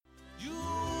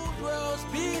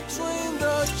between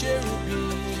the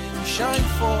cherubim, shine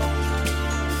forth.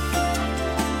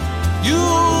 You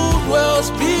dwells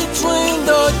between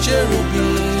the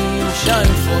cherubim,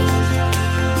 shine forth.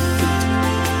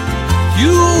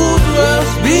 You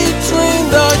dwells between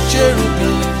the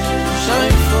cherubim,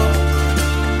 shine forth.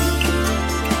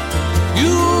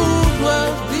 You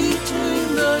dwells between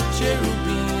the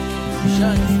cherubim,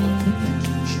 shine forth.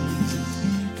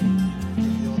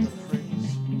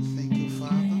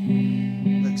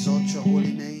 Your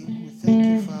holy name. We thank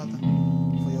you, Father,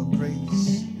 for your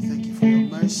grace. We thank you for your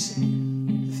mercy.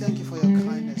 We thank you for your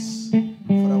kindness.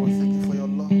 Father, we thank you for your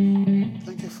love.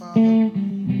 Thank you, Father,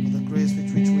 for the grace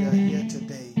with which we are here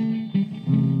today.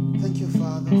 Thank you,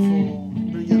 Father, for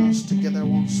bringing us together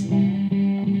once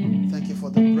more. Thank you for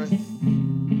the breath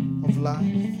of life.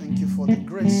 Thank you for the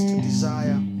grace to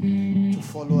desire to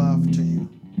follow after you.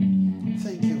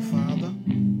 Thank you, Father.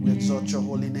 We exalt your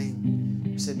holy name.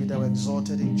 Say, be thou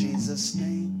exalted in Jesus'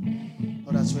 name.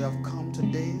 Lord, as we have come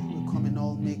today, we come in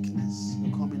all meekness.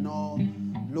 We come in all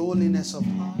lowliness of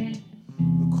heart.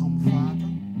 We come, Father,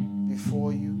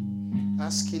 before you,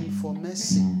 asking for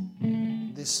mercy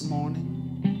this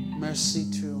morning. Mercy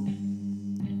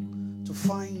to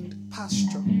find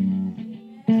pasture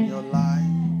in your life.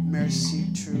 Mercy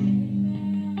to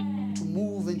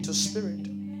move into spirit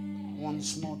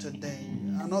once more today.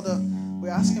 We're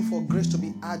asking for grace to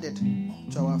be added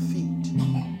to our feet.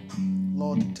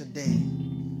 Lord, today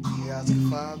we ask,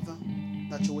 Father,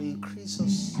 that you will increase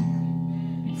us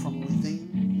from within.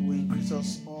 You will increase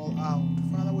us all out.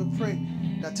 Father, we pray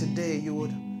that today you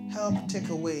would help take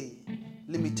away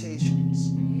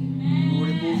limitations. You will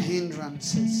remove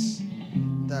hindrances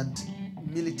that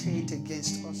militate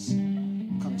against us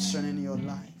concerning your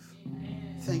life.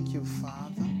 Thank you,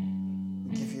 Father.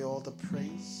 We give you all the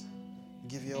praise.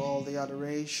 Give you all the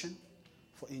adoration,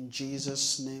 for in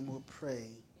Jesus' name we pray.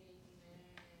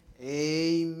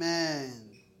 Amen.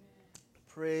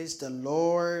 Praise the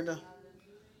Lord.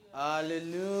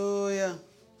 Hallelujah.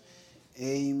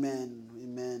 Amen.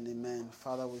 Amen. Amen.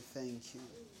 Father, we thank you.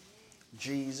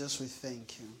 Jesus, we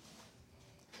thank you.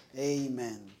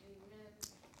 Amen.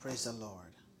 Praise the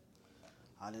Lord.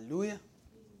 Hallelujah.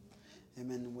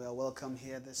 Amen. We are welcome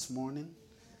here this morning.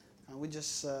 And we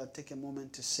just take a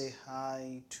moment to say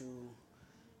hi to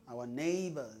our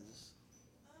neighbors.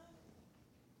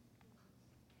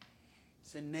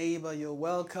 Say, neighbor, you're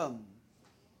welcome.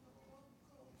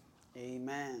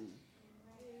 Amen.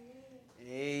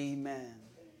 Amen.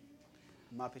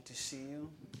 I'm happy to see you.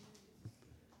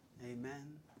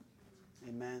 Amen.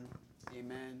 Amen.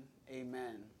 Amen.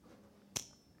 Amen.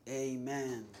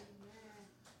 Amen.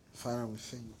 Father, we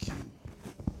thank you.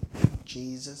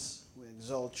 Jesus, we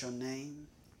exalt your name.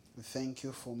 We thank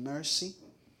you for mercy.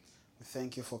 We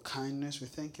thank you for kindness. We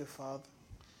thank you, Father,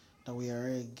 that we are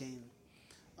here again.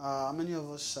 How many of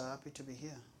us are happy to be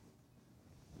here?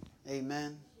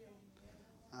 Amen.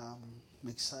 I'm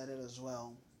excited as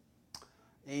well.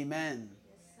 Amen.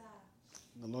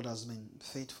 The Lord has been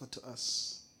faithful to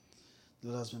us. The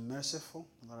Lord has been merciful.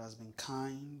 The Lord has been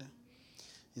kind.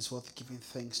 It's worth giving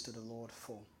thanks to the Lord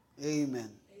for.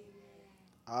 Amen.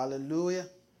 Hallelujah.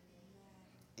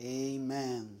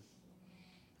 Amen.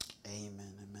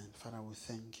 Amen. Amen. Father, we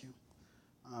thank you.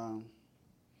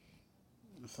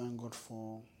 We thank God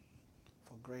for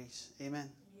grace. Amen.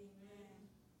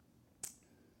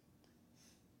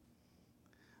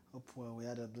 Hope we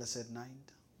had a blessed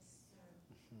night.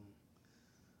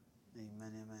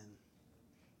 Amen. Amen.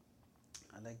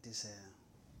 I like this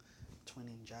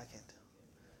twinning jacket.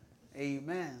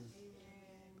 Amen.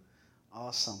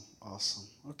 Awesome.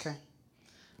 Okay.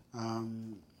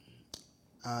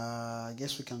 I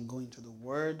guess we can go into the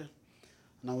word,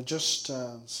 and I will just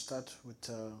start with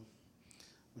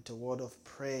a word of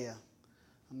prayer.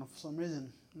 And for some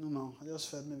reason, I just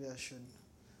felt maybe I should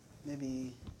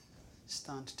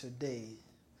stand today.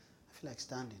 I feel like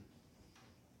standing.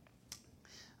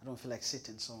 I don't feel like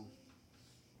sitting, so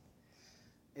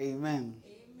amen.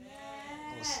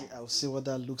 I'll see what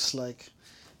that looks like.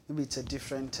 Maybe it's a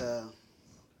different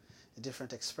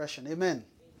expression. Amen.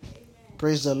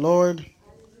 Praise the Lord.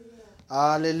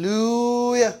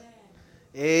 Hallelujah.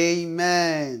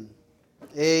 Amen.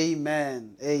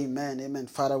 Amen. Amen. Amen.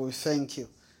 Father, we thank you.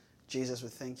 Jesus, we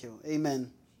thank you.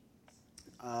 Amen.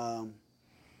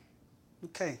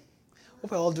 Okay.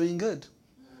 Hope we're all doing good.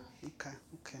 Okay.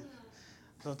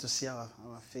 Love to see our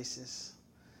faces.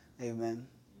 Amen.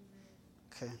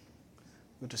 Okay.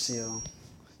 Good to see your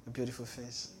beautiful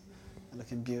face. You're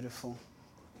looking beautiful.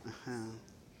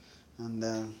 And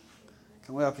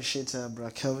can we appreciate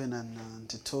Brother Kelvin and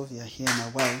Titovia here, my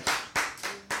wife.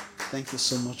 Thank you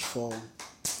so much for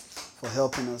for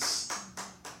helping us.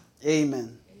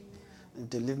 Amen. If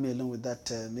they leave me alone with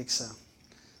that mixer,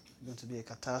 it's going to be a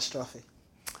catastrophe.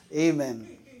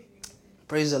 Amen.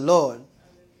 Praise the Lord.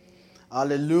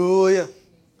 Hallelujah.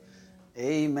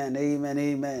 Amen, amen,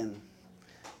 amen.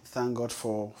 Thank God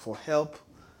for help.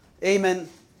 Amen.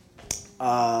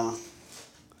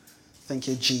 Thank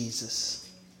you,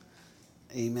 Jesus.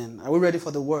 Amen. Are we ready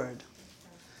for the word?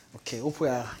 Okay. Hope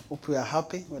we are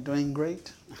happy. We're doing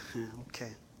great. Okay.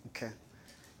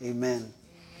 Amen.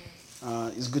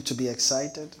 It's good to be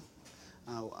excited.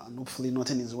 And hopefully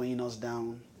nothing is weighing us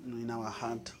down, in our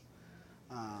heart.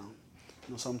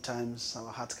 Sometimes our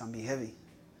heart can be heavy,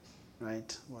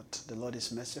 right? But the Lord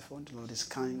is merciful. The Lord is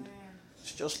kind.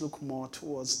 So just look more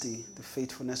towards the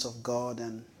faithfulness of God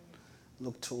and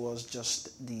look towards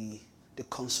just the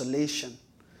consolation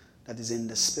that is in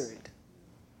the Spirit.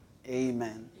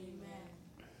 Amen.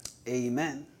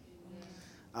 Amen.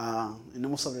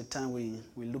 Most of the time we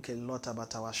look a lot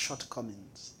about our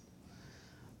shortcomings.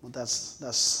 But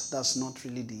that's not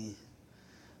really the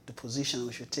position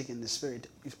we should take in the Spirit.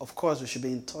 Of course, we should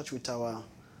be in touch with our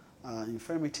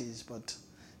infirmities, but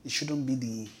it shouldn't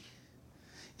be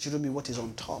what is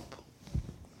on top.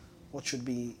 What should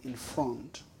be in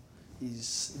front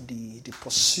is the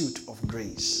pursuit of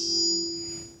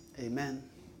grace. Amen.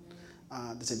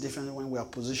 There's a difference when we are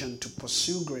positioned to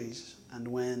pursue grace and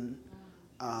when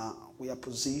we are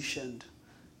positioned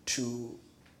to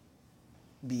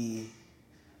be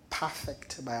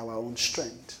perfect by our own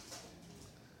strength.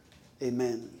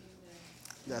 Amen.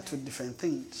 There are two different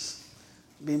things.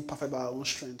 Being perfect by our own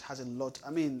strength has a lot.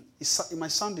 It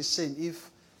might sound the same if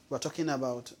we're talking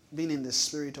about being in the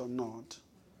Spirit or not,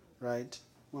 right?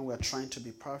 When we're trying to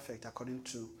be perfect according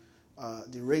to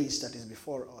the race that is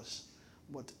before us.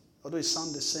 But although it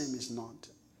sounds the same, it's not.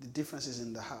 The difference is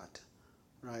in the heart,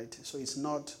 right? So it's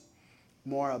not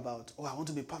more about, I want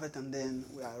to be perfect, and then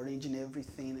we are arranging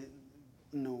everything.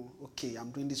 Okay, I'm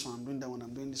doing this one, I'm doing that one,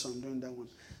 I'm doing this one, I'm doing that one.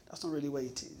 That's not really where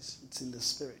it is. It's in the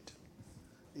Spirit.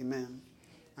 Amen.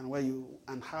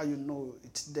 And how you know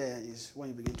it's there is when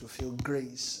you begin to feel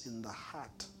grace in the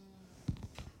heart.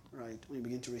 Right? When you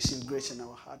begin to receive grace in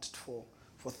our heart for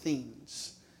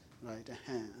things. Right?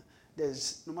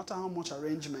 There's, no matter how much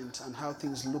arrangement and how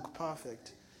things look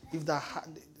perfect, if the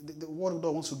what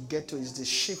God wants to get to is the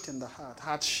shift in the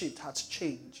heart shift, heart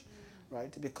change.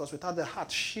 Right? Because without the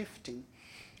heart shifting,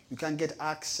 you can't get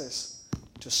access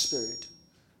to Spirit.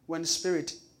 Where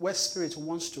Spirit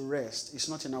wants to rest, it's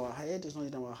not in our head, it's not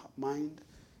in our mind,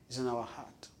 it's in our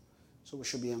heart. So we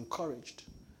should be encouraged,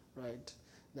 right?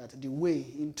 That the way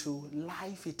into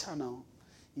life eternal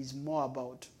is more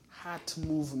about heart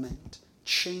movement,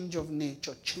 change of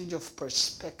nature, change of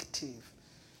perspective,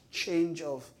 change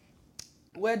of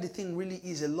where the thing really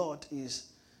is a lot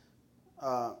is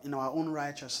in our own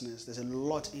righteousness. There's a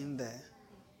lot in there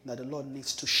that the Lord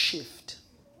needs to shift.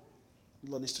 The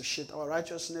Lord needs to shift our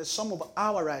righteousness. Some of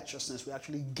our righteousness, we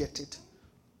actually get it.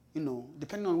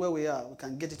 Depending on where we are, we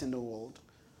can get it in the world.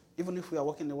 Even if we are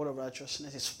walking in the world of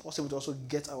righteousness, it's possible to also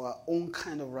get our own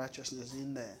kind of righteousness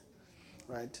in there,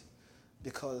 right?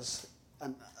 Because,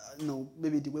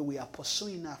 maybe the way we are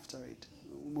pursuing after it,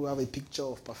 we have a picture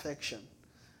of perfection,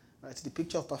 right? The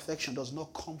picture of perfection does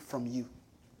not come from you.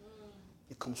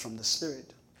 It comes from the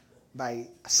Spirit by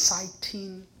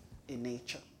citing a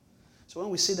nature. So when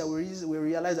we say that we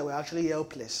realize that we're actually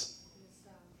helpless,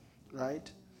 right?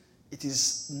 It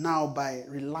is now by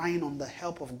relying on the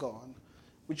help of God,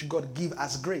 which God gives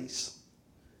as grace.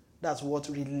 That's what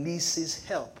releases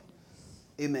help.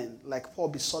 Amen. Like Paul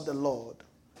besought the Lord,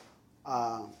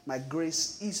 my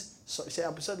grace is, so he said,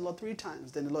 I besought the Lord 3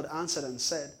 times. Then the Lord answered and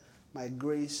said, my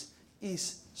grace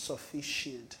is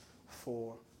sufficient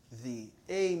for thee.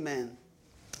 Amen.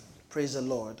 Praise the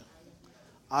Lord.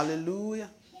 Hallelujah.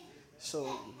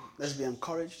 So let's be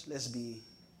encouraged. Let's be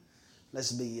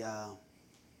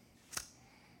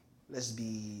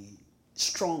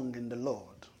strong in the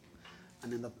Lord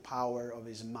and in the power of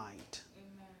His might.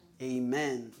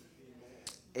 Amen.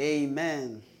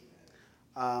 Amen.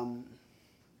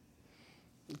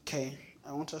 Okay,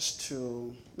 I want us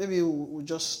to maybe we'll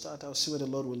just start. I'll see where the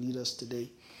Lord will lead us today.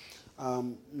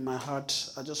 In my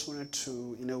heart, I just wanted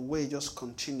to, in a way, just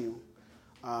continue.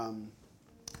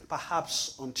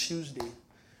 Perhaps on Tuesday,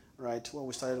 right? What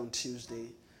we started on Tuesday,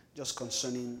 just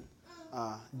concerning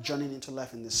journeying into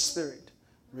life in the Spirit,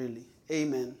 really.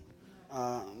 Amen.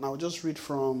 Now, just read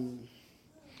from.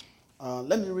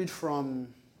 Let me read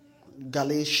from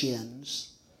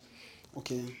Galatians.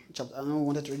 Okay, chapter. I know we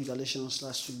wanted to read Galatians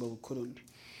last week, but we couldn't.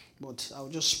 But I'll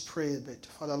just pray a bit.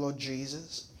 Father, Lord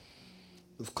Jesus,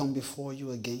 we've come before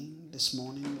you again this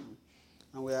morning.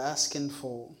 And we are asking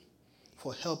for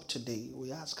help today.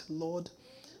 We ask, Lord,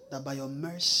 that by your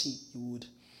mercy you would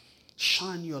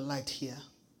shine your light here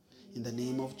in the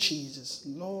name of Jesus.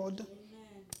 Lord,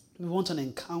 we want an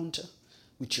encounter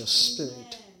with your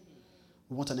spirit.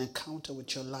 We want an encounter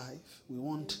with your life. We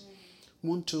want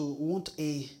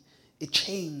a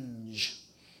change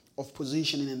of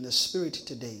positioning in the spirit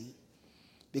today,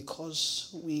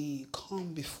 because we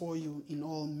come before you in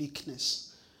all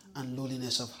meekness and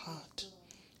lowliness of heart.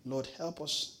 Lord, help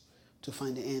us to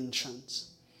find the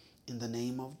entrance in the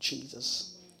name of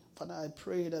Jesus. Father, I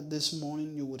pray that this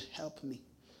morning you would help me.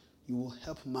 You will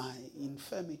help my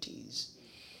infirmities.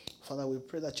 Father, we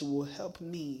pray that you will help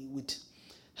me with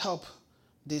help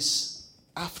this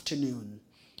afternoon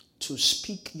to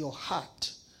speak your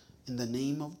heart in the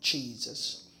name of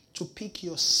Jesus, to pick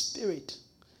your spirit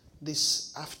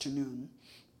this afternoon,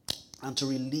 and to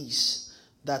release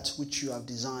that which you have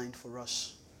designed for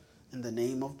us in the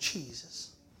name of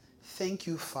Jesus. Thank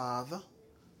you, Father.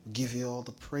 We give you all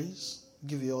the praise. We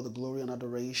give you all the glory and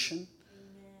adoration.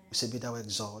 Amen. We say, be thou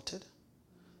exalted.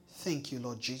 Thank you,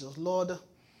 Lord Jesus. Lord,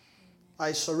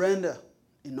 I surrender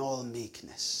in all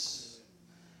meekness.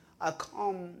 I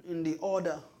come in the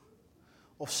order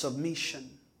of submission.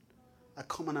 I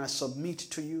come and I submit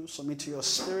to you, submit to your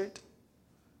spirit.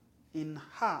 In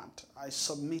heart, I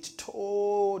submit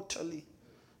totally,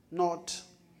 not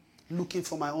looking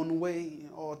for my own way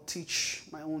or teach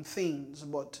my own things,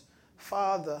 but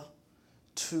Father,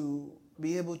 to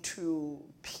be able to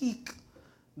pick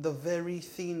the very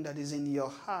thing that is in your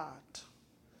heart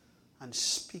and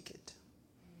speak it.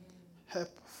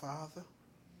 Help, Father.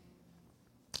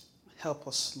 Help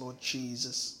us, Lord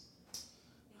Jesus.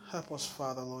 Help us,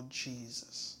 Father, Lord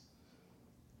Jesus.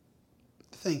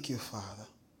 Thank you, Father.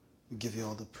 We give you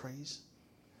all the praise.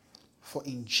 For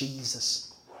in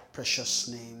Jesus' precious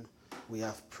name we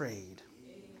have prayed.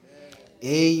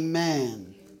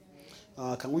 Amen.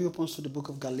 Can we open to the book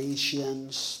of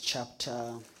Galatians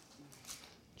chapter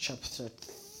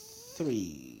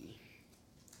 3.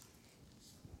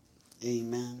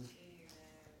 Amen.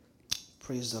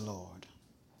 Praise the Lord.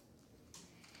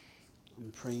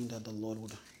 I'm praying that the Lord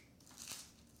would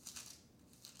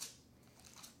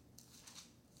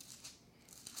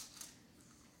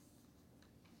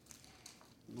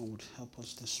help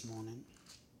us this morning.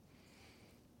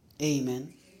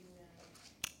 Amen.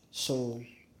 So,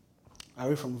 I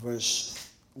read from verse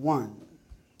 1.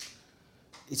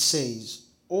 It says,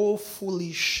 O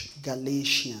foolish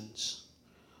Galatians,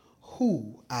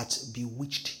 who hath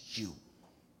bewitched you,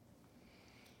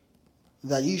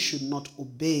 that ye should not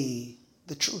obey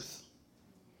the truth,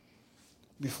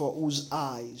 before whose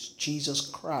eyes Jesus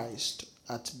Christ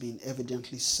hath been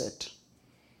evidently set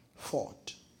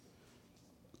forth,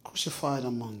 crucified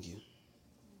among you.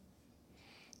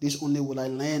 This only will I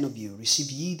learn of you. Receive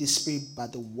ye the Spirit by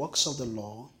the works of the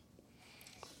law,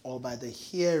 or by the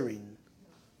hearing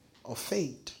of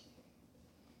faith?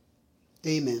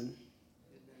 Amen.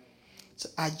 So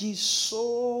are ye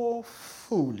so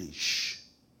foolish,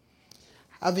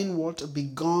 having what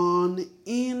begun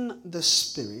in the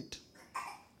Spirit,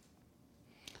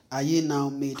 are ye now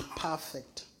made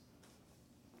perfect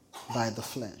by the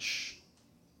flesh?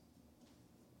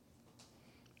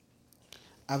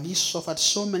 Have ye suffered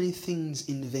so many things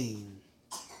in vain?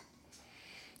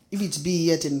 If it be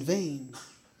yet in vain,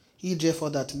 he therefore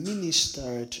that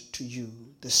ministered to you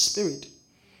the Spirit,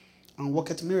 and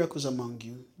worketh miracles among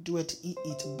you, doeth he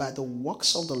it by the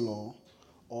works of the law,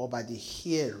 or by the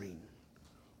hearing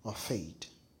of faith?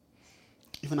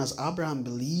 Even as Abraham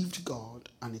believed God,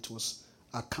 and it was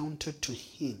accounted to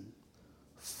him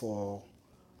for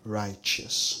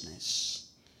righteousness.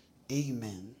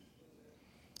 Amen.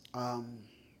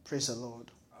 Praise the Lord.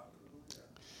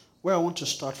 Where I want to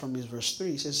start from is verse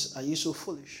 3. It says, are ye so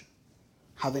foolish?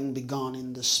 Having begun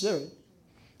in the Spirit,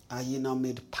 are ye now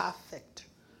made perfect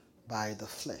by the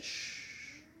flesh?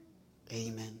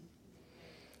 Amen.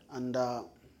 And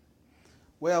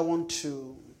where I want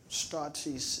to start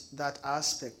is that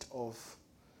aspect of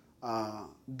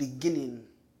beginning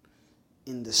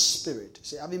in the Spirit.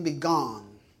 See, having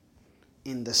begun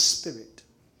in the Spirit,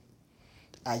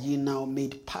 are ye now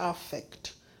made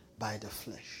perfect by the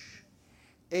flesh?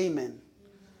 Amen.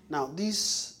 Now,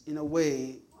 this, in a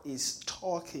way, is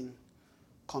talking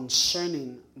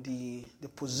concerning the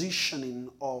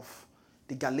positioning of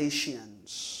the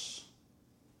Galatians.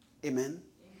 Amen.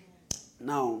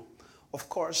 Now, of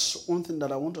course, one thing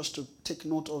that I want us to take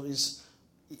note of is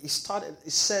it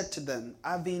said to them,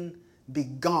 having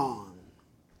begun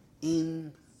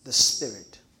in the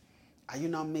Spirit, are you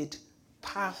now made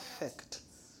perfect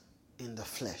in the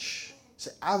flesh?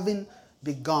 So, having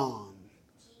begun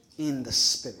in the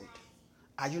spirit?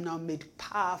 Are you now made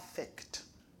perfect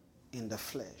in the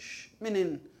flesh?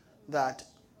 Meaning that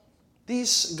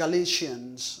these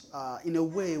Galatians, in a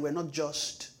way, were not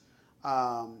just,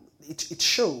 it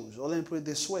shows, or let me put it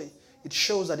this way, it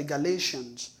shows that the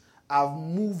Galatians have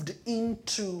moved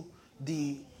into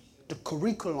the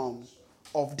curriculum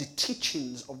of the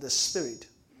teachings of the Spirit,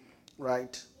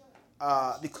 right?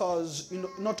 Because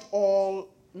not all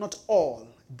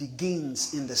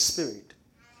begins in the Spirit,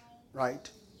 right?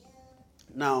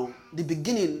 Now, the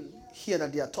beginning here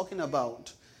that they are talking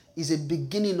about is a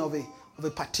beginning of a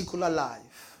particular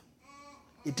life,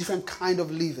 a different kind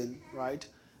of living, right?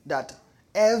 That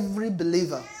every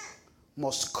believer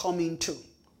must come into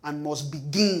and must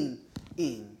begin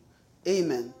in.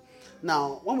 Amen.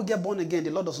 Now, when we get born again,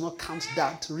 the Lord does not count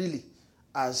that really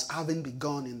as having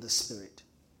begun in the Spirit.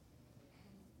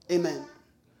 Amen.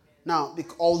 Now,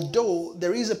 although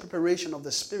there is a preparation of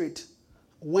the Spirit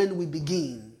when we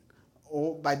begin,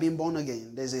 or by being born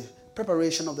again, there's a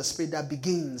preparation of the Spirit that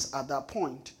begins at that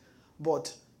point.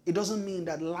 But it doesn't mean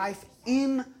that life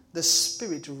in the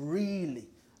Spirit really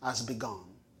has begun.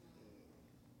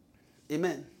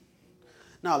 Amen.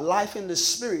 Now, life in the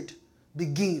Spirit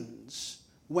begins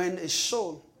when a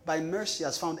soul, by mercy,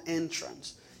 has found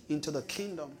entrance into the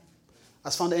kingdom,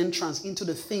 has found entrance into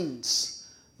the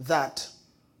things that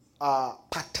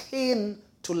pertain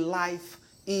to life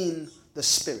in the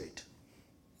Spirit.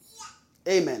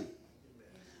 Amen.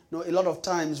 No, a lot of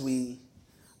times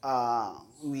I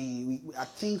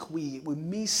think we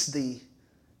miss the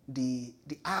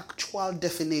actual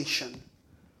definition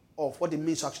of what it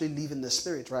means to actually live in the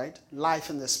Spirit, right? Life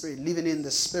in the Spirit, living in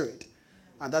the Spirit.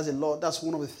 And that's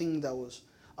one of the things that was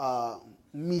that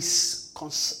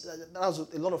was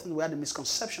a lot of things we had a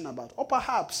misconception about. Or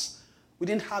perhaps we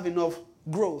didn't have enough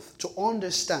growth to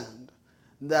understand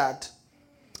that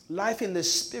life in the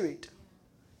Spirit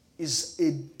is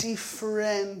a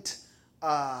different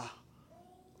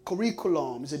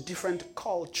curriculum, is a different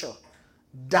culture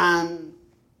than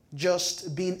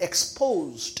just being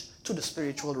exposed to the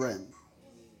spiritual realm.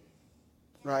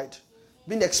 Right?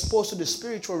 Being exposed to the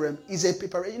spiritual realm is a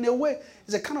preparation, in a way,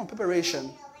 is a kind of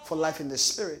preparation for life in the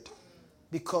Spirit,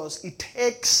 because it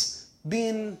takes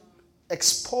being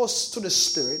exposed to the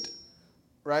Spirit,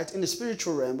 right, in the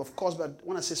spiritual realm, of course. But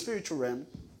when I say spiritual realm,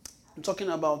 I'm talking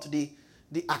about the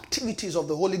activities of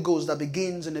the Holy Ghost that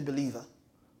begins in a believer,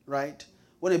 right?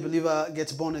 When a believer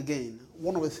gets born again,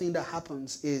 one of the things that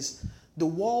happens is the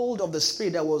world of the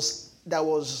Spirit the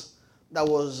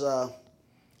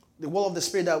world of the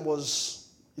Spirit that was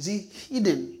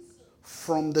hidden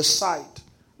from the sight,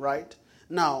 right?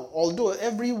 Now, although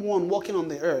everyone walking on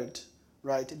the earth,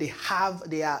 right, they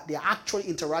are actually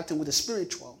interacting with the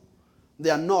spiritual. They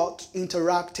are not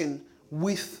interacting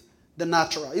with the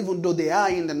natural, even though they are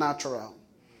in the natural.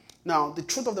 Now, the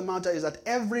truth of the matter is that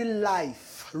every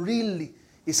life really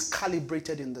is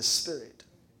calibrated in the Spirit,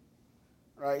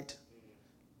 right?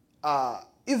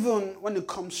 Even when it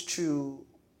comes to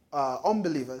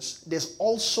unbelievers, there's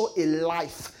also a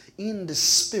life in the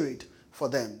Spirit for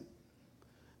them.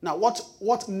 Now,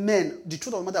 what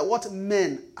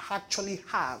men actually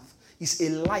have is a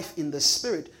life in the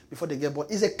Spirit before they get born.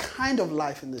 Is a kind of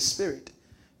life in the Spirit,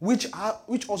 which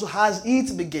also has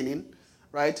its beginning,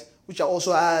 right? Which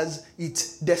also has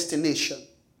its destination.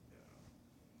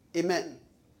 Amen.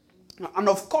 And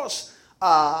of course,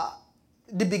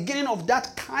 the beginning of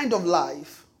that kind of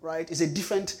life, right, is a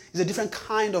different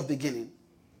kind of beginning,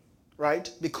 right?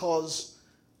 Because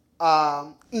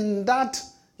in that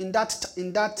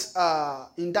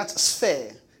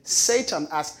sphere, Satan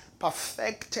has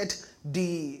perfected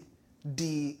the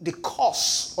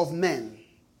course of men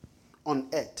on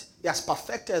earth. He has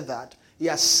perfected that. He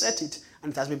has set it,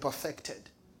 and it has been perfected.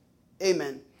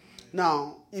 Amen.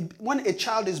 Now, when a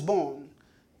child is born,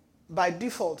 by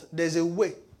default, there's a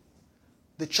way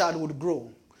the child would grow.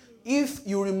 If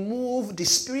you remove the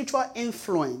spiritual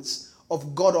influence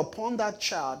of God upon that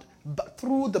child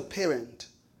through the parent,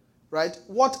 right?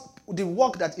 What the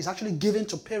work that is actually given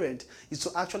to parent is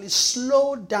to actually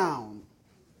slow down,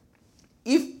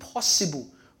 if possible,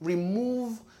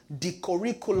 remove the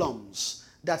curriculums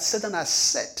that Satan has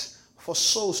set for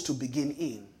souls to begin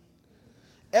in.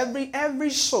 Every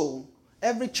soul,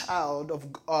 every child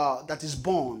of that is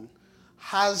born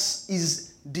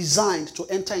is designed to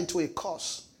enter into a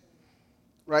course.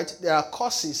 Right? There are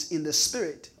courses in the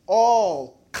Spirit,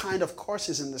 all kind of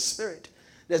courses in the Spirit.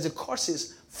 There's the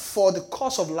courses for the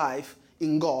course of life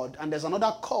in God, and there's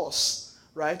another course,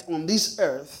 right, on this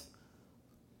earth.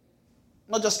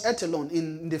 Not just earth alone,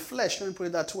 in the flesh, let me put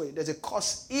it that way. There's a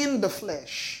course in the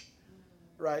flesh,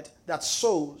 right, that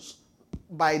souls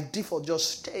by default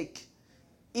just take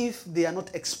if they are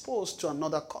not exposed to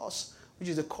another cause, which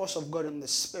is the cause of God in the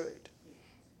Spirit.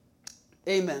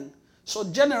 Amen.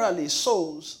 So generally,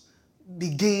 souls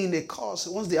begin a course.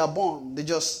 Once they are born, they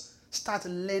just start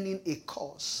learning a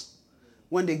course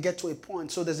when they get to a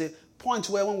point. So there's a point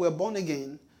where when we're born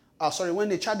again, when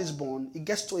the child is born, it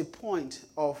gets to a point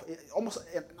of almost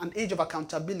an age of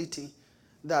accountability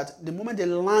that the moment they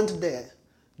land there,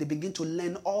 they begin to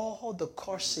learn all the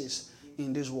courses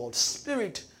in this world.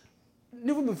 Spirit,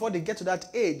 even before they get to that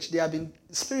age,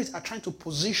 spirits are trying to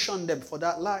position them for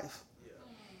that life.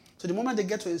 So the moment they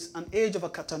get to an age of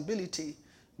accountability,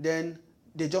 then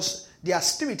their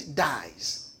spirit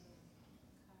dies.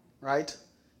 Right?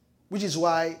 Which is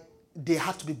why they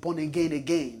have to be born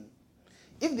again.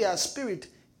 If their spirit,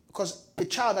 because a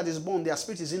child that is born, their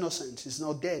spirit is innocent, is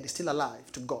not dead, is still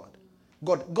alive to God.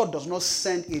 God does not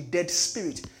send a dead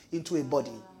spirit into a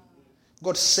body.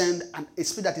 God sends a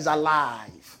spirit that is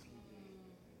alive.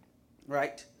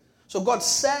 Right? So God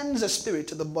sends a spirit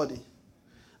to the body.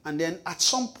 And then at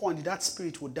some point, that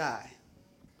spirit will die.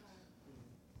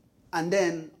 And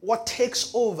then what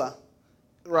takes over,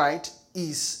 right,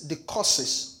 is the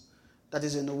causes that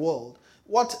is in the world.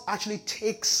 What actually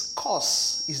takes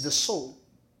course is the soul.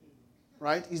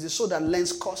 Right? It's the soul that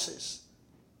learns courses.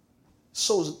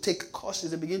 Souls take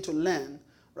courses, they begin to learn.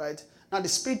 Right? Now the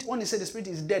spirit, when they say the spirit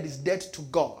is dead to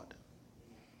God.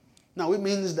 Now it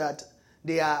means that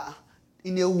they are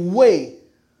in a way,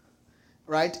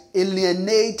 right,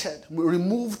 alienated,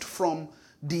 removed from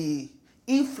the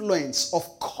influence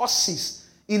of causes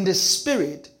in the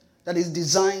spirit that is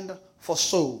designed for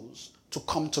souls to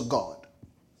come to God.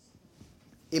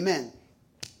 Amen.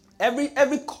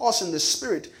 Every cause in the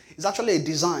spirit is actually a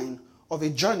design of a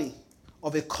journey,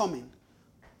 of a coming,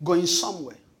 going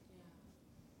somewhere.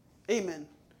 Amen.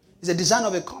 It's a design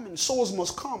of a coming. Souls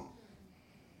must come.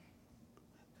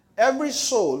 Every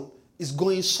soul is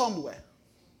going somewhere.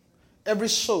 Every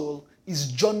soul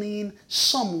is journeying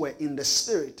somewhere in the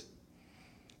spirit.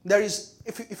 There is,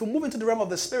 if you move into the realm of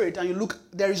the spirit and you look,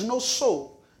 there is no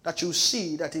soul that you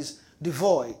see that is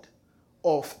devoid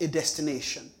of a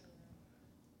destination.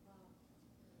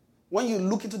 When you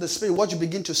look into the spirit, what you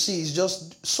begin to see is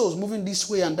just souls moving this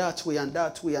way and that way and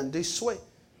that way and this way.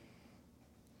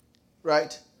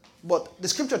 Right? But the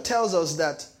scripture tells us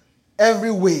that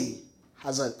every way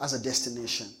has a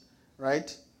destination.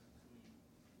 Right?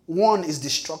 One is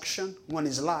destruction, one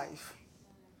is life.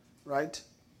 Right?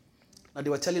 Now they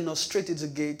were telling us straight is the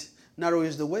gate, narrow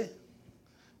is the way.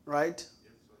 Right?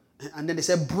 And then they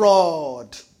said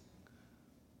broad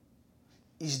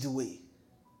is the way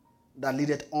that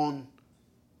leadeth on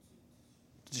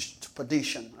to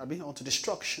perdition, on to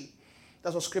destruction.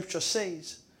 That's what scripture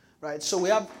says. Right? So we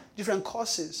have different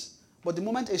causes. But the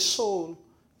moment a soul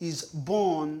is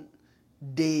born,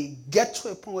 they get to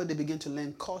a point where they begin to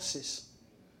learn causes.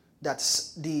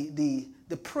 That's the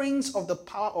prince of the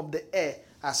power of the air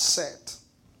are set.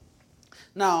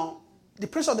 Now, the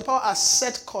prince of the power are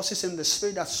set causes in the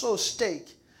spirit that souls take,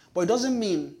 but it doesn't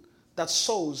mean that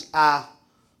souls are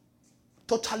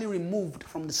totally removed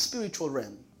from the spiritual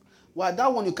realm. Well,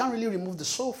 that one, you can't really remove the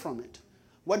soul from it.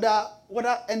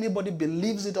 Whether anybody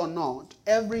believes it or not,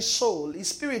 every soul is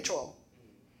spiritual.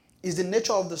 It's the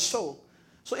nature of the soul.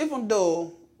 So even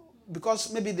though,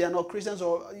 because maybe they are not Christians,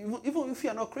 or even if you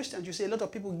are not Christians, you see a lot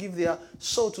of people give their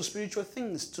soul to spiritual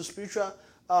things, to spiritual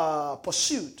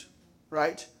pursuit,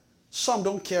 right? Some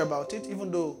don't care about it,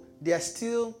 even though they are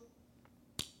still,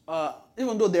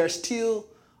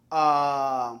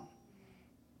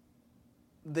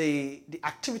 the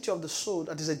activity of the soul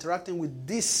that is interacting with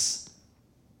this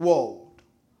world,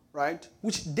 right?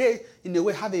 Which they, in a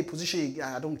way, have a position,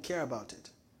 I don't care about it.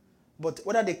 But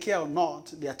whether they care or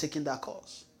not, they are taking that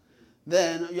course.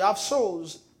 Then you have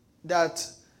souls that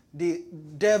they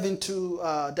delve into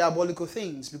diabolical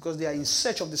things because they are in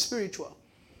search of the spiritual.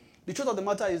 The truth of the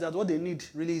matter is that what they need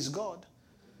really is God.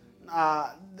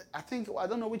 I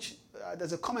don't know which,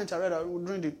 there's a comment I read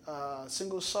during the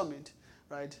single summit,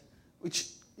 right? Which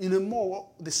in a more,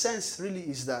 the sense really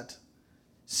is that,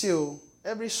 so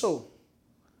every soul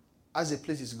has a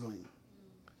place it's going.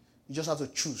 You just have to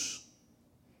choose,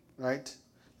 right?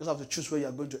 You just have to choose where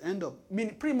you're going to end up.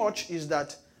 Pretty much is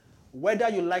that whether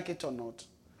you like it or not,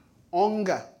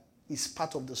 hunger is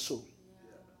part of the soul.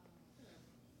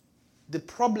 The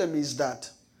problem is that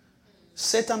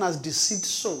Satan has deceived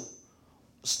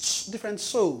different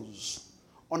souls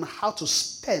on how to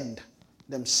spend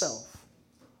themselves,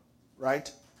 right,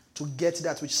 to get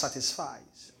that which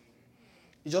satisfies.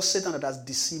 It's just Satan that has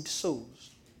deceived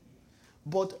souls.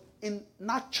 But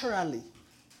naturally,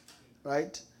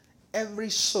 right, every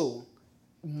soul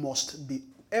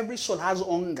every soul has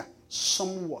hunger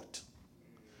somewhat.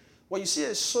 When you see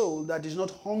a soul that is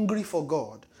not hungry for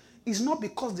God, it's not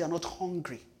because they are not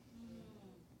hungry.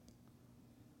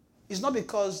 It's not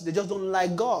because they just don't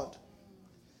like God.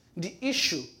 The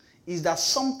issue is that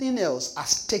something else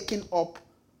has taken up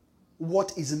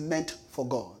what is meant for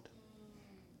God.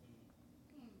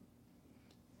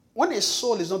 When a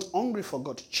soul is not hungry for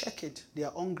God, check it. They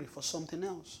are hungry for something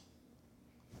else.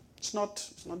 It's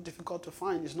not difficult to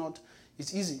find.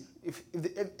 It's easy. If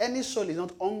any soul is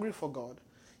not hungry for God,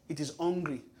 it is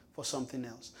hungry for something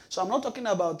else. So I'm not talking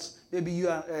about maybe you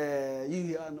are,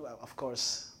 of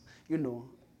course,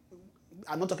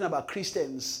 I'm not talking about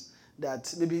Christians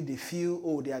that maybe they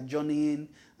feel, they are journeying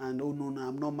and, no,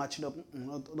 I'm not matching up.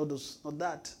 Not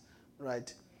that,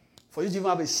 right? For you to even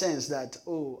have a sense that,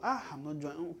 I'm not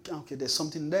joining. Okay, there's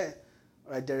something there,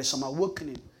 right? There is some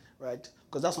awakening, right?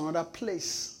 Because that's another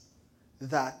place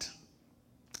that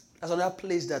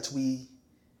we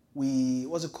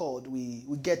what's it called? We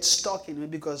get stuck in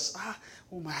it because,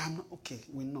 I'm not, okay,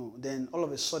 we know. Then all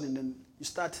of a sudden, then you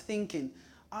start thinking,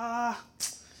 no,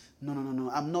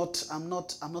 I'm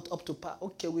not up to par.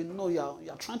 Okay, we know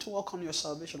you're trying to work on your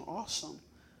salvation. Awesome.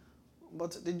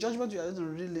 But the judgment you are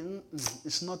doing really,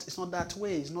 it's not that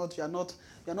way. It's not, you're not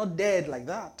dead like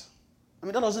that. I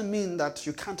mean, that doesn't mean that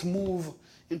you can't move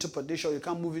into perdition, you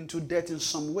can't move into death in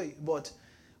some way, but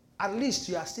at least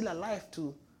you are still alive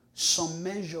to some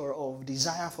measure of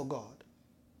desire for God.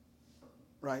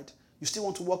 Right? You still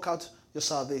want to work out your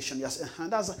salvation. Yes,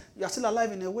 and you're still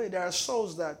alive in a way. There are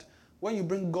souls that when you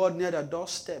bring God near their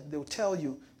doorstep, they'll tell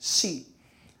you, see,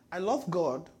 I love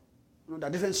God. There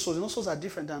are different souls. Souls are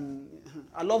different. And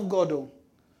I love God, though.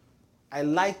 I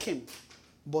like Him.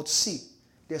 But see,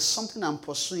 there's something I'm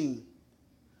pursuing.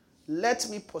 Let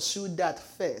me pursue that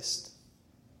first.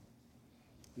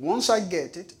 Once I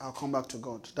get it, I'll come back to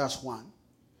God. That's one.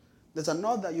 There's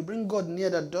another. You bring God near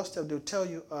that doorstep, they'll tell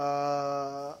you,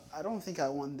 I don't think I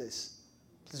want this.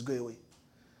 Please go away.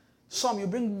 Some, you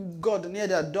bring God near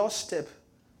their doorstep,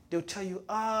 they'll tell you,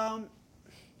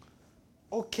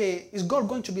 okay, is God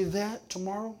going to be there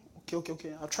tomorrow?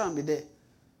 Okay, I'll try and be there.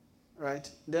 Right?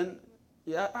 Then,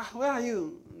 where are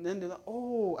you? And then they're like,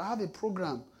 I have a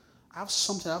program. I have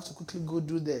something I have to quickly go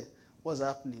do there. What's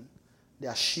happening? They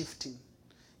are shifting.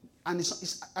 And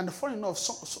and funny enough,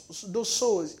 those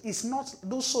souls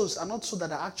are not so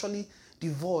that are actually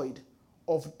devoid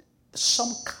of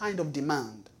some kind of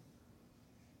demand.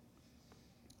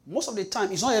 Most of the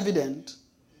time, it's not evident,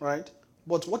 right?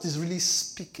 But what is really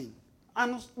speaking?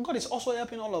 And God is also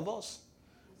helping all of us,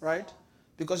 right?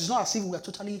 Because it's not as if we are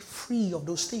totally free of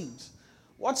those things.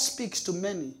 What speaks to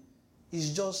many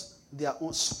is just their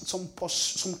own, some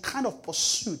kind of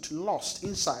pursuit lost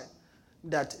inside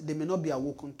that they may not be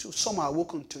awoken to. Some are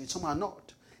awoken to it, some are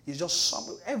not. It's just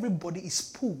everybody is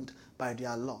pulled by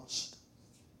their lust,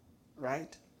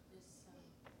 right?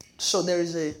 So there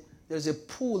is a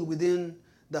pull within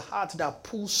the heart that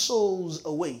pulls souls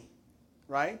away,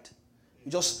 right?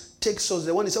 You just take souls.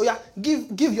 They want to say,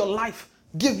 give your life,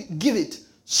 give it,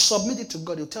 submit it to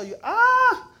God. He'll tell you,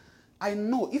 I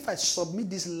know if I submit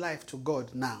this life to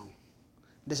God now,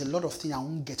 there's a lot of things I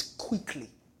won't get quickly.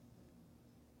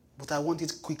 But I want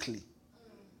it quickly.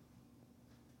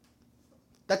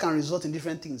 That can result in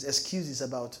different things. Excuses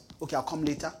about, okay, I'll come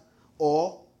later.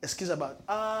 Or excuse about,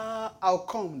 I'll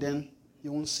come, then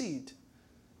you won't see it.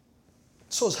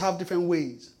 Souls have different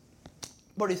ways.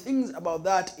 But the thing about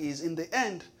that is, in the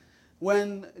end,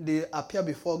 when they appear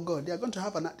before God, they are going to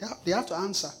they have to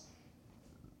answer.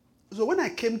 So when I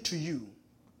came to you,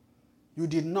 you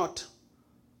did not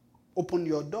open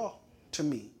your door to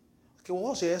me. Okay, well,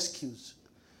 what's your excuse?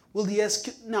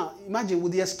 Now, imagine, will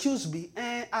the excuse be,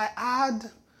 I had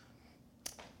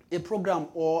a program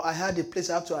or I had a place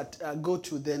I have to go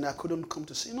to, then I couldn't come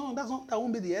to see. No, that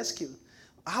won't be the excuse.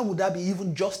 How would that be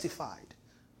even justified?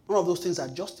 None of those things are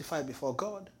justified before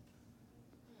God.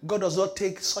 God does not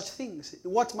take such things.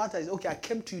 What matters is, okay, I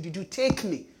came to you. Did you take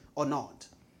me or not?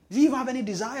 Do you even have any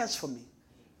desires for me?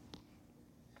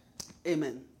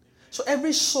 Amen. So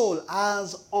every soul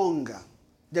has hunger.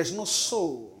 There's no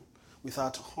soul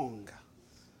without hunger.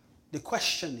 The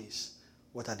question is,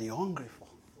 what are they hungry for?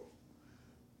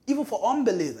 Even for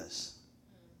unbelievers,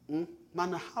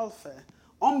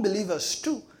 unbelievers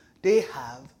too, they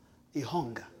have a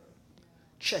hunger.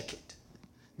 Check it.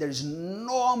 There is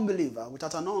no unbeliever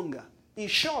without an hunger. In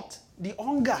short, the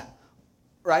hunger,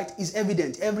 right, is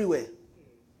evident everywhere.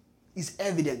 It's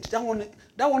evident. That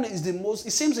one is the most,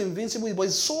 it seems invincible, but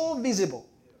it's so visible.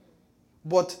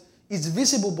 But it's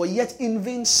visible, but yet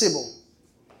invincible.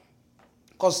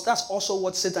 Because that's also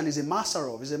what Satan is a master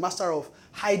of. He's a master of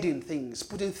hiding things,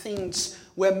 putting things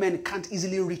where men can't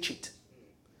easily reach it.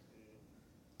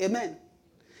 Amen.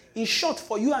 In short,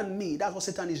 for you and me, that's what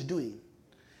Satan is doing.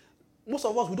 Most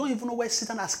of us, we don't even know where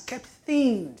Satan has kept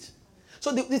things.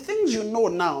 So the things you know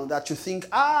now that you think,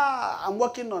 I'm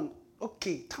working on,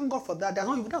 okay, thank God for that.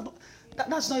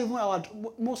 That's not even our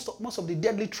most of the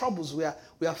deadly troubles we are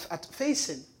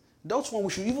facing. That's when we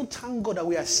should even thank God that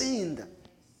we are seeing them.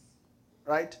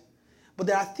 Right? But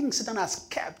there are things Satan has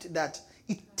kept that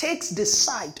it takes the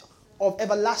sight of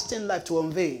everlasting life to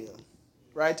unveil.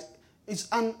 Right?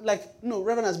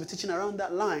 Reverend has been teaching around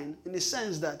that line in the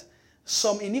sense that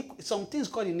some things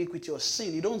called iniquity or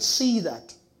sin, you don't see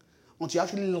that until you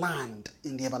actually land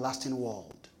in the everlasting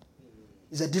world.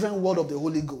 It's a different world of the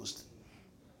Holy Ghost.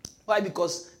 Why?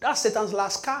 Because that's Satan's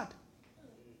last card.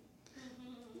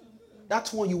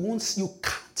 That's one you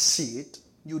can't see it.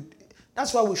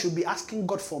 That's why we should be asking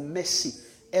God for mercy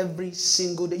every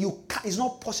single day. It's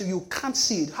not possible. You can't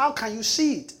see it. How can you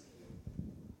see it?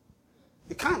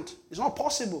 You can't. It's not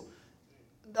possible.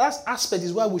 That aspect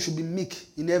is why we should be meek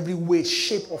in every way,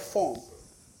 shape, or form.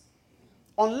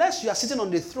 Unless you are sitting on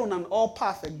the throne and all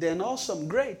perfect, then awesome,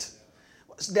 great.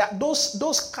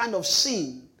 Those kind of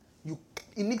sin,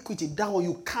 iniquity, that one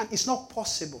you can't. It's not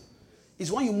possible.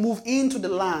 It's when you move into the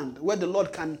land where the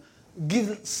Lord can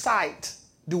give sight,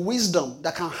 the wisdom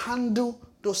that can handle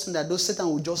those things, that those Satan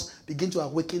will just begin to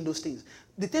awaken those things.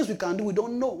 The things we can do, we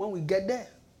don't know when we get there.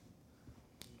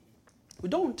 We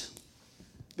don't.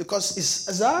 Because it's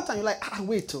that time you're like,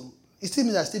 wait, it still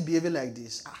means I still behaving like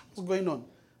this. What's going on?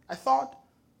 I thought,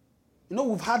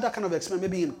 we've had that kind of experience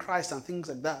maybe in Christ and things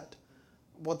like that.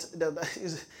 But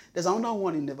there's another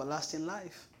one in everlasting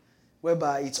life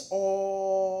whereby it's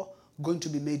all going to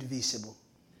be made visible.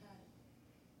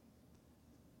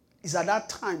 It's at that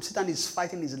time Satan is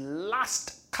fighting his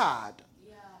last card.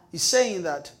 Yeah. He's saying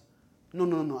that, no,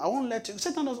 I won't let you.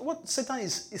 What Satan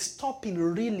is stopping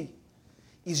really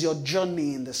is your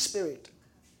journey in the spirit.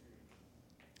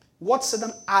 What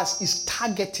Satan is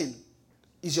targeting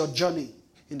is your journey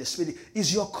in the spirit,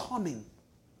 is your coming.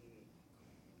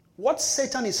 What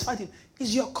Satan is fighting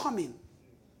is your coming.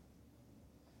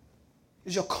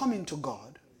 Is your coming to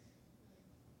God.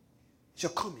 Is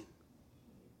your coming.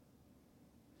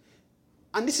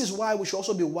 And this is why we should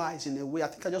also be wise in a way. I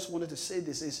think I just wanted to say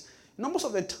this is, most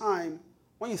of the time,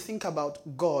 when you think about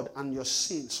God and your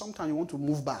sin, sometimes you want to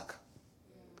move back.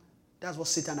 That's what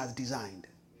Satan has designed.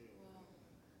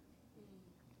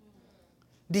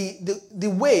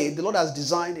 The way the Lord has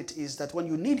designed it is that when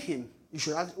you need Him,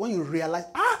 when you realize,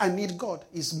 I need God,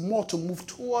 is more to move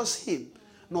towards Him,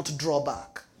 not to draw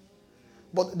back.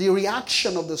 But the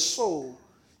reaction of the soul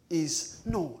is,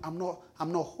 no, I'm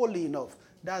not holy enough.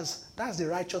 That's the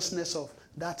righteousness of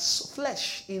that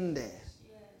flesh in there.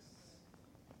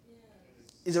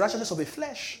 It's the righteousness of a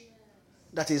flesh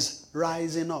that is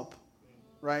rising up,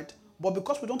 right? But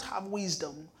because we don't have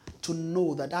wisdom to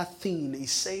know that thing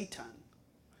is Satan,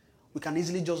 we can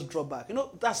easily just draw back.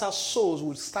 That's how souls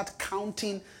will start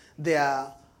counting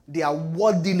their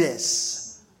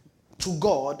worthiness to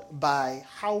God by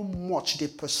how much they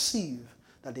perceive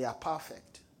that they are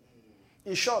perfect.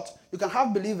 In short, you can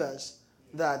have believers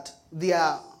that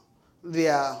their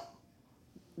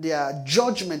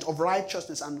judgment of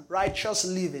righteousness and righteous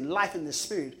living, life in the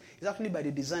spirit, is actually by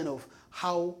the design of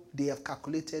how they have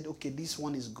calculated, okay, this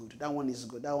one is good, that one is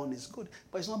good, that one is good.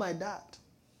 But it's not by that.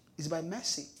 It's by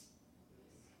mercy.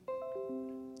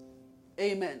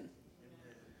 Amen.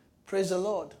 Praise the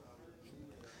Lord.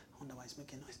 I wonder why it's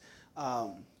making noise.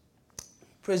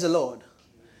 Praise the Lord.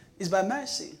 It's by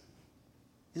mercy.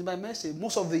 It's by mercy.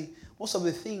 Most of the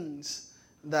things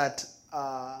that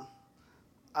our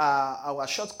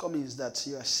shortcomings that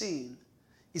you are seeing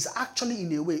is actually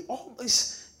in a way, I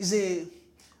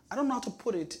don't know how to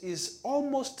put it, is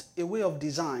almost a way of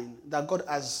design that God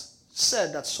has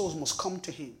said that souls must come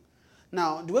to Him.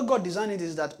 Now, the way God designed it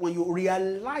is that when you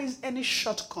realize any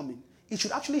shortcoming, it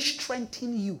should actually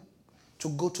strengthen you to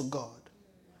go to God.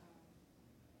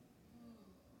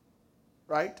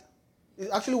 Right?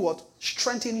 It's actually what?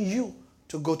 Strengthening you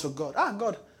to go to God.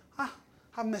 God,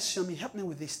 have mercy on me. Help me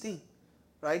with this thing.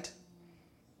 Right?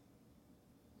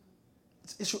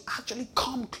 It should actually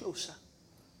come closer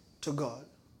to God.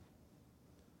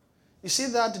 You see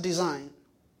that design?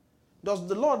 Does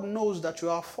the Lord knows that you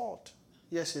are at fault?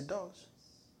 Yes, He does.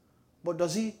 But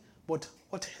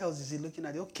what else is He looking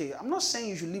at? Okay, I'm not saying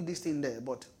you should leave this thing there,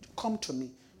 but come to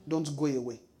me. Don't go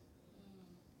away.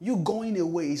 You going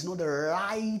away is not the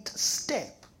right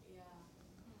step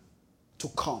to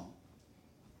come.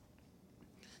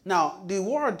 Now, the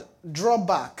word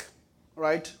drawback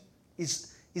right,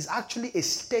 is actually a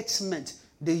statement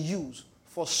they use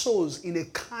for souls in a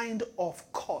kind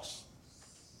of course.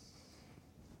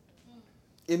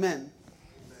 Amen.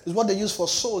 It's what they use for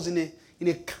souls in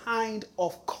a kind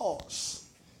of course.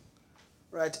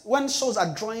 Right? When souls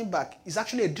are drawing back, it's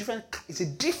actually a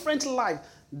different life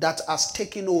that has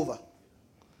taken over.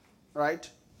 Right?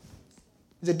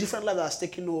 It's a different life that has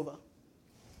taken over.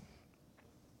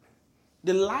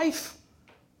 The life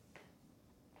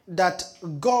that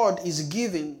God is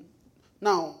giving,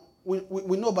 now,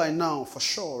 we know by now for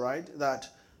sure, right, that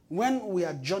when we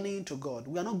are journeying to God,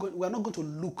 we are not going to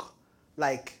look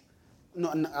like,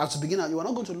 as a beginner, you are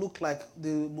not going to look like the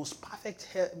most perfect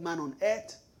man on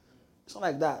earth. It's not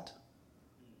like that.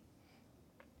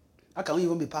 How can we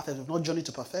even be perfect if not journey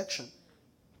to perfection?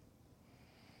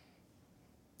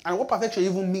 And what perfection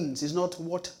even means is not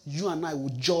what you and I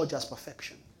would judge as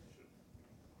perfection.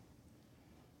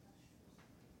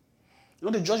 You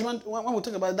know, the judgment, when we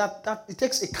talk about that it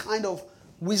takes a kind of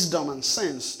wisdom and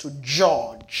sense to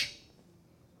judge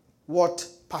what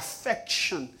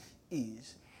perfection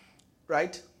is.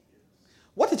 Right?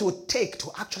 What it would take to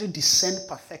actually discern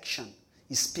perfection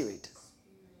is spirit.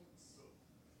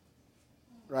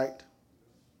 Right?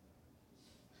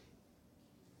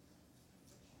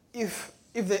 If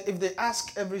they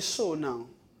ask every soul now,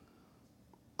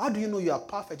 how do you know you are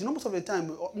perfect? You know, most of the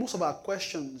time, most of our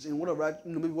questions in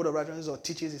maybe Word of Righteousness or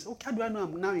teachings is, okay, how do I know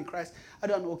I'm now in Christ? How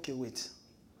do I know? Okay, wait.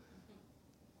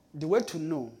 The way to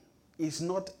know is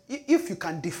not, if you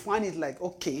can define it like,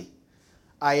 okay,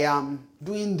 I am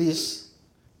doing this,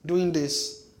 doing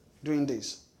this, doing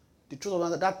this. The truth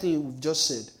of that thing we've just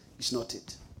said is not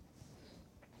it.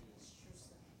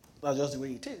 That's just the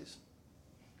way it is.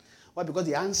 Why? Because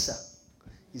the answer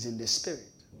is in the spirit.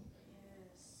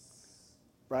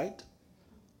 Right?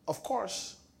 Of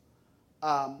course,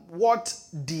 what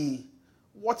the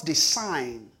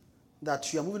sign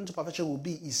that you are moving into perfection will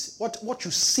be is what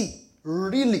you see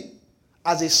really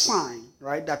as a sign,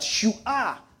 right, that you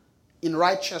are in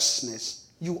righteousness,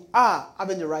 you are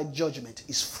having the right judgment,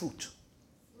 is fruit.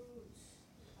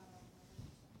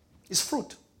 It's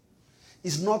fruit.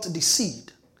 It's not the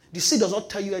seed. The seed does not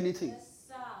tell you anything. Yes,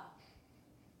 sir.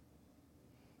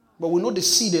 But we know the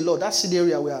seed a lot. That seed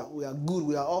area, we are good,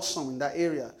 we are awesome in that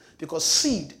area. Because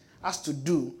seed has to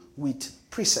do with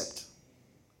precept.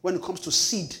 When it comes to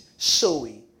seed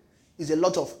sowing, is a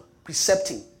lot of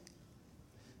precepting.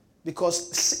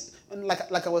 Because,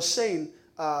 like I was saying,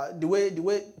 the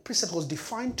way precept was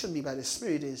defined to me by the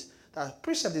Spirit is that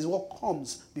precept is what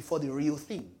comes before the real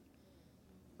thing.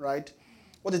 Right?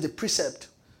 What is the precept?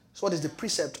 So what is the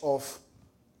precept of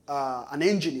an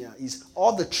engineer is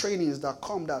all the trainings that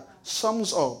come that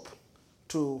sums up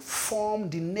to form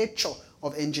the nature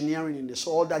of engineering in the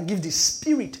soul, that give the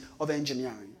spirit of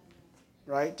engineering.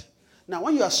 Right? Now,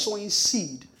 when you are sowing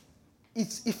seed, it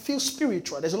feels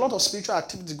spiritual. There's a lot of spiritual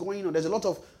activity going on. There's a lot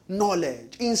of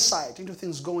knowledge, insight into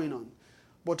things going on.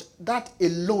 But that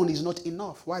alone is not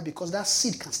enough. Why? Because that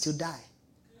seed can still die.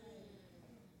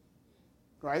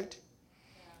 Right?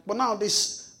 But now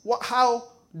how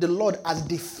the Lord has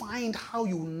defined how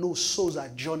you know souls are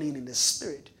journeying in the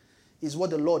spirit is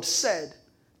what the Lord said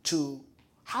to,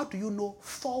 how do you know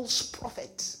false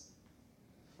prophets?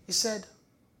 He said,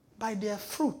 by their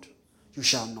fruit you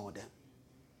shall know them.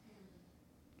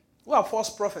 Who are false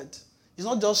prophets? It's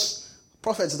not just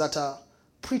prophets that are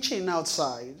preaching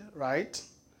outside, right?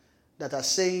 That are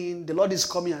saying the Lord is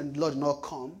coming and the Lord will not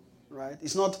come, right?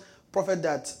 It's not prophet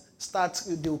that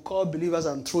they will call believers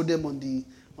and throw them on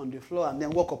the floor and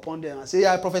then walk upon them and say,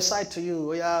 yeah, I prophesied to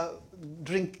you, yeah,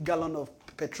 drink gallon of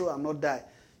petrol and not die.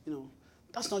 You know,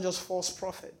 that's not just false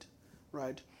prophet,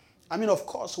 right? I mean, of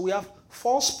course, we have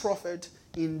false prophet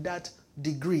in that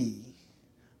degree,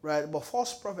 right? But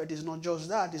false prophet is not just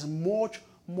that. It's much,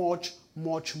 much,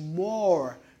 much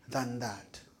more than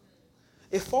that.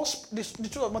 The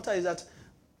truth of the matter is that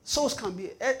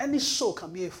any soul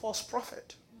can be a false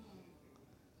prophet.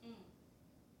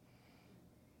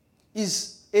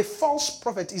 A false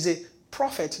prophet is a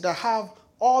prophet that have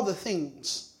all the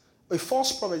things. A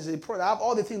false prophet is a prophet that have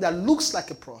all the things that looks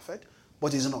like a prophet,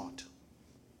 but is not.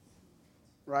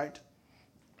 Right?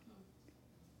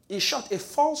 In short, a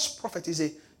false prophet is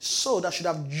a soul that should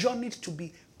have journeyed to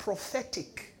be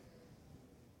prophetic,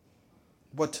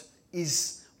 but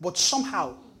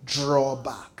somehow draw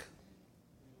back.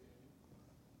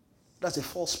 That's a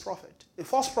false prophet. A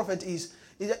false prophet is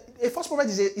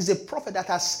a prophet that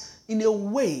has, in a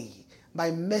way,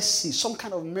 by mercy, some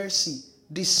kind of mercy,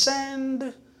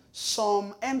 discerned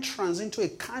some entrance into a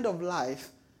kind of life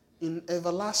in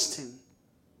everlasting,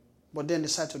 but then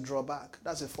decide to draw back.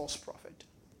 That's a false prophet.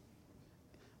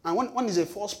 And when it's a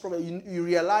false prophet, you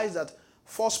realize that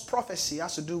false prophecy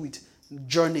has to do with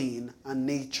journeying and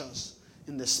natures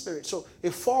in the spirit. So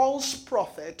a false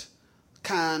prophet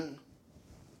can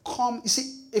come, you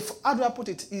see, how do I put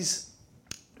it, is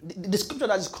the scripture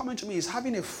that is coming to me is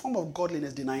having a form of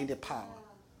godliness denying the power.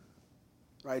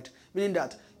 Right? Meaning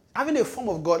that having a form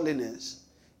of godliness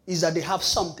is that they have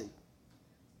something.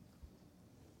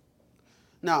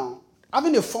 Now,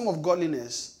 having a form of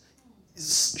godliness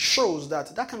shows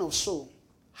that kind of soul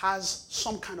has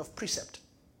some kind of precept.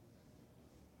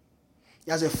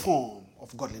 It has a form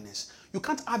of godliness. You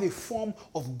can't have a form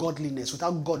of godliness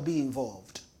without God being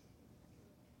involved.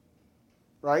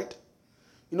 Right?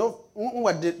 You know, when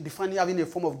we're defining having a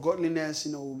form of godliness,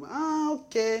 you know,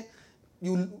 okay,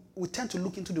 we tend to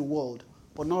look into the world,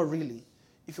 but not really.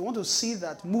 If you want to see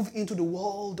that, move into the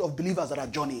world of believers that are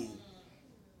journeying.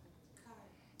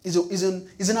 Is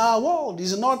in our world.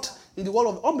 Is not in the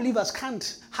world of unbelievers.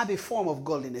 Can't have a form of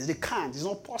godliness. They can't. It's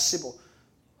not possible.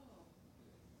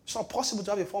 It's not possible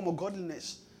to have a form of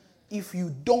godliness if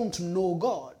you don't know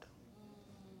God.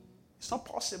 It's not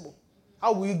possible.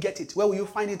 How will you get it? Where will you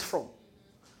find it from?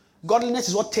 Godliness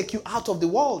is what takes you out of the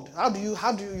world. How do you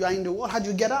are in the world? How do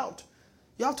you get out?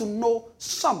 You have to know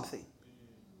something.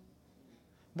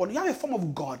 But you have a form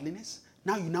of godliness.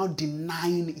 Now you're now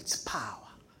denying its power.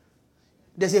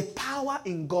 There's a power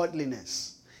in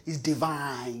godliness. It's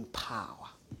divine power.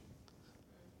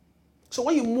 So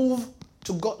when you move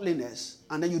to godliness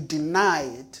and then you deny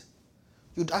it,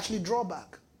 you'd actually draw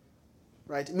back.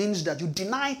 Right? It means that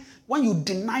when you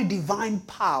deny divine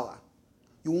power,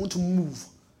 you want to move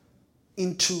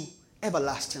into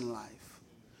everlasting life.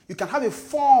 You can have a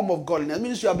form of godliness. It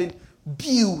means you have been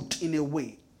built in a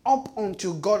way up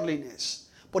unto godliness.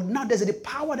 But now there's the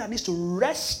power that needs to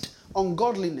rest on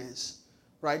godliness,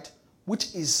 right?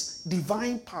 Which is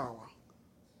divine power.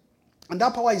 And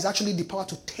that power is actually the power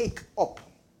to take up.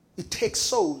 It takes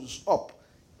souls up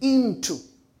into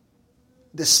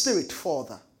the spirit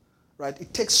further, right?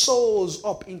 It takes souls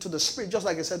up into the spirit, just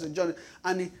like I said to John.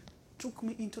 And he took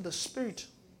me into the spirit,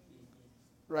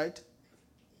 right?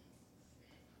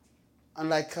 And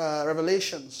like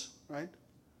Revelations, right?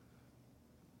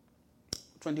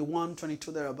 21,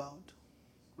 22, thereabout.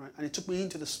 Right? And he took me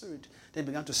into the spirit. Then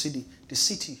began to see the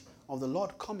city of the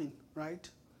Lord coming, right?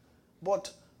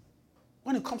 But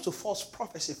when it comes to false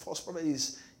prophecy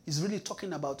is really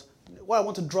talking about, what I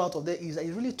want to draw out of there is that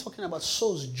he's really talking about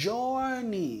souls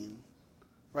journeying,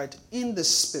 right, in the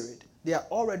spirit. They are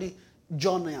already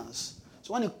journeyers.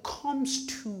 So when it comes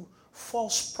to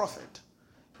false prophet,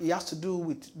 it has to do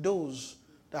with those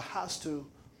that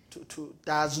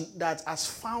has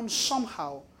found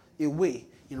somehow a way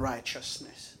in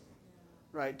righteousness,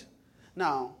 right?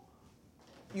 Now,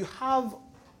 you have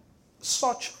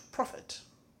such prophet,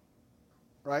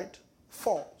 right?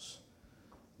 False.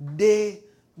 They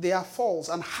are false.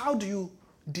 And how do you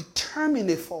determine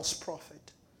a false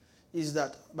prophet? Is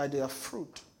that by their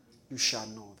fruit you shall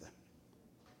know them.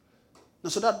 Now,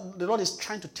 so that the Lord is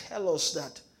trying to tell us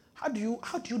that how do you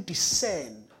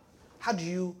discern? How do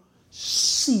you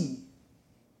see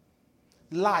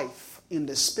life in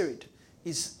the spirit?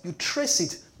 Is you trace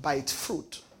it by its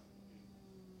fruit.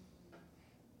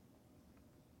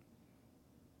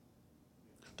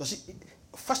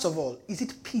 First of all, is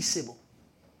it peaceable?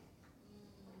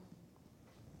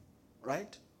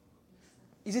 Right?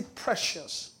 Is it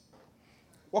precious?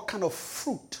 What kind of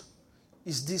fruit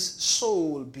is this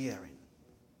soul bearing?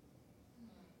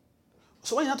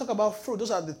 So when you talk about fruit,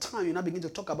 those are the time you now begin to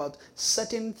talk about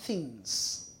certain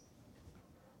things.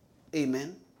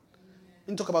 Amen?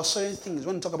 When you talk about certain things,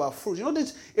 when you talk about fruit, you know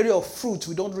this area of fruit,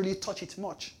 we don't really touch it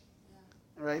much.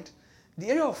 Right? The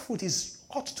area of fruit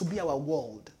ought to be our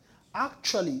world.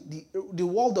 Actually, the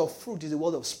world of fruit is the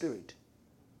world of spirit.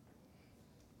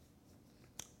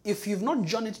 If you've not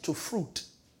journeyed to fruit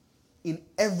in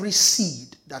every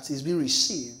seed that is being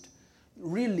received,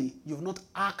 really, you've not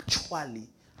actually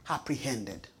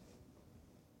apprehended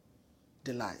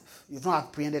the life. You've not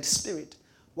apprehended spirit.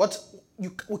 We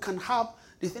can have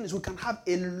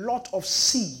a lot of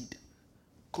seed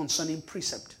concerning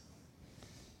precept.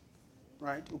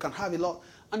 Right? We can have a lot.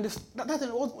 And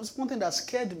that was one thing that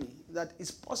scared me, that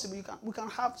it's possible we can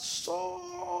have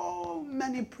so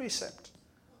many precepts,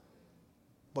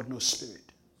 but no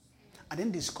spirit. I then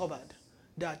discovered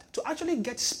that to actually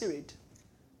get spirit,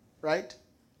 right?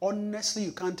 Honestly,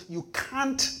 you can't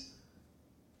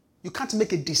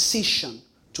make a decision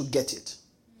to get it.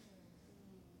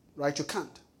 Right? You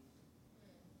can't.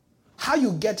 How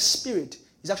you get spirit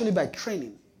is actually by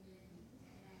training.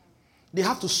 They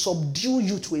have to subdue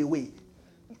you to a way.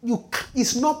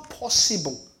 It's not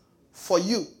possible for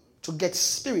you to get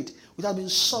spirit without being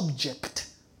subject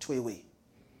to a way.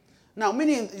 Now,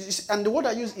 meaning, and the word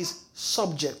I use is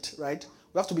subject, right?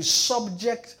 We have to be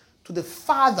subject to the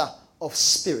Father of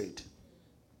spirit.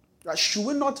 Right? Should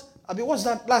we not? I mean, what's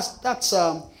that? That's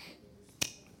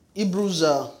Hebrews.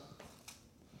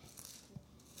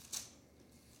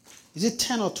 Is it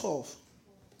 10 or 12?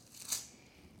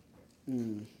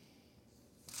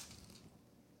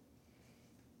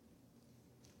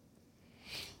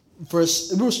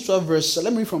 Hebrews 12,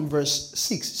 let me read from verse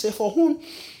 6. Say, for whom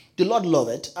the Lord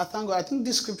loveth. I thank God. I think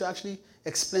this scripture actually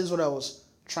explains what I was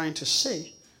trying to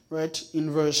say, right? In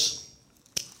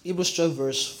Hebrews 12,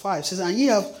 verse 5. It says, and ye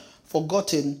have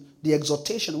forgotten the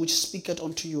exhortation which speaketh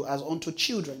unto you as unto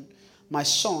children. My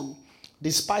son,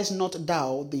 despise not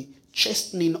thou the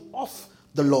chastening of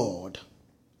the Lord.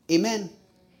 Amen.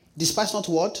 Despise not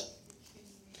what?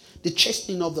 The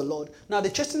chastening of the Lord. Now, the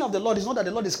chastening of the Lord is not that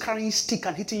the Lord is carrying a stick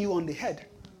and hitting you on the head.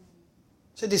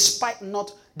 So, despite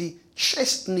not the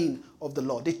chastening of the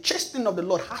Lord. The chastening of the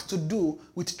Lord has to do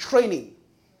with training.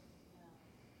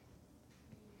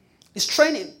 It's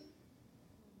training.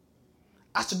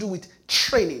 Has to do with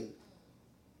training.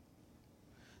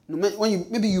 When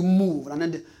maybe you move and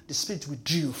then the Spirit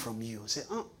withdrew from you. Say,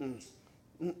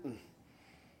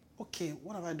 okay,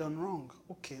 what have I done wrong?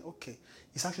 Okay.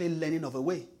 It's actually learning of a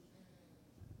way.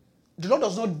 The Lord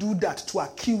does not do that to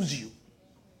accuse you.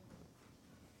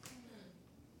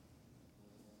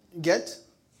 Get?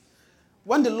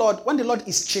 When the Lord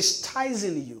is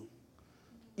chastising you,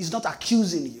 He's not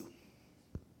accusing you.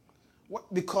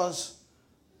 Because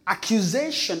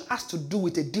accusation has to do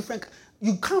with a different...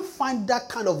 You can't find that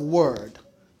kind of word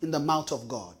in the mouth of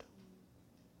God.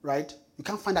 Right? You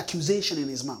can't find accusation in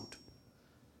His mouth.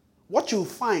 What you'll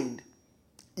find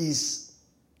is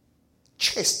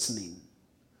chastening,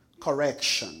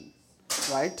 correction,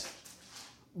 right?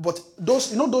 But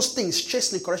those things,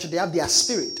 chastening, correction, they have their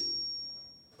spirit,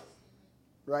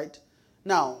 right?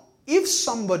 Now, if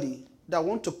somebody that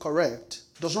want to correct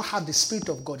does not have the Spirit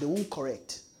of God, they won't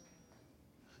correct.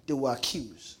 They will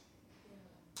accuse,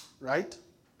 right?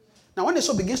 Now, when they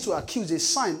so begins to accuse, a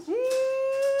sign.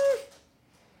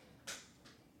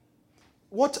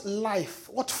 What life,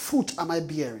 what fruit am I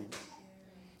bearing?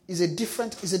 Is a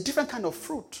different kind of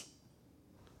fruit.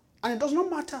 And it does not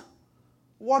matter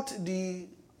what the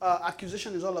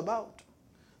accusation is all about.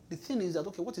 The thing is that,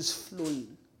 okay, what is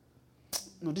flowing?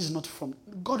 No, this is not from...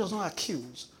 God does not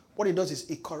accuse. What He does is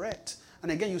He corrects.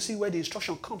 And again, you see where the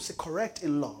instruction comes, to correct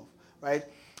in love, right?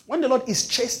 When the Lord is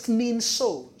chastening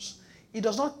souls, He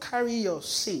does not carry your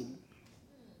sin,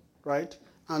 right?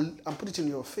 And put it in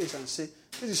your face and say,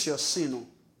 this is your sin.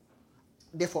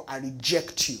 Therefore, I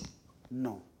reject you.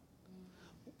 No.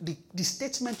 The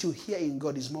statement you hear in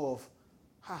God is more of,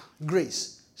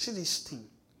 grace. See this thing.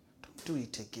 Don't do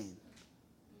it again.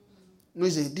 No,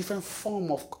 it's a different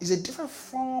form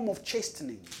of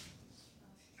chastening.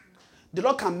 The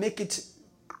Lord can make it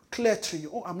clear to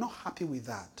you. Oh, I'm not happy with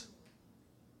that.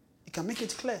 He can make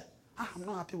it clear. I'm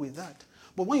not happy with that.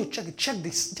 But when you check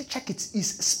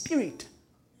His spirit.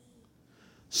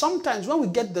 Sometimes when we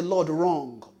get the Lord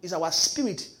wrong, it's our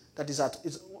spirit that is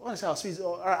when I say our spirit,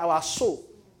 or our soul.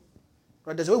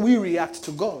 Right? There's a way we react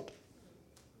to God.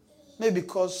 Maybe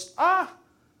because, the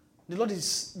Lord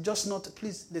is just not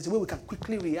pleased. There's a way we can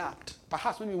quickly react.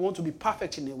 Perhaps maybe we want to be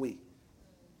perfect in a way.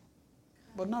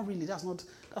 But not really. That's not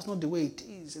the way it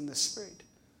is in the spirit.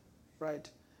 Right?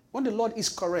 When the Lord is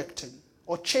correcting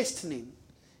or chastening,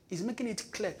 He's making it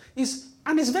clear.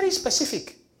 And it's very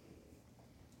specific.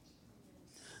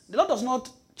 The Lord does not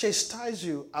chastise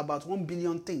you about 1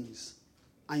 billion things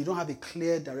and you don't have a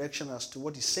clear direction as to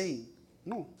what He's saying.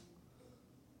 No.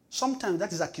 Sometimes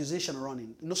that is accusation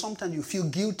running. Sometimes you feel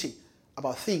guilty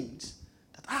about things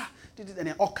that, and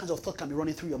then all kinds of thoughts can be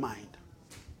running through your mind.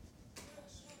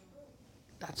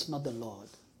 That's not the Lord.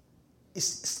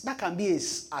 That can be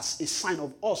as a sign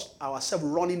of us, ourselves,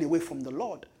 running away from the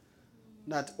Lord.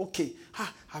 That, okay,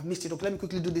 I've missed it. Okay, let me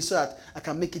quickly do this so that I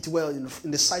can make it well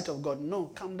in the sight of God.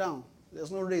 No, calm down. There's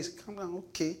no race. Calm down.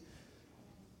 Okay.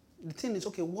 The thing is,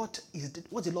 okay, what's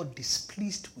the Lord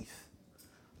displeased with?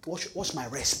 What's my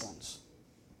response?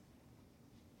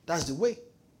 That's the way.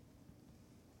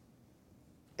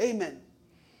 Amen.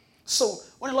 So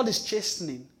when the Lord is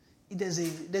chastening,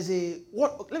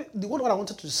 what I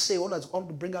wanted to say, what I want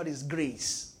to bring out is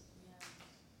grace. Yeah.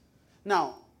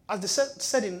 Now, as they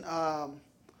said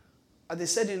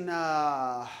in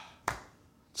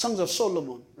Songs of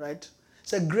Solomon, right?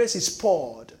 Say grace is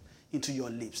poured into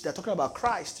your lips. They're talking about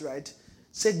Christ, right?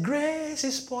 Say grace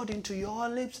is poured into your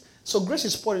lips. So grace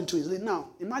is poured into his lips. Now,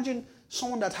 imagine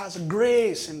someone that has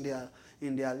grace in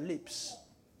in their lips.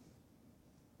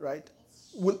 Right?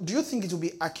 Do you think it will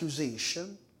be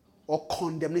accusation or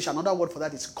condemnation? Another word for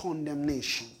that is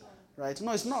condemnation. Right?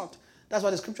 No, it's not. That's why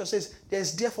the scripture says, there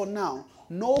is therefore now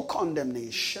no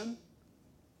condemnation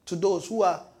to those who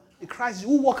are in Christ,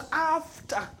 who walk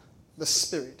after the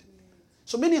Spirit.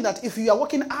 So meaning that if you are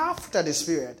walking after the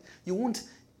Spirit, you won't,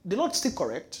 the Lord still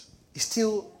correct, He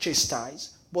still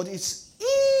chastise, but it's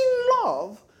in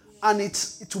love, and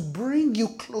it's to bring you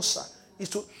closer. It's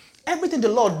to, everything the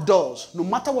Lord does, no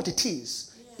matter what it is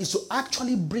to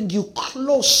actually bring you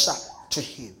closer to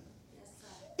Him.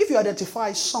 If you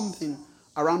identify something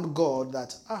around God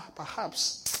that,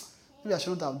 perhaps, maybe I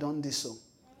shouldn't have done this, so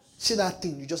see that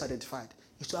thing you just identified,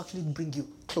 is to actually bring you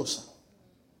closer.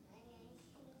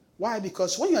 Why?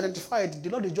 Because when you identify it, the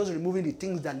Lord is just removing the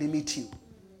things that limit you.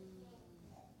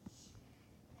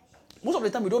 Most of the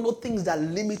time, we don't know things that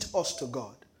limit us to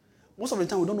God. Most of the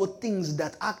time, we don't know things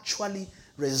that actually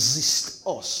resist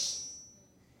us.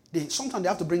 Sometimes they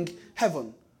have to bring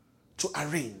heaven to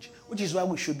arrange, which is why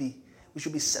we should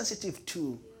be sensitive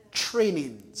to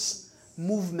trainings,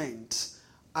 movement,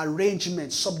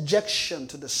 arrangement, subjection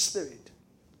to the Spirit.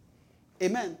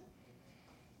 Amen.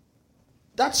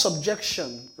 That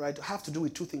subjection, right, have to do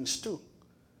with two things too.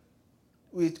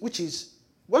 Which is,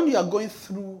 when you are going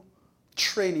through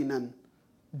training and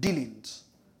dealings,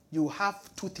 you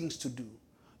have two things to do.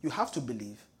 You have to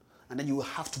believe, and then you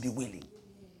have to be willing.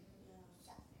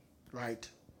 Right?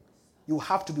 You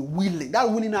have to be willing. That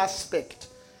willing aspect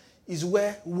is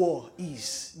where war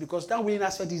is, because that willing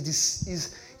aspect is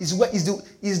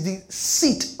the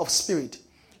seat of spirit.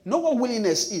 You know what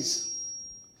willingness is?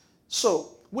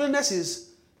 So willingness is,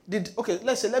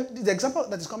 let's say, the example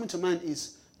that is coming to mind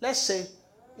is, let's say,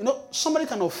 somebody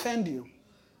can offend you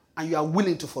and you are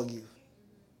willing to forgive,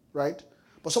 right?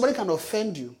 But somebody can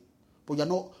offend you, but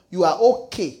you are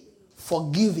okay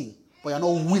forgiving, but you're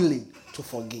not willing to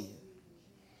forgive.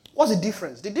 What's the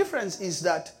difference? The difference is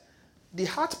that the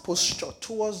heart posture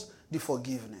towards the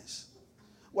forgiveness.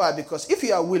 Why? Because if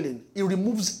you are willing, it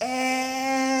removes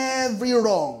every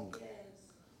wrong.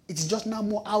 It's just now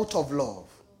more out of love.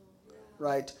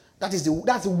 Right?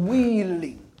 That's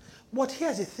willing. But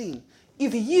here's the thing.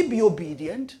 If ye be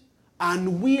obedient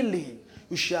and willing,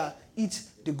 you shall eat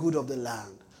the good of the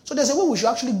land. So there's a way we should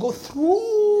actually go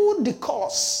through the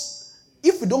course.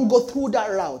 If we don't go through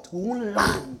that route, we won't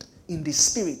land in the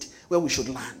spirit where we should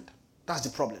land. That's the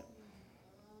problem.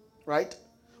 Right?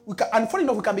 And funny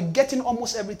enough, we can be getting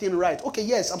almost everything right. Okay,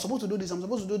 yes, I'm supposed to do this, I'm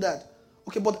supposed to do that.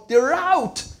 Okay, but the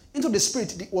route into the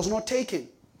spirit was not taken.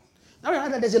 Now we know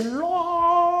that there's a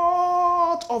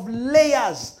lot of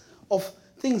layers of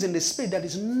things in the spirit that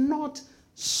is not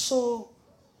so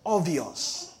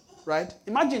obvious. Right?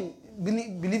 Imagine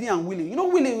believing and willing.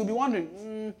 Willing, you'll be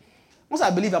wondering, once I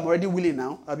believe, I'm already willing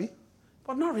now, Abby?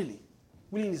 But not really.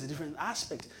 Willing is a different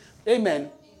aspect. Amen.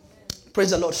 Praise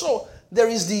the Lord. So there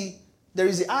is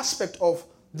the aspect of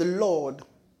the Lord,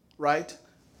 right,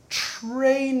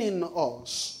 training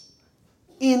us.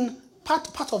 In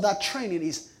part of that training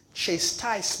is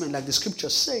chastisement, like the scripture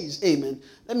says. Amen.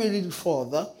 Let me read it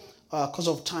further because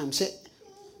of time. Say,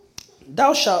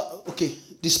 thou shalt,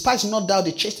 despise not thou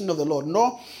the chastening of the Lord,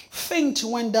 nor faint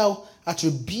when thou art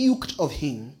rebuked of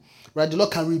him. Right? The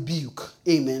Lord can rebuke.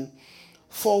 Amen.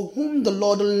 For whom the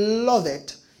Lord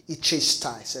loveth, he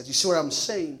chastises. You see what I'm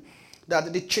saying?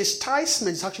 That the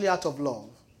chastisement is actually out of love.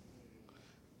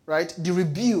 Right? The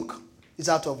rebuke is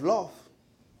out of love.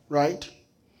 Right?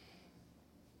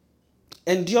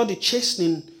 Endure the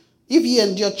chastening. If ye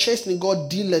endure chastening, God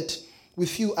dealeth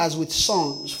with you as with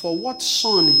sons. For what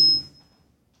son?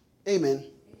 Amen.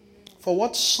 For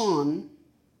what son?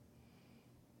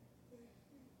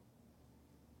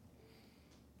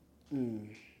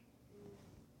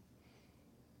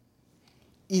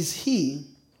 Is he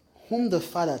whom the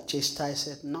Father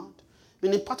chastiseth not?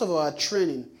 Meaning, part of our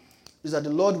training is that the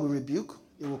Lord will rebuke,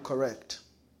 he will correct.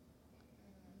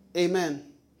 Amen.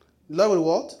 The Lord will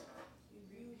what?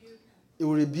 He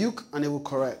will rebuke and he will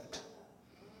correct.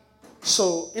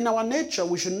 So, in our nature,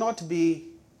 we should not be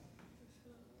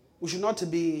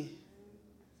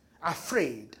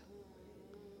afraid.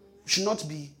 We should not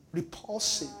be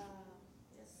repulsive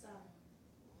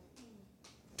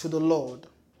to the Lord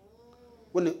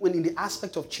when in the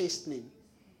aspect of chastening.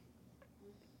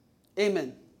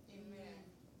 Amen.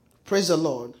 Praise the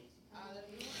Lord.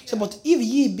 So, but if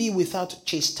ye be without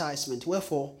chastisement,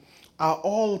 wherefore are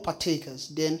all partakers,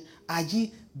 then are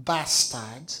ye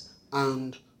bastards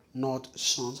and not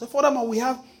sons. So furthermore, we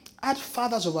had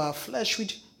fathers of our flesh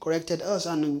which corrected us,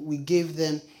 and we gave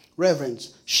them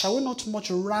reverence. Shall we not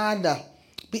much rather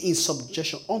be in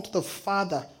subjection unto the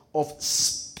Father of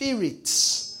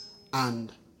spirits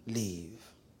and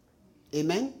live.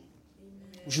 Amen?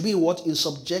 We should be in what? In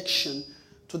subjection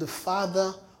to the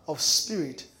Father of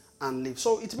spirit and live.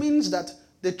 So it means that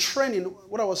the training,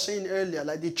 what I was saying earlier,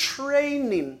 like the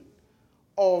training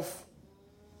of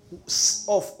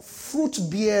fruit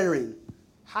bearing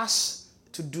has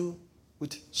to do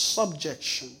with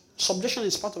subjection. Subjection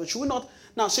is part of it. Should we not?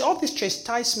 Now, see, all this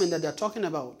chastisement that they're talking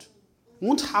about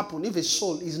won't happen if a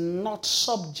soul is not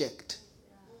subject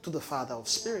to the Father of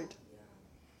spirit.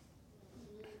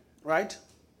 Right?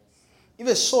 If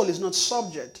a soul is not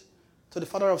subject to the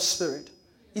Father of spirit,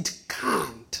 it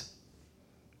can't.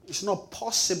 It's not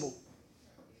possible,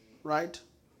 right,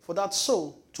 for that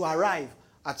soul to arrive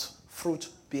at fruit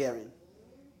bearing.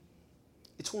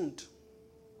 It won't.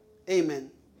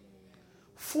 Amen.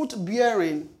 Fruit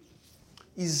bearing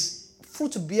is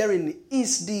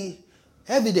the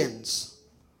evidence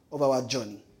of our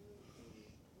journey.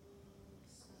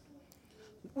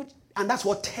 And that's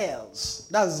what tells.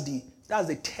 That's the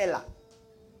teller.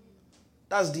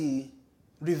 That's the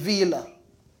revealer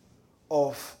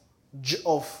of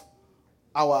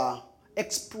our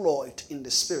exploit in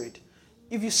the spirit.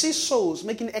 If you see souls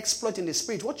making exploit in the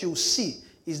spirit, what you see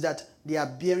is that they are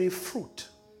bearing fruit.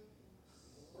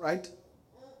 Right?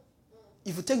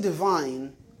 If you take the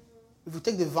vine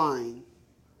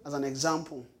as an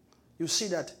example, you see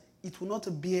that it will not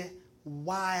bear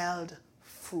wild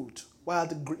fruit.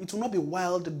 It will not be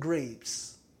wild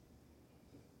grapes.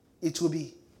 It will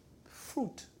be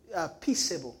fruit,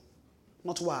 peaceable,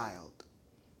 not wild.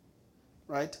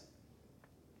 Right?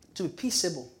 To be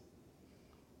peaceable.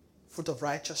 Fruit of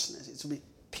righteousness. It will be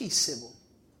peaceable.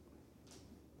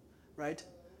 Right?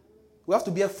 We have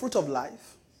to bear fruit of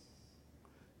life.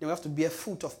 Then we have to bear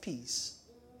fruit of peace.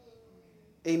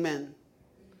 Amen.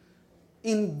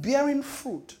 In bearing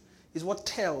fruit is what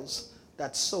tells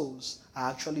that souls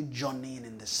are actually journeying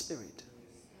in the Spirit.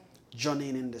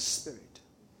 Journeying in the Spirit.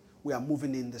 We are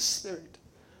moving in the Spirit.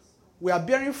 We are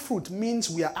bearing fruit means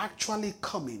we are actually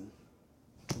coming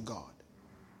to God.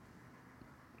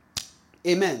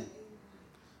 Amen.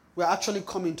 We are actually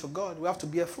coming to God. We have to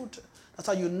bear fruit. That's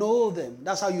how you know them.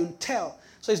 That's how you tell.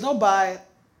 So it's not by...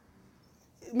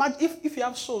 If you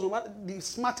have souls, the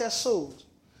smartest souls,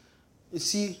 you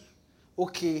see,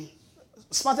 okay,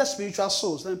 smartest spiritual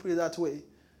souls, let me put it that way,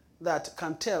 that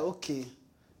can tell, okay,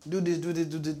 do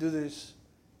this,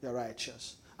 you're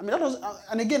righteous. I mean, that was,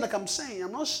 and again, like I'm saying,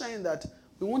 I'm not saying that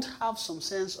we won't have some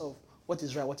sense of what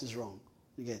is right, what is wrong.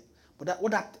 You get? But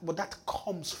that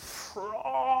comes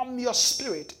from your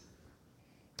spirit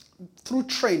through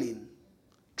training,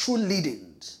 through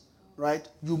leadings, right?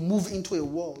 You move into a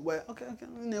world where, okay,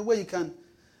 in a way you can.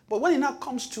 But when it now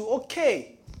comes to,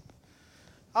 okay,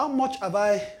 how much have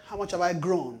I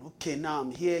grown? Okay, now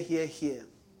I'm here.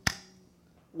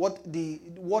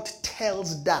 What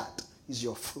tells that is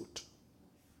your fruit.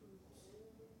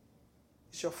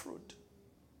 It's your fruit.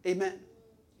 Amen.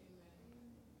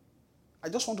 I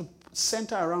just want to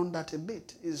center around that a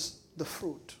bit, is the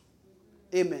fruit.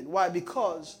 Amen. Why?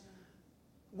 Because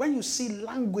when you see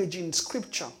language in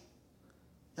Scripture,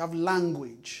 you have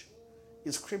language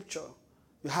in Scripture.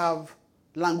 You have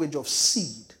language of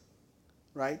seed,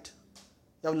 right?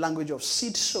 You have language of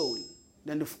seed sowing.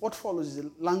 Then what follows is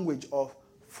the language of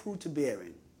fruit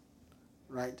bearing,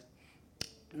 right?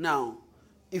 Now,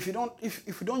 if you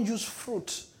don't use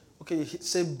fruit, okay, you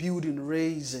say building,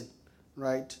 raising,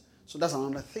 right? So that's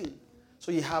another thing.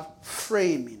 So you have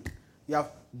framing, you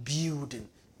have building,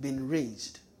 being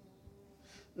raised.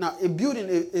 Now, a building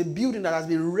that has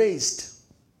been raised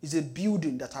is a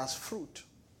building that has fruit.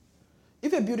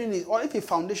 If a building is, or if a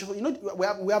foundation,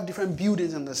 we have different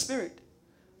buildings in the spirit.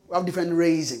 We have different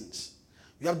raisings.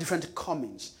 You have different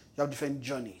comings. You have different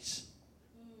journeys,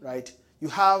 right? You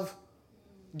have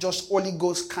just Holy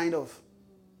Ghost kind of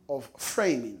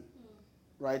framing,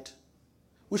 right?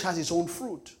 Which has its own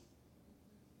fruit,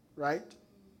 right?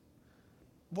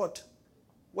 But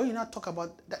when you now talk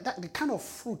about the kind of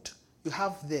fruit you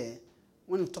have there,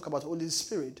 when you talk about Holy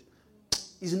Spirit,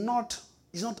 is not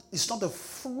a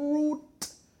fruit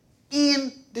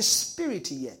in the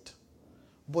Spirit yet,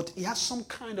 but it has some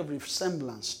kind of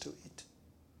resemblance to it,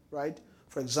 right?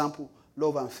 For example,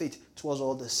 love and faith towards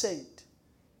all the saints.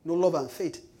 Love and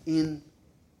faith in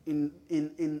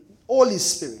Holy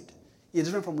Spirit is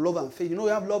different from love and faith. You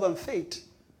have love and faith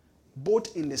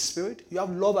both in the Spirit. You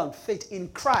have love and faith in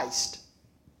Christ.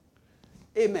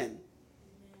 Amen.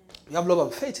 You have love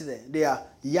and faith there. They are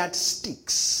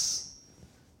yardsticks.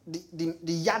 The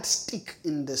yardstick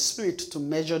in the Spirit to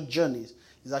measure journeys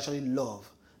is actually love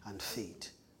and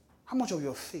faith. How much of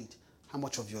your faith? How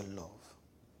much of your love?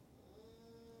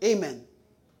 Amen.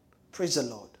 Praise the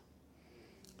Lord.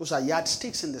 Those are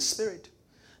yardsticks in the spirit.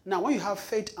 Now, when you have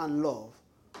faith and love,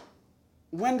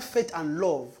 when faith and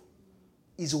love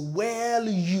is well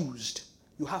used,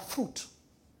 you have fruit.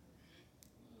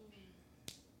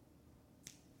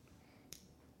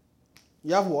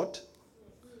 You have what?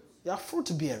 You have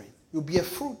fruit bearing. You bear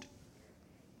fruit.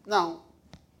 Now,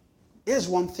 here's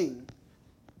one thing.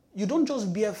 You don't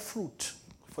just bear fruit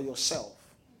for yourself.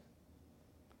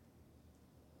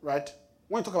 Right?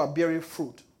 When you talk about bearing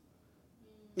fruit,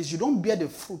 is you don't bear the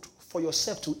fruit for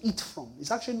yourself to eat from.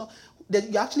 It's actually not that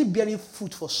you're actually bearing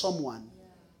fruit for someone.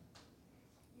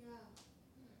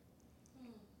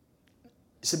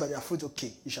 You say, but your fruit,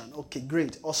 okay, Ishan, okay,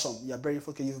 great, awesome. You're bearing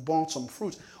fruit, okay, you've borne some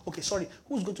fruit. Okay, sorry,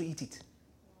 who's going to eat it?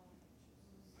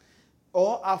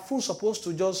 Or are fruit supposed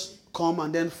to just come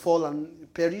and then fall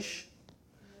and perish?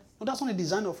 No, that's not the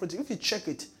design of fruit. If you check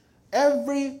it,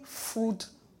 every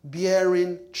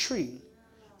fruit-bearing tree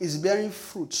is bearing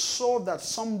fruit so that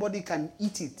somebody can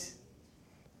eat it.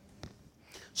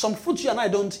 Some fruits you and I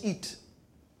don't eat.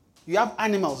 You have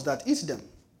animals that eat them.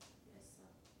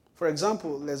 For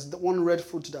example, there's one red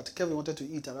fruit that Kevin wanted to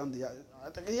eat around the yard.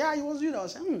 Yeah, it was you. I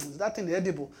was saying, is that thing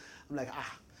edible? I'm like,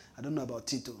 I don't know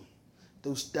about it.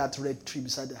 That red tree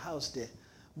beside the house there.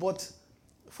 But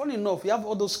funny enough, you have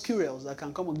all those squirrels that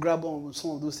can come and grab on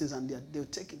some of those things and they'll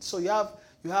take it. So you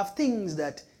have things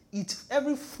that eat.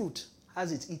 Every fruit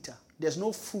has its eater. There's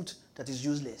no fruit that is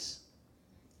useless.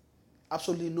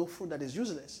 Absolutely no fruit that is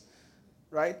useless.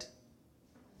 Right?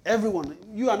 Everyone,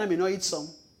 you and I may not eat some,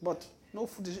 but no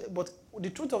fruit is, but the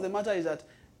truth of the matter is that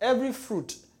every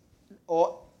fruit,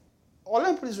 or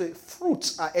let me put it this way,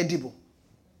 fruits are edible.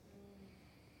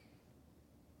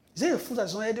 Is there a fruit that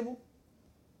is not edible?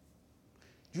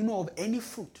 Do you know of any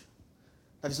fruit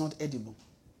that is not edible?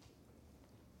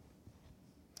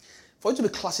 For it to be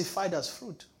classified as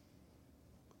fruit,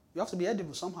 you have to be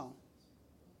edible somehow.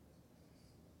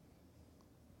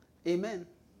 Amen.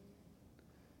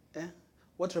 Eh?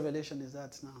 What revelation is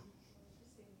that now?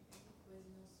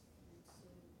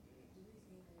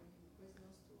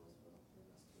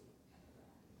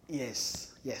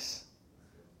 Yes.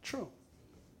 True.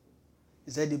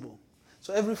 It's edible.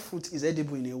 So every fruit is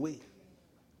edible in a way.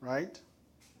 Right?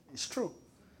 It's true.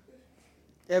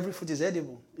 Every fruit is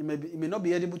edible. It may not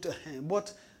be edible to him,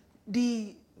 but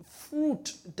the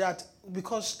fruit that,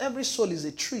 because every soul is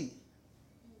a tree.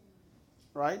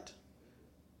 Right?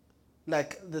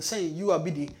 Like the saying, you will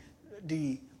be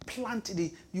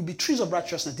you be trees of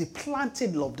righteousness, the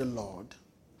planted of the Lord.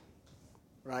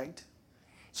 Right?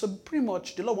 So pretty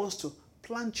much the Lord wants to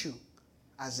plant you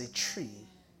as a tree.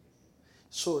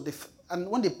 So and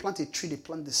when they plant a tree, they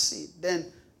plant the seed. Then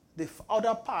the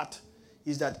other part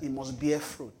is that it must bear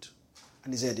fruit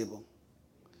and is edible.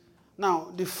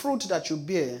 Now, the fruit that you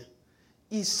bear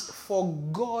is for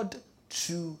God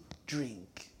to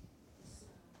drink.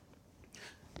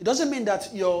 It doesn't mean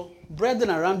that your brethren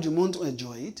around you won't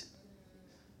enjoy it,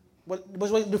 but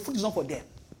the fruit is not for them.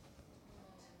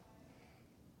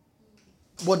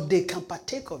 But they can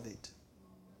partake of it,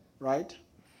 right?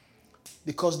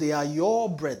 Because they are your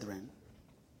brethren.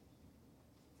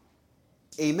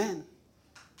 Amen.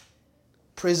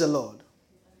 Praise the Lord.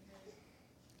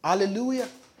 Hallelujah.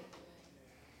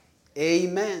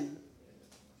 Amen.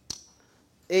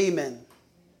 Amen.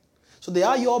 So they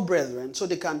are your brethren, so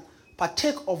they can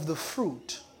partake of the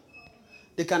fruit.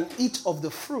 They can eat of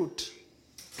the fruit.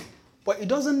 But it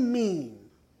doesn't mean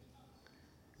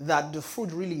that the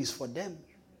fruit really is for them.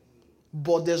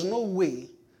 But there's no way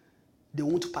they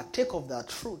won't partake of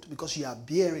that fruit because you are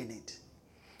bearing it.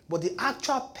 But the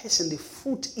actual person the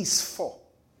fruit is for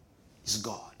is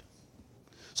God.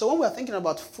 So when we are thinking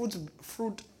about fruit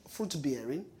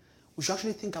bearing, we should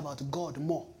actually think about God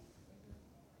more.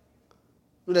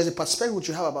 There's a perspective which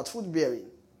you have about fruit bearing.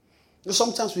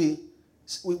 Sometimes we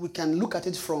can look at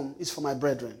it from, it's for my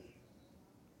brethren.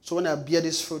 So when I bear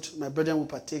this fruit, my brethren will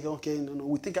partake. Okay, no,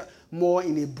 we think more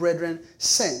in a brethren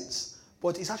sense.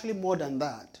 But it's actually more than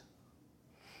that.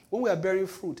 When we are bearing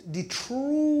fruit, the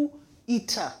true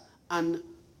eater and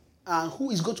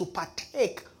who is going to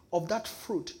partake of that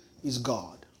fruit is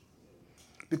God.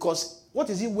 Because what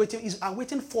is he waiting? I'm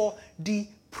waiting for the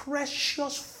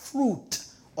precious fruit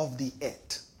of the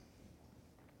earth.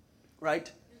 Right?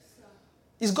 Yes,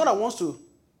 it's God that wants to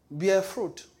bear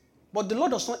fruit. But the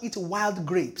Lord does not eat wild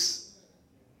grapes.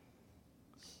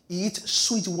 He eats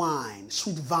sweet wine,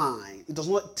 sweet vine. He does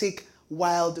not take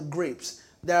wild grapes.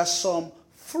 There are some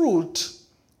fruit,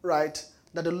 right,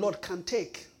 that the Lord can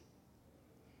take.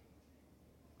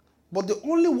 But the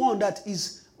only one that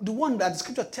is the one that the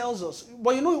scripture tells us,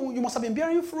 but you must have been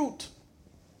bearing fruit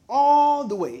all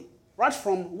the way, right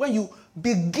from when you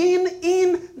begin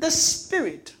in the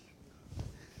Spirit.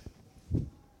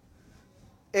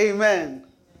 Amen.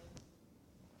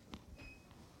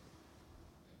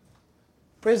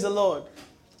 Praise the Lord.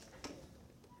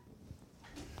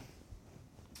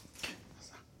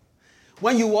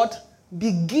 When you what?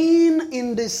 Begin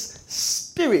in this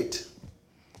Spirit,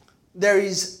 there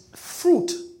is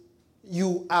fruit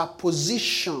you are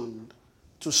positioned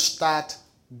to start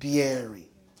bearing.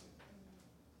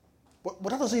 But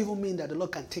that doesn't even mean that the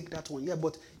Lord can take that one. Yeah,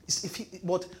 but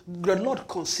but the Lord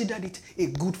considered it a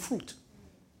good fruit.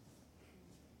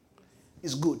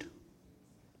 It's good.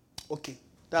 Okay,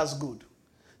 that's good.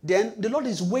 Then the Lord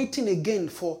is waiting again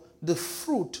for the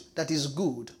fruit that is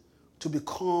good to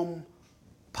become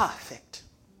perfect.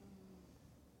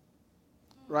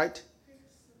 Right?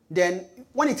 Then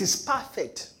when it is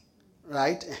perfect,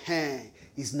 right,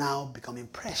 it's now becoming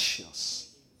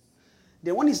precious.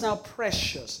 Then when it's now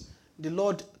precious, the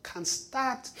Lord can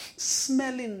start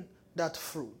smelling that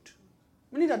fruit.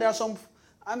 Meaning that there are some,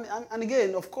 and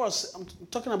again, of course, I'm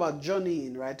talking about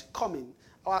journeying, right, coming.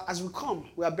 As we come,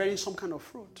 we are bearing some kind of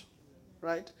fruit,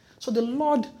 right? So the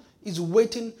Lord is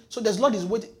waiting. So the Lord is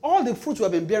waiting. All the fruit we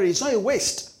have been bearing, it's not a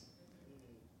waste.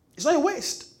 It's not a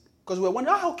waste. Because we're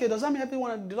wondering, okay, does that mean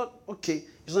everyone did not? Okay,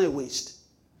 it's not a waste.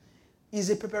 It's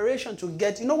a preparation to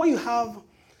get, when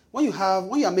you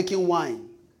are making wine,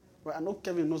 right? I know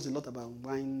Kevin knows a lot about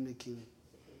wine making,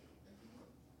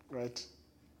 right?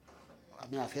 I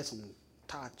mean, I've heard some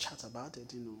chat about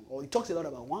it, or he talks a lot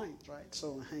about wine, right?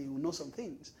 So you know some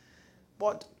things.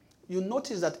 But you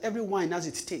notice that every wine has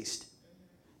its taste.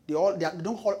 They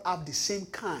don't all have the same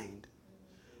kind,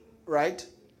 right?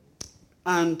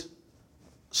 And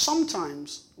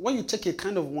sometimes when you take a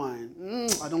kind of wine,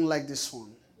 I don't like this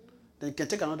one. Then you can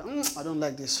take another, I don't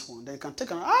like this one. Then you can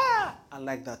take another, I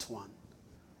like that one,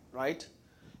 right?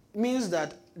 It means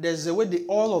that there's a way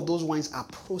all of those wines are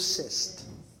processed.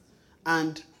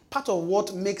 And part of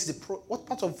what makes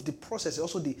part of the process is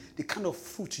also the kind of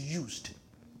fruit used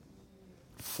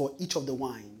for each of the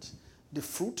wines. The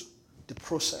fruit, the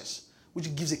process,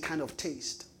 which gives a kind of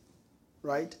taste,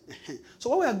 right? So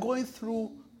when we are going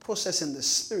through process in the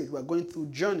Spirit, we are going through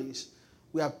journeys,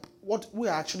 what we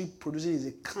are actually producing is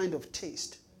a kind of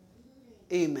taste.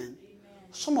 Amen.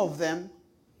 Some of them,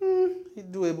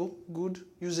 doable, good,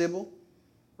 usable,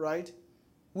 right?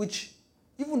 Which,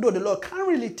 even though the Lord can't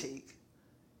really take,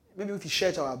 maybe if you share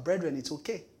it to our brethren, it's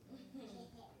okay.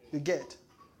 You get.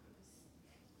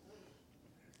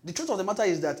 The truth of the matter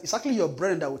is that it's actually your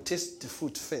brethren that will taste the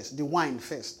fruit first, the wine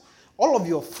first. All of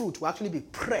your fruit will actually be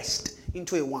pressed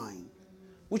into a wine,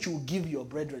 which you will give your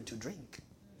brethren to drink.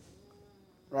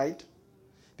 Right?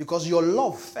 Because your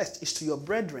love first is to your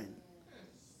brethren.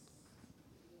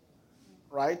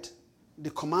 Right? The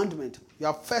commandment, you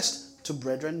are first to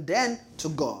brethren, then to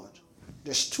God.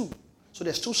 There's two. So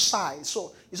there's two sides.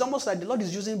 So it's almost like the Lord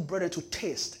is using brethren to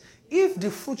taste. If the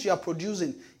fruit you are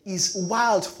producing is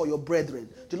wild for your brethren,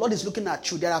 the Lord is looking at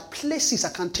you. There are places I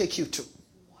can take you to.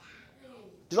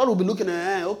 The Lord will be looking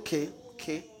at, okay.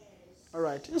 All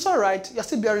right. It's all right. You're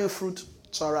still bearing fruit.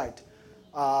 It's all right.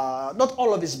 Not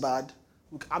all of it's bad.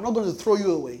 I'm not going to throw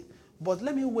you away. But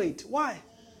let me wait. Why?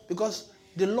 Because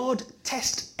the Lord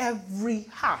tests every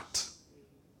heart.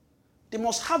 They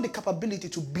must have the capability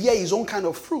to bear his own kind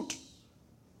of fruit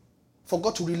for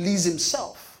God to release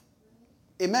himself.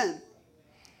 Amen.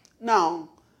 Now,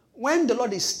 when the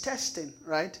Lord is testing,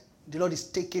 right, the Lord is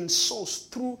taking souls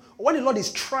through. When the Lord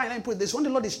is trying, let me put it this, when the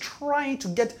Lord is trying to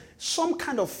get some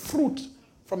kind of fruit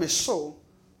from a soul,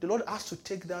 the Lord has to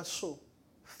take that soul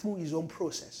through his own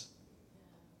process.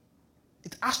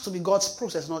 It has to be God's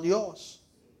process, not yours.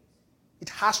 It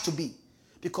has to be.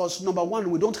 Because number one,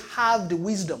 we don't have the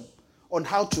wisdom on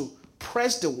how to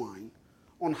press the wine,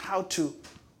 on how to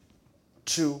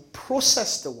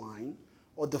process the wine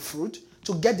or the fruit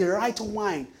to get the right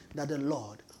wine that the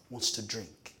Lord wants to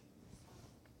drink.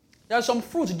 There are some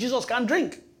fruits Jesus can't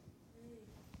drink.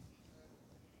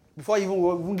 Before we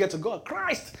even get to God,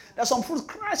 Christ, there's some fruits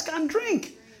Christ can't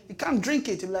drink. He can't drink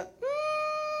it. He'll be like,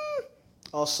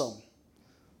 awesome.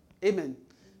 Amen.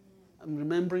 I'm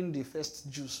remembering the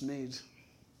first juice made.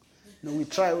 We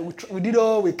did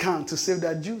all we can to save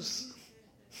that juice.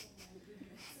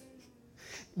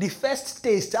 The first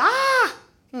taste,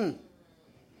 the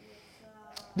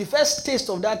first taste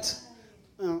of that,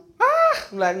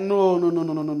 like,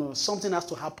 no. Something has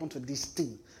to happen to this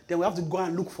thing. Then we have to go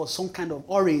and look for some kind of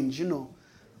orange,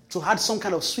 to add some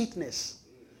kind of sweetness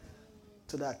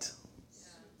to that.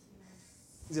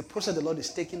 It's a process the Lord is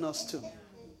taking us to.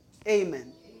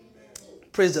 Amen.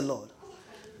 Praise the Lord.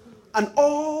 And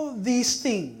all these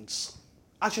things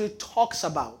actually talks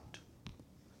about,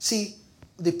 see,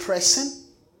 the pressing,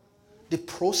 the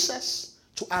process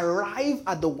to arrive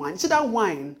at the wine. See, that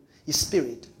wine is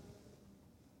spirit.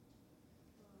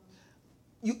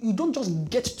 You don't just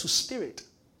get to spirit.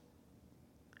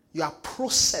 You are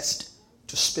processed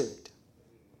to spirit.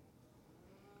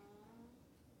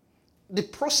 The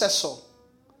processor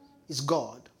is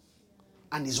God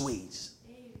and his ways.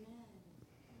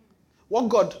 What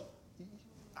God,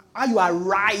 how you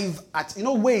arrive at,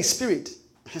 way is spirit.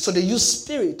 So they use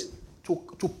spirit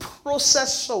to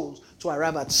process souls to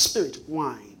arrive at spirit,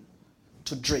 wine,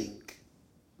 to drink.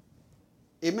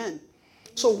 Amen.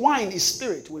 So wine is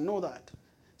spirit, we know that.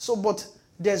 So, but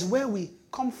there's where we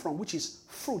come from, which is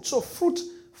fruit. So fruit,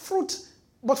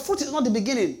 but fruit is not the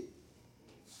beginning.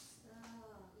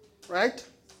 Right?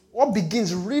 What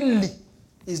begins really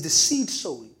is the seed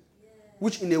sowing,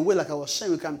 which in a way, like I was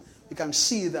saying, we can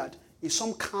see that is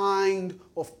some kind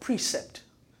of precept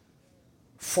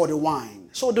for the wine.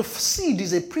 So the seed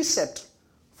is a precept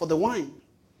for the wine.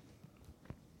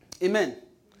 Amen.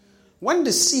 When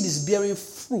the seed is bearing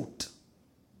fruit,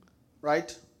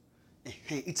 right,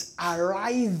 it's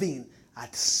arriving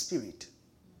at spirit.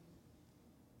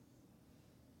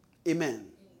 Amen.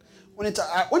 When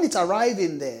it's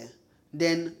arriving there,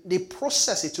 then they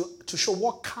process it to show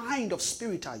what kind of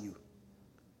spirit are you.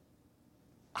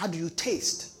 How do you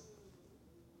taste?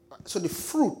 So the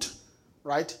fruit,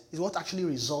 right, is what actually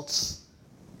results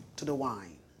to the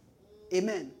wine.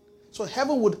 Amen. So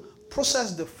heaven would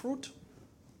process the fruit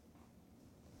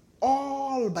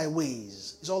all by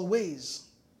ways. It's all ways.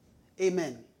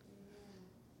 Amen.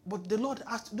 But the Lord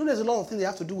there's a lot of things they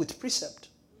have to do with precept.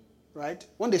 Right?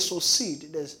 When they sow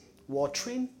seed, there's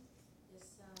watering.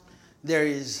 There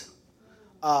is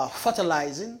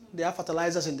fertilizing. There are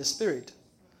fertilizers in the spirit.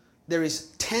 There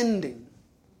is tending.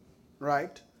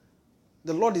 Right?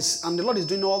 The Lord is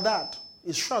doing all that.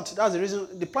 In short, that's the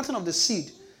reason. The planting of the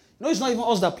seed. It's not even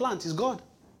us that plant, it's God.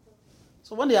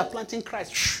 So when they are planting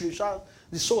Christ,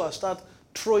 the sower start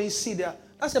throwing seed there.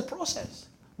 That's the process.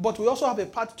 But we also have a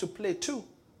part to play too.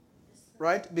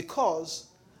 Right? Because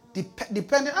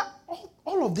depending,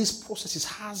 all of these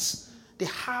processes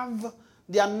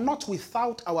they are not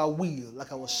without our will,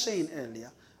 like I was saying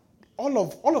earlier. All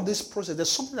of this process,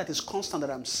 there's something that is constant that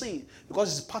I'm saying,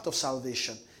 because it's part of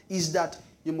salvation, is that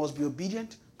you must be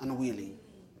obedient and willing.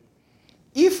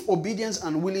 If obedience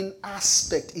and willing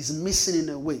aspect is missing in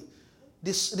a way,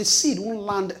 the seed won't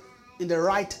land in the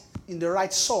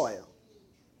right soil.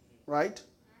 Right?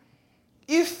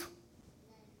 If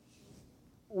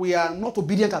we are not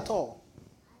obedient at all,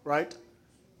 right,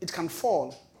 it can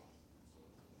fall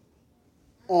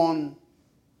on,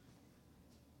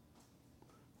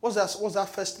 what's that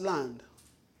first land?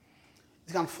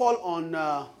 It can fall on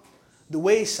the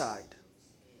wayside,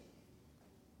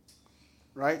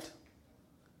 right?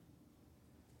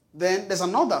 Then there's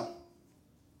another,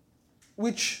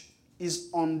 which is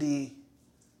on the,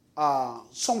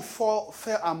 some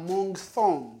fell among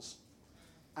thorns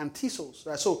and thistles,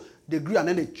 right? So they grew and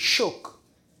then they choke.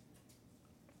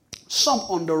 Some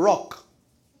on the rock,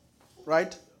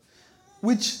 right?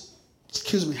 Which,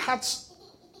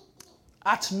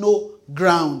 had no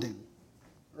grounding,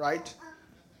 right?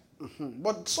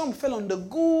 But some fell on the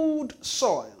good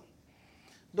soil.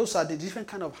 Those are the different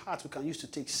kind of hearts we can use to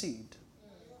take seed.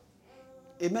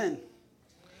 Amen.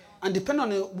 And depending on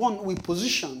the one we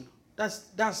position, that's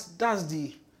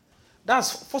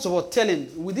first of all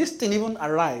telling, will this thing even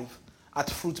arrive at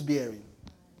fruit bearing?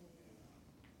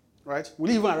 Right? Will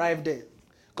it even arrive there?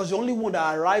 Because the only one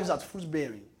that arrives at fruit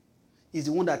bearing is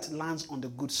the one that lands on the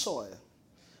good soil.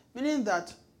 Meaning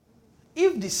that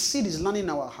if the seed is landing in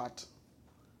our heart,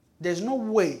 there's no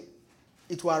way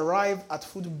it will arrive at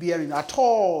fruit bearing at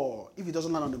all if it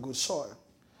doesn't land on the good soil.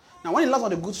 Now, when it lands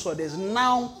on the good soil, there's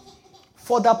now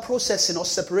further processing or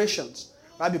separations,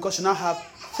 right? Because you now have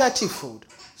 30-fold,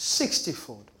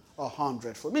 60-fold, or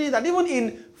 100-fold. Meaning that even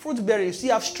in fruit bearing, you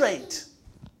still have strength.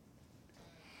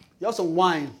 You have some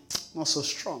wine, not so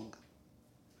strong.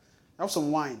 You have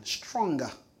some wine,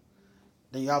 stronger.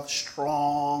 Then you have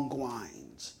strong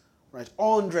wines, right?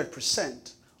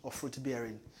 100% of fruit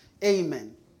bearing.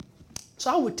 Amen.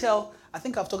 So how we tell, I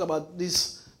think I've talked about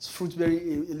this fruit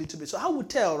bearing a little bit. So how we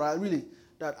tell, right, really,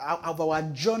 that our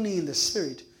journey in the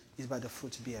Spirit is by the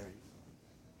fruit bearing.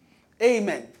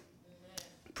 Amen.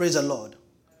 Praise the Lord.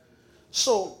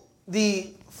 So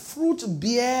the fruit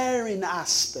bearing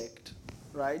aspect,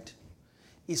 right,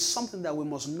 is something that we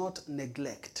must not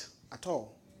neglect at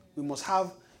all. We must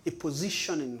have a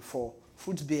positioning for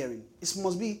fruit bearing. It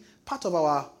must be part of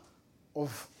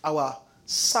our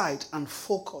sight and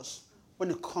focus when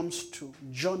it comes to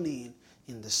journeying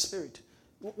in the Spirit.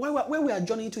 Where we are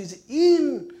journeying to is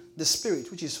in the Spirit,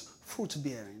 which is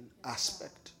fruit-bearing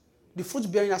aspect. The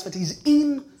fruit-bearing aspect is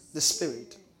in the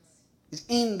Spirit. It's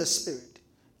in the Spirit.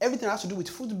 Everything that has to do with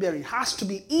fruit-bearing has to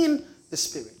be in the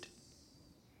Spirit.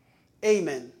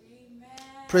 Amen.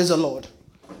 Praise the Lord.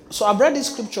 So I've read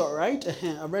this scripture, right?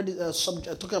 I've read it,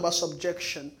 talking about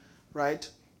subjection, right?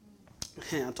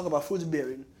 I'm talking about fruit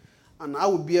bearing. And I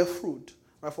will bear fruit,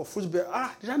 right? For fruit bearing.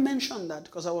 Did I mention that?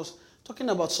 Because I was talking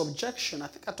about subjection. I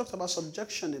think I talked about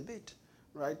subjection a bit,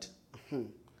 right?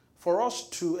 For us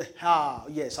to,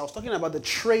 yes, I was talking about the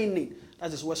training.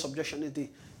 That is where subjection is, the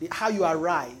how you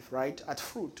arrive, right, at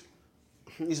fruit.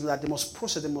 Is that they must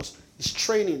process, it's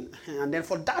training. And then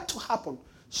for that to happen,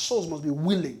 souls must be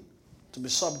willing to be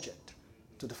subject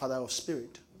to the Father of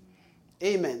Spirit.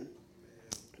 Amen.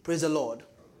 Praise the Lord.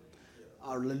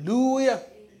 Hallelujah.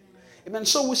 Amen.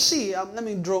 So we see, let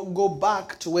me go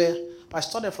back to where I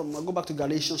started from. I'll go back to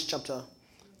Galatians chapter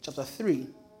 3.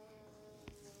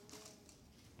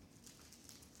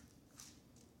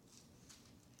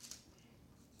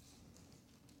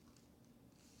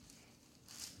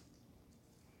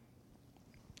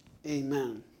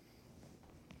 Amen.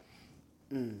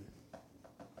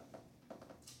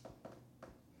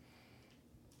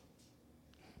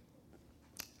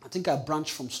 I think I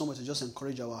branched from somewhere to just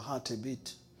encourage our heart a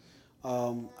bit.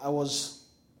 I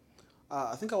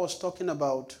think I was talking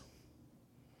about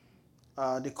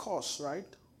the course, right?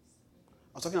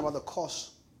 I was talking about the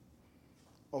course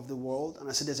of the world, and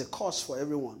I said there's a course for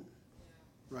everyone,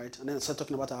 right? And then I started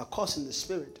talking about our course in the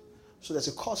Spirit. So there's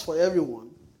a course for everyone.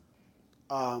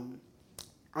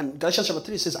 And Galatians chapter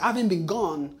 3 says, having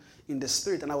begun in the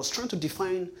Spirit, and I was trying to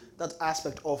define that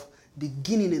aspect of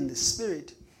beginning in the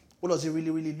Spirit. What does it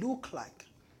really look like,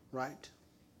 right?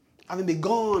 Having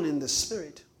begun in the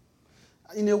Spirit.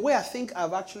 In a way, I think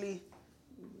I've actually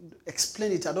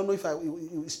explained it. I don't know if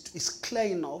it's clear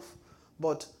enough,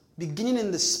 but beginning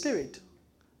in the Spirit,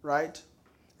 right?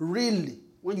 Really,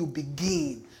 when you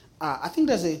begin, I think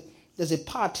there's a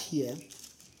part here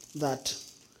that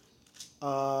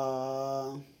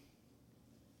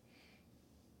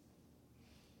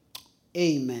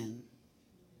amen.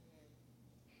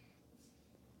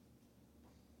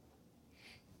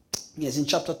 Yes, in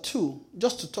chapter 2,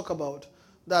 just to talk about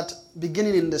that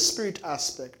beginning in the Spirit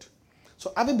aspect.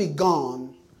 So having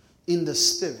begun in the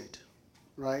Spirit,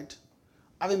 right?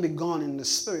 Having begun in the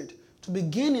Spirit. To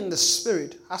begin in the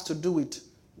Spirit has to do with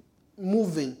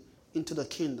moving into the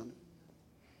kingdom,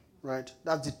 right?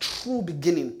 That's the true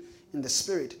beginning in the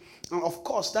Spirit. And of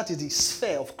course, that is the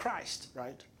sphere of Christ,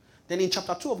 right? Then in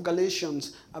chapter 2 of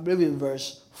Galatians, I believe in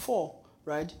verse 4,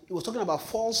 right? It was talking about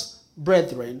false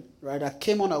brethren, right, that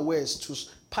came unawares to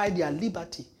spy their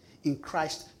liberty in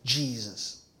Christ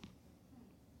Jesus.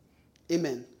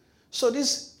 Amen. So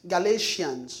these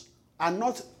Galatians are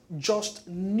not just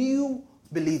new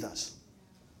believers.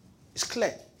 It's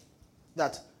clear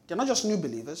that they're not just new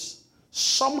believers.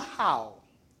 Somehow,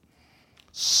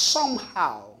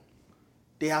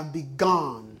 they have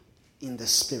begun in the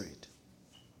Spirit.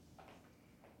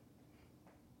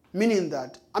 Meaning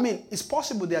that, it's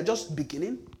possible they are just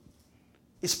beginning.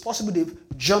 It's possible they've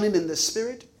journeyed in the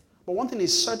Spirit. But one thing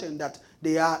is certain, that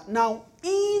they are now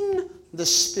in the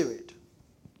Spirit.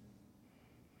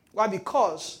 Why?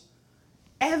 Because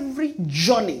every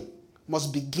journey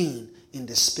must begin in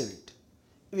the Spirit.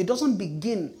 If it doesn't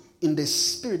begin in the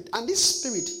Spirit, and this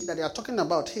Spirit that they are talking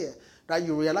about here, right,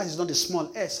 you realize it's not the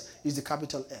small s, it's the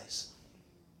capital S.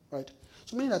 Right?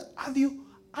 So meaning that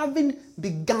having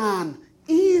begun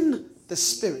in the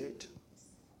Spirit,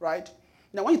 right?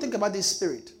 Now, when you think about this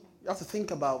Spirit, you have to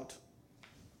think about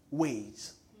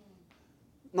ways.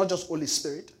 Not just Holy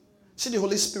Spirit. See, the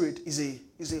Holy Spirit is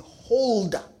a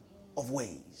holder of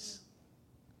ways.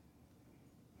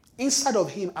 Inside of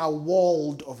him are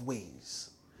world of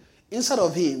ways. Inside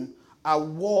of him are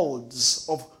worlds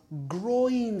of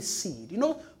growing seed.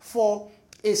 For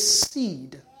a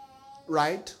seed,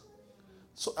 right?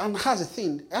 So, and has a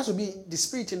thing. It has to be the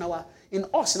Spirit in us, in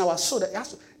our soul.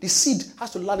 The seed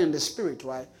has to land in the Spirit,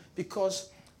 right? Because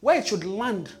where it should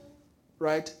land,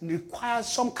 right, requires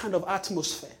some kind of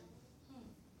atmosphere,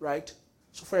 right?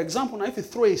 So, for example, now if you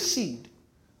throw a seed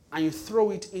and you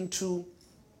throw it into,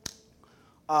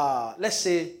 let's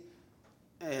say,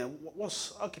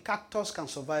 cactus can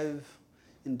survive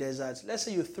in deserts. Let's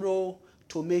say you throw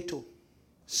tomato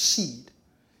seed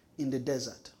in the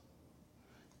desert.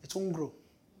 It won't grow.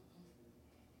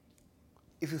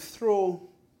 If you throw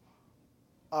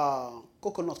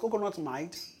coconut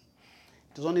might.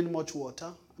 It doesn't need much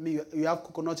water. You have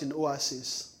coconut in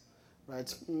oasis,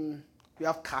 right? We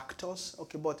have cactus,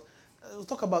 okay, but we'll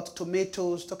talk about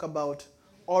tomatoes, talk about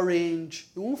orange.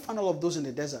 You won't find all of those in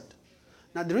the desert.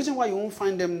 Now, the reason why you won't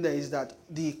find them there is that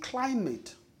the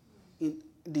climate, in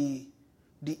the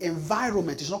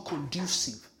environment is not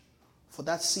conducive for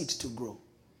that seed to grow.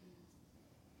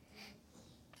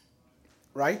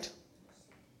 Right?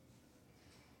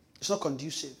 It's not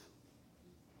conducive.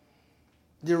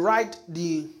 The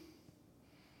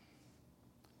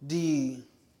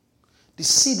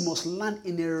seed must land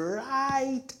in the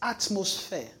right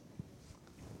atmosphere.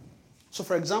 So,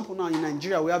 for example, now in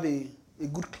Nigeria, we have a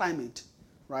good climate,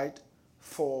 right,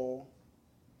 for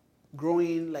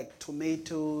growing like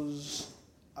tomatoes,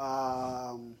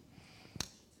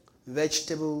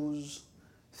 vegetables,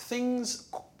 things.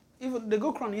 Even they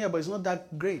grow corn here, but it's not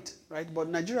that great, right? But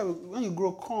Nigeria, when you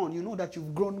grow corn, you know that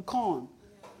you've grown corn.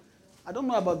 I don't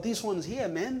know about these ones here,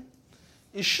 man.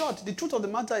 In short, the truth of the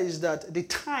matter is that the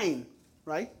time,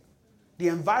 right, the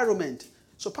environment.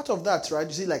 So part of that, right,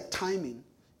 you see, like timing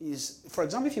is, for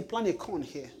example, if you plant a corn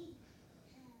here,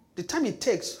 the time it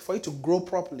takes for it to grow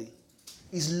properly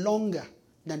is longer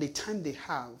than the time they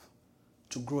have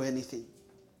to grow anything.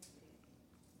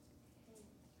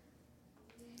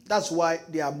 That's why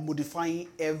they are modifying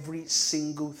every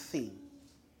single thing.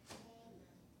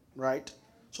 Right?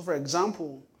 So for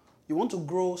example, you want to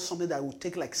grow something that will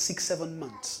take like 6-7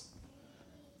 months.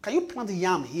 Can you plant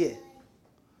yam here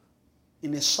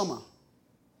in the summer?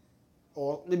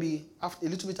 Or maybe after, a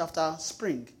little bit after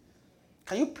spring?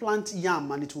 Can you plant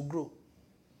yam and it will grow?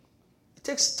 It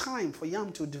takes time for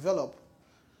yam to develop.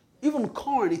 Even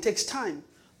corn, it takes time.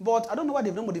 But I don't know why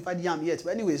they've not modified yam yet.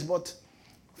 But anyways, but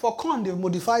for corn, they've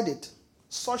modified it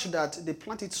such that they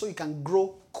plant it so it can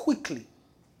grow quickly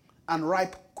and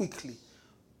ripe quickly.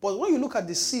 But when you look at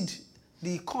the seed,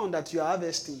 the corn that you are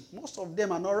harvesting, most of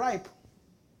them are not ripe.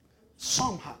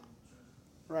 Some are,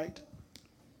 right?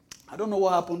 I don't know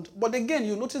what happened. But again,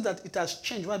 you notice that it has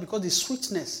changed. Why? Because the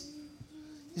sweetness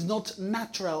is not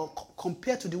natural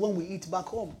compared to the one we eat back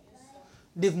home.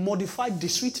 They've modified the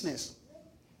sweetness.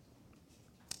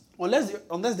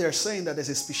 Unless they're saying that there's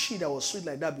a species that was sweet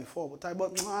like that before. But I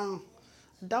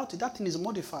doubt it. That thing is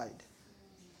modified.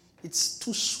 It's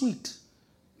too sweet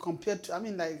compared to, how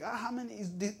many,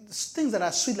 the things that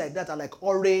are sweet like that are like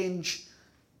orange.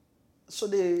 So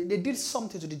they did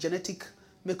something to the genetic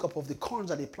makeup of the corns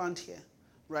that they plant here,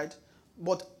 right?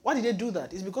 But why did they do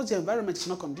that? It's because the environment is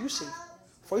not conducive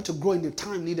for it to grow in the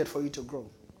time needed for it to grow.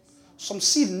 Some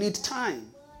seed need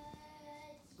time,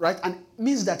 right? And it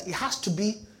means that it has to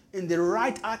be in the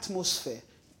right atmosphere,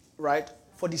 right,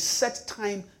 for the set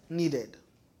time needed.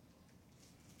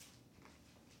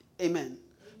 Amen.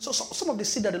 So some of the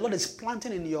seed that the Lord is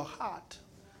planting in your heart,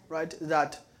 right,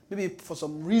 that maybe for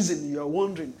some reason you're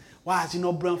wondering, why has it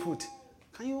not borne fruit?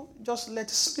 Can you just let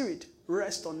the Spirit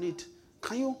rest on it?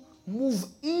 Can you move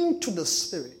into the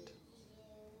Spirit?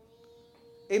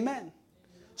 Amen.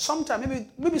 Sometimes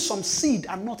maybe some seed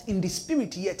are not in the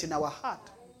Spirit yet in our heart.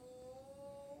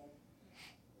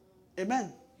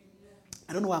 Amen.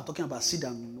 I don't know why I'm talking about seed,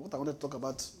 and what I wanted to talk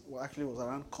about actually was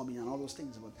around coming and all those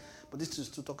things, but this is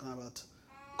still talking about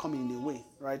coming in a way,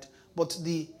 right? But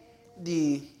the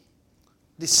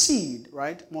seed,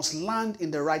 right, must land in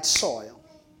the right soil,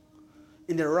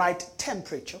 in the right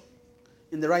temperature,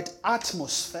 in the right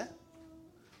atmosphere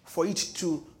for it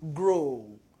to grow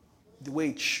the way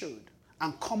it should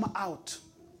and come out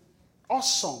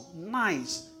awesome,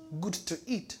 nice, good to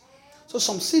eat. So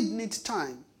some seed needs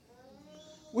time,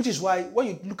 which is why when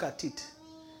you look at it,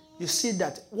 you see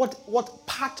that what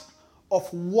part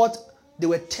of what they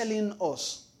were telling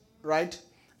us, right?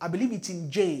 I believe it's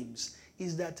in James,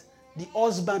 is that the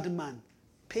husbandman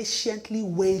patiently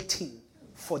waiting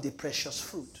for the precious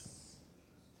fruit.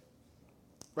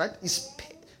 Right?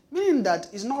 Meaning that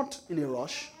it's not in a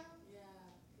rush.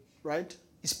 Right?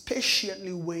 It's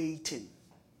patiently waiting.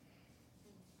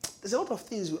 There's a lot of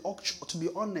things we ought, to be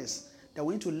honest, that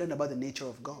we need to learn about the nature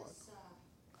of God.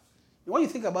 When you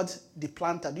think about the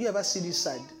planter, do you ever see this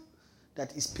side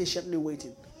that is patiently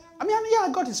waiting?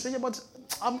 God is patient, but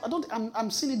I'm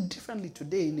seeing it differently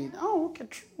today in it. Oh, okay,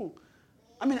 true.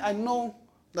 I know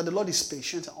that the Lord is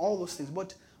patient and all those things,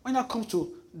 but when it comes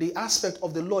to the aspect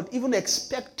of the Lord, even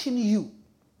expecting you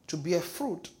to bear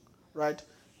fruit, right,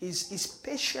 is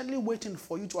patiently waiting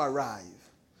for you to arrive.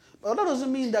 But that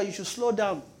doesn't mean that you should slow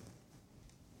down.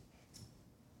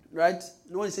 Right?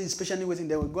 No one says patiently waiting,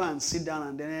 then we'll go and sit down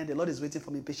and then the Lord is waiting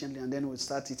for me patiently and then we'll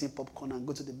start eating popcorn and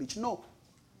go to the beach. No.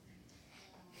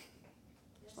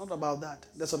 It's not about that.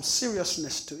 There's some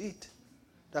seriousness to it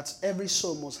that every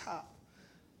soul must have.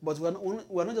 But we're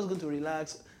not just going to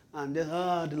relax and then,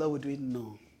 the Lord will do it.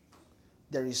 No.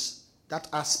 there is that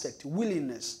aspect,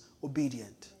 willingness,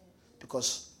 obedient.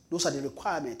 Because those are the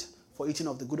requirements for eating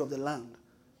of the good of the land.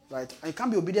 Right? And you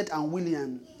can't be obedient and willing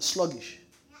and sluggish.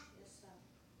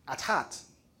 At heart.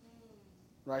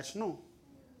 Right? No.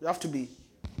 You have to be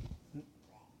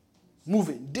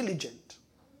moving, diligent.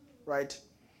 Right?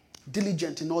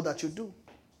 Diligent in all that you do.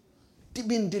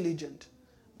 Being diligent.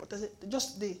 But there's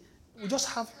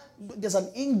an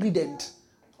ingredient,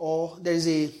 or there's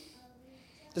a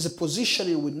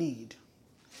positioning we need,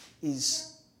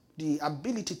 is the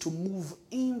ability to move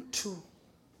into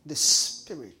the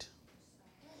spirit.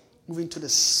 Move into the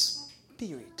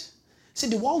spirit. See,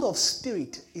 the world of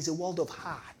spirit is a world of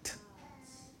heart.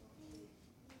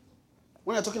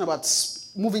 When you're talking about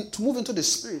move into the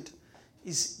spirit,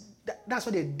 that's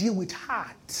why they deal with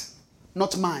heart,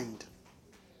 not mind.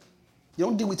 They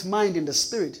don't deal with mind in the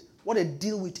spirit. What they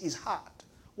deal with is heart.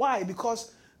 Why?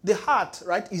 Because the heart,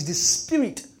 right, is the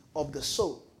spirit of the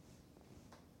soul.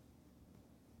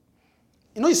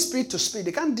 You know, it's spirit to spirit.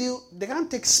 They can't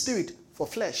take spirit for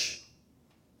flesh.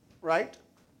 Right?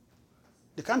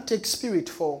 They can't take spirit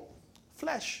for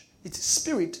flesh. It's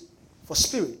spirit for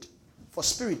spirit. For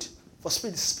spirit. For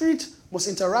spirit. Spirit must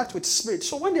interact with spirit.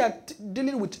 So when they are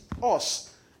dealing with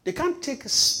us, they can't take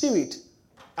spirit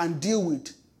and deal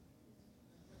with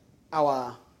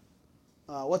our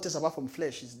what is apart from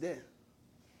flesh is there.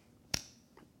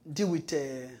 Deal with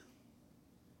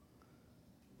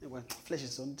flesh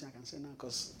is the only thing I can say now,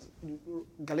 because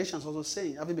Galatians also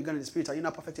saying, having begun in the spirit, are you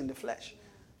not perfect in the flesh?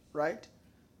 Right?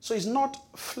 So it's not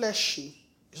fleshy.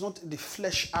 It's not the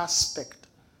flesh aspect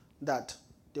that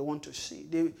they want to see.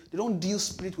 They don't deal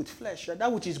spirit with flesh. Right?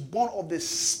 That which is born of the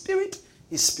spirit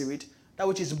is spirit. That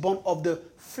which is born of the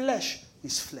flesh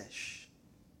is flesh.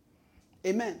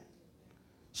 Amen.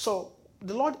 So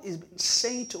the Lord is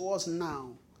saying to us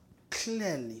now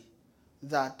clearly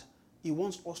that He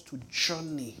wants us to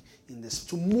journey in this,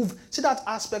 to move. See that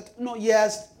aspect? No,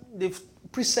 yes, they've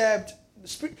precept, the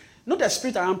spirit, not the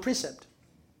spirit around precept,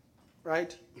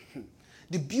 right?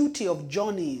 The beauty of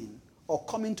journeying or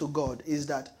coming to God is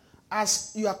that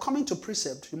as you are coming to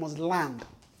precept, you must land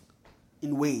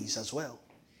in ways as well.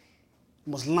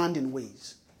 You must land in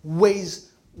ways.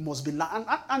 Ways must be learned.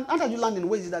 And after you land in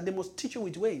ways, is that they must teach you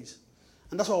with ways.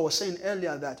 And that's what I was saying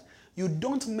earlier, that you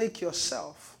don't make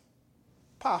yourself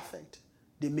perfect.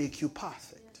 They make you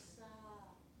perfect.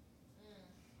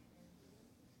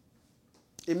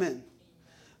 Amen.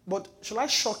 But shall I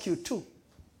shock you too?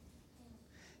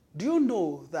 Do you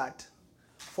know that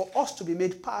for us to be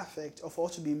made perfect or for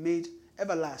us to be made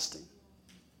everlasting,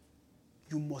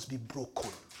 you must be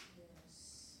broken?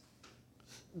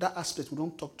 That aspect, we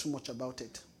don't talk too much about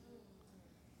it.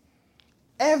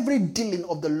 Every dealing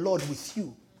of the Lord with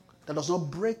you that does not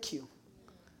break you,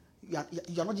 you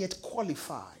are not yet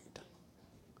qualified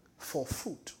for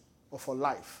fruit or for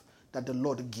life that the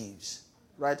Lord gives.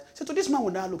 Right? So to this man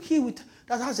will now look,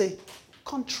 that has a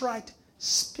contrite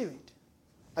spirit.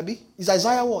 Abi, is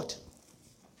Isaiah what?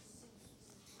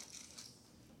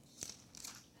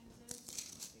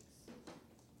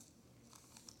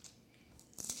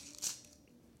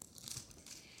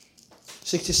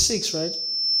 (66), right?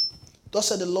 Thus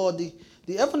said the Lord, the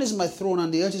heaven is my throne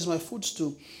and the earth is my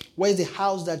footstool. Where is the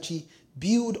house that ye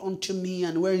build unto me,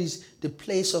 and where is the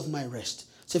place of my rest?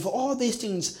 So for all these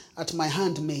things at my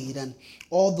hand made, and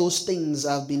all those things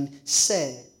have been,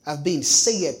 saith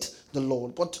the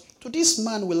Lord. But to this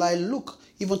man will I look,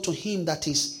 even to him that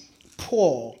is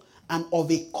poor and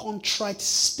of a contrite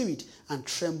spirit, and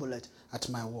trembleth at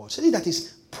my word. So he that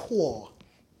is poor,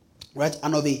 right,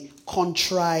 and of a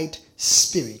contrite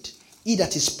spirit. He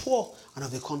that is poor and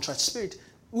of a contrite spirit.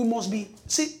 We must be,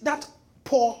 see, that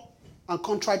poor and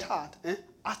contrite heart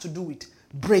has to do with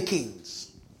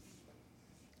breakings.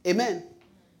 Amen.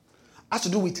 Has to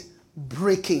do with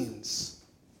breakings.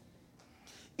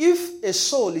 If a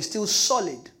soul is still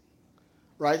solid,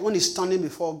 right, when he's standing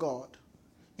before God,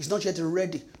 he's not yet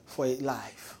ready for a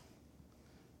life.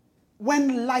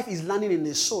 When life is landing in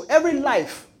the soul, every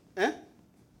life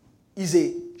is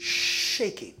a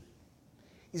shaking,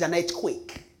 is an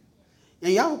earthquake.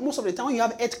 And you have, most of the time when you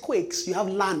have earthquakes, you have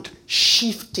land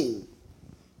shifting,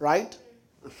 right?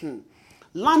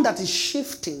 Land that is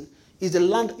shifting is the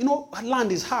land,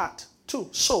 land is hard too.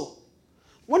 So,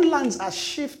 when lands are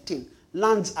shifting,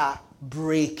 lands are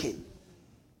breaking.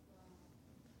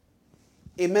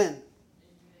 Amen.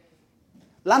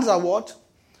 Lands are what?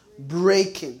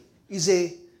 Breaking.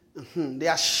 They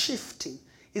are shifting.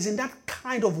 It's in that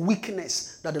kind of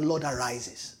weakness that the Lord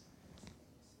arises.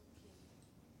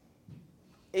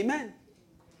 Amen.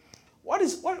 What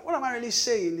am I really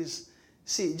saying is,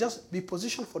 see, just be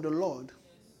positioned for the Lord.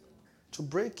 to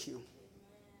break you,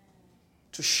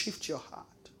 to shift your heart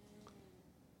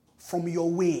from your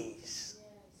ways.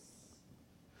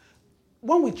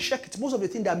 When we check it, most of the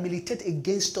things that militate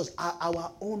against us are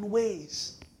our own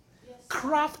ways,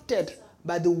 crafted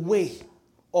by the way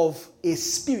of a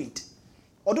spirit.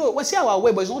 Although we say our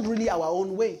way, but it's not really our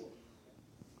own way.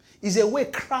 It's a way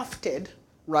crafted,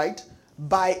 right,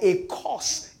 by a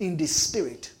cause in the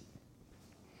spirit.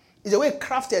 It's a way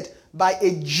crafted by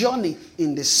a journey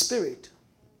in the spirit,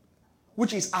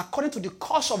 which is according to the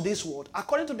course of this world,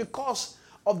 according to the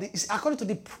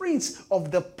prince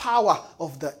of the power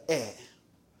of the air.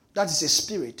 That is a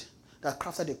spirit that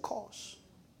crafted a cause,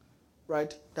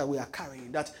 right, that we are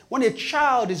carrying. That when a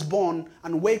child is born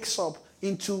and wakes up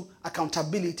into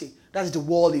accountability, that is the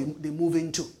world they move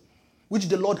into, which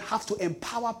the Lord has to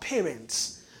empower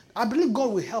parents. I believe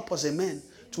God will help us, amen,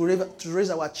 to raise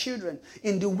our children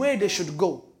in the way they should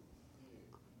go.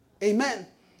 Amen.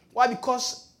 Why?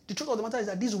 Because the truth of the matter is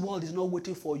that this world is not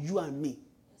waiting for you and me.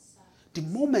 The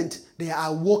moment they are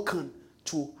awoken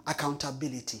to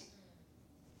accountability,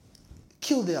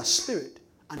 kill their spirit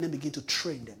and then begin to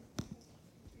train them.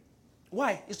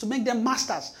 Why? It's to make them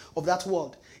masters of that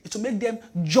world. It's to make them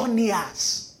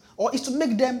journeyers. Or it's to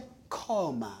make them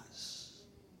comers.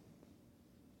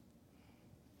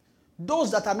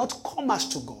 Those that are not comers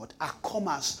to God are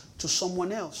comers to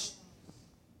someone else.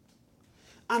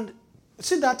 And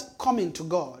see that coming to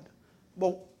God,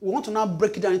 but we want to now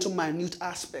break it down into minute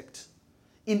aspects.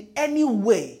 In any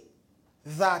way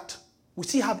that we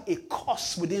still have a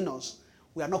cause within us,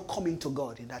 we are not coming to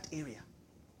God in that area.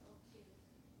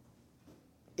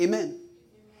 Amen.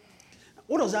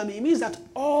 What does that mean? It means that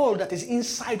all that is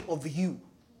inside of you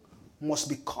must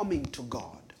be coming to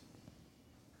God.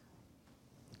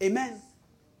 Amen.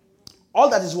 All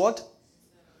that is what?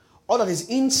 All that is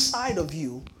inside of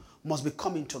you must be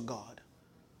coming to God.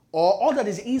 Or all that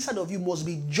is inside of you must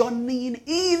be journeying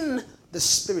in the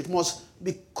Spirit, must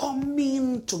be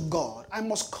coming to God. I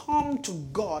must come to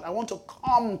God. I want to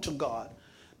come to God.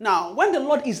 Now, when the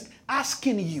Lord is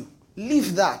asking you,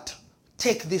 leave that,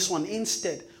 take this one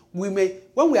instead. When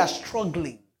we are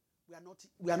struggling,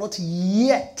 we are not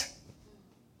yet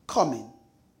coming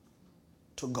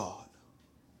to God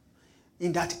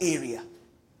in that area.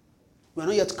 We are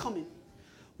not yet coming.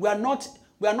 We are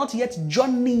not yet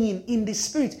journeying in the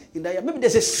Spirit in that area. Maybe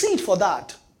there's a seed for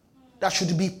that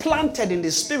should be planted in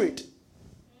the Spirit.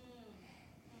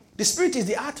 The Spirit is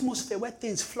the atmosphere where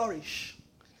things flourish,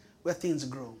 where things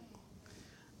grow.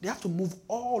 They have to move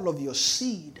all of your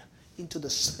seed into the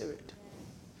Spirit.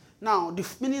 Now, the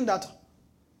meaning that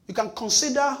you can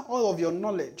consider all of your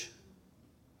knowledge,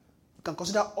 you can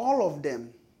consider all of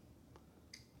them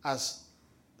as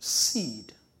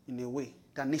seed in a way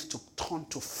that needs to turn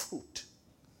to fruit.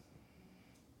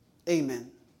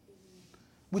 Amen.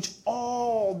 Which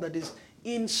all that is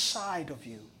inside of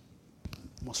you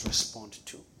must respond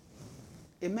to.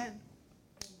 Amen.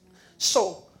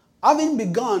 So, having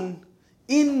begun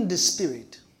in the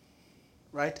Spirit,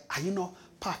 right, are you not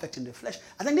perfect in the flesh?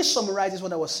 I think this summarizes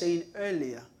what I was saying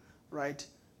earlier, right?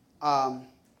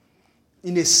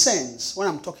 In a sense, when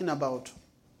I'm talking about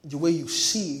the way you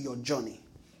see your journey.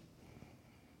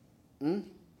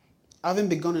 Having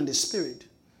begun in the Spirit,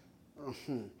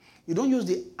 you don't use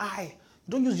the eye,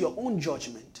 you don't use your own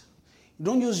judgment, you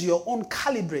don't use your own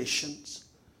calibrations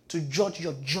to judge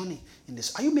your journey in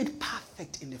this. Are you made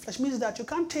perfect in the flesh? It means that you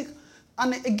can't take,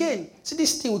 and again, see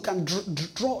this thing, we can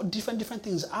draw different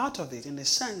things out of it in the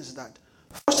sense that,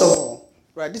 first of all,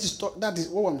 right, that is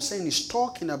what I'm saying is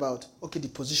talking about, okay, the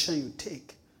position you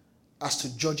take as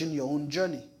to judging your own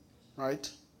journey, right?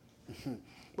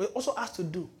 But it also has to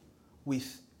do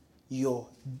with your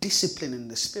discipline in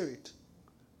the Spirit,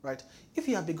 right? If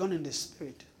you have begun in the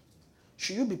Spirit,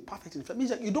 should you be perfect in the flesh? It means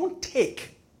that you don't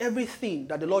take everything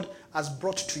that the Lord has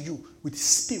brought to you with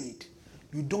Spirit.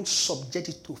 You don't subject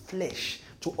it to flesh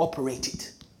to operate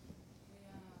it.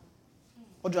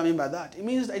 What do I mean by that? It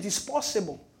means that it is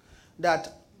possible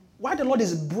that while the Lord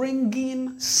is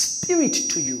bringing Spirit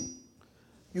to you,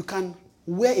 you can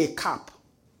wear a cap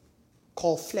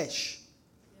called flesh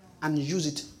and use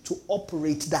it to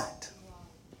operate that.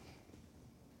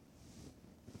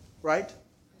 Right?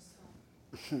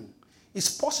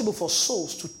 It's possible for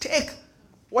souls to take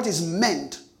what is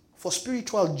meant for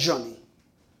spiritual journey,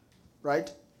 right?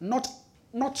 Not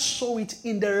sow it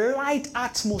in the right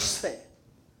atmosphere.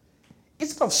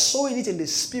 Instead of sowing it in the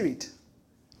Spirit,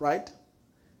 right?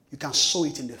 You can sow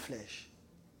it in the flesh.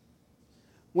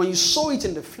 When you sow it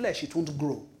in the flesh, it won't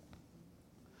grow.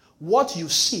 What you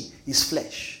see is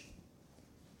flesh.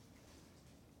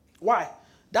 Why?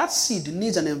 That seed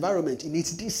needs an environment. It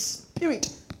needs this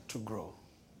Spirit to grow.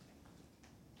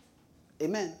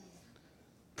 Amen.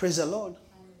 Praise the Lord.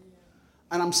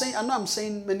 And I know I'm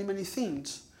saying many, many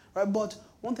things, right? But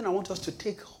one thing I want us to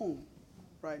take home,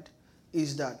 right,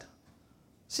 is that,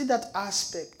 see that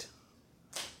aspect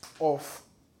of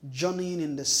journeying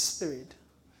in the Spirit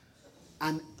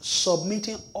and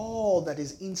submitting all that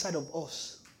is inside of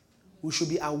us. We should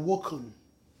be awoken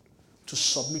to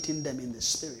submitting them in the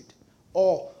Spirit.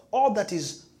 Or all that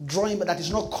is drawing, but that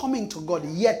is not coming to God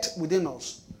yet within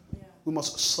us, we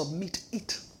must submit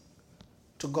it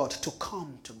to God, to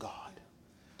come to God.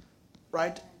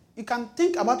 Right? You can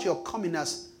think about your coming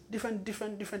as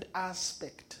different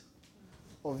aspect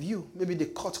of you. Maybe they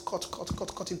cut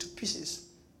into pieces,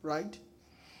 right?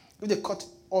 If they cut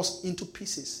us into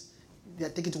pieces, they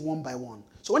take it one by one.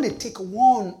 So when they take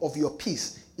one of your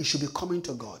piece, it should be coming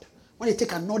to God. When they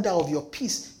take another of your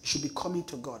piece, it should be coming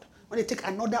to God. When they take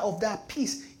another of that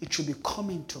piece, it should be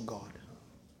coming to God.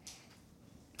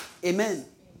 Amen.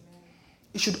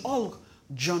 It should all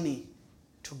journey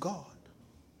to God.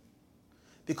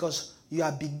 Because you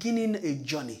are beginning a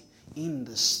journey in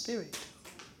the Spirit.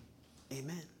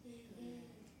 Amen.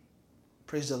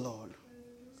 Praise the Lord.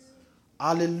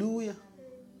 Hallelujah.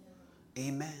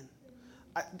 Amen.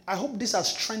 I hope this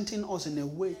has strengthened us in a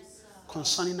way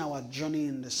concerning our journey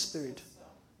in the Spirit.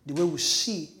 The way we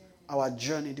see our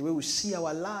journey, the way we see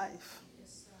our life.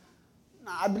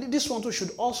 Now, I believe this one too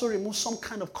should also remove some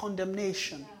kind of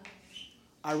condemnation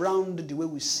around the way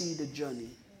we see the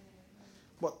journey.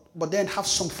 But then have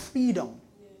some freedom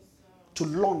to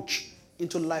launch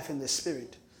into life in the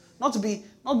Spirit. Not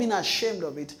being ashamed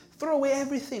of it. Throw away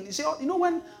everything. You see,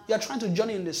 when you are trying to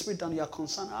journey in the Spirit and you are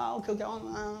concerned, I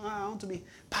want to be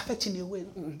perfect in your way.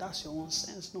 That's your own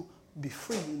sense. No, be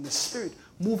free in the Spirit.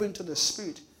 Move into the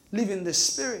Spirit. Live in the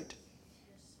Spirit.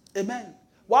 Amen.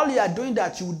 While you are doing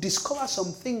that, you will discover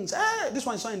some things. Hey, this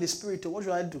one is not in the Spirit. What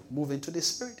should I do? Move into the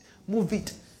Spirit. Move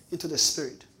it into the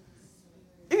Spirit.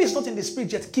 If it's not in the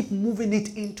Spirit yet, keep moving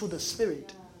it into the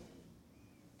Spirit.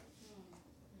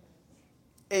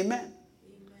 Amen.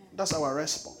 That's our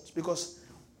response. Because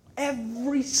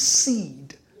every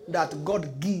seed that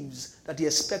God gives, that He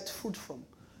expects fruit from,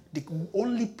 the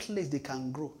only place they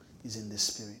can grow is in the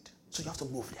Spirit. So you have to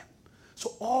move them.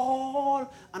 So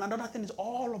and another thing is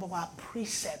all of our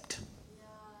precept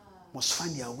must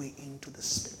find their way into the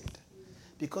Spirit.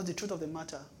 Because the truth of the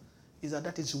matter is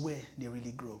that is where they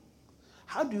really grow.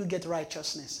 How do you get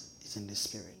righteousness? It's in the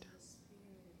Spirit.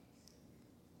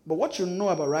 But what you know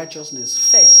about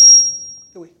righteousness first.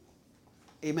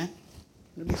 Amen.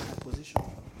 This is my position.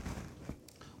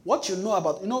 What you know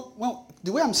about,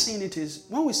 the way I'm seeing it is,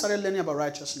 when we started learning about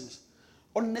righteousness,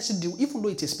 honestly, even though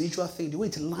it's a spiritual thing, the way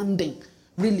it's landing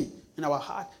really in our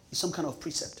heart is some kind of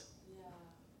precept. Yeah.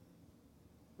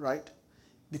 Right?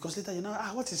 Because later,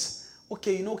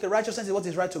 righteousness is what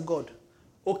is right to God.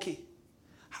 Okay.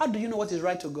 How do you know what is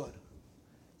right to God?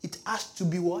 It has to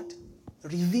be what?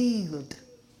 Revealed.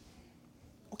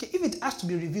 Okay, if it has to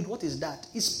be revealed, what is that?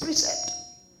 It's precept.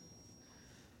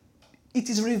 It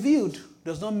is revealed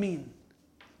does not mean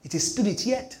it is spirit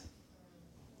yet.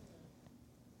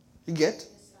 You get?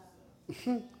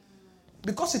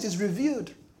 Because it is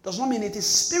revealed does not mean it is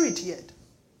spirit yet.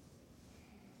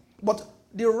 But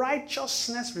the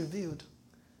righteousness revealed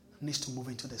needs to move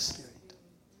into the Spirit.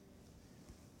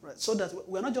 Right? So that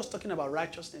we're not just talking about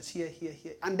righteousness here.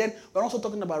 And then we're also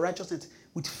talking about righteousness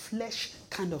with flesh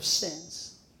kind of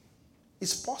sense.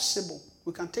 It's possible.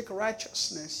 We can take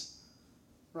righteousness,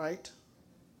 right?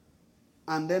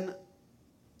 And then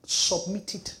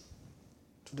submit it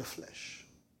to the flesh.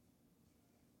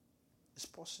 It's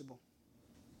possible.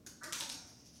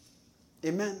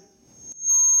 Amen.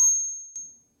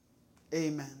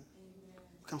 Amen.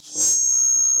 We can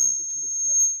submit it to the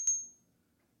flesh.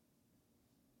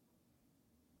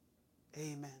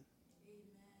 Amen.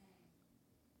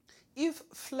 If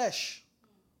flesh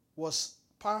was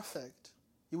perfect,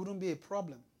 it wouldn't be a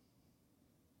problem.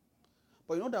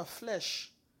 But you know that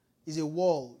flesh is a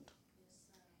world,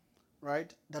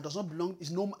 right? That does not belong.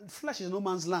 Flesh is no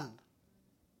man's land,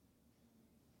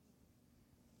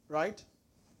 right?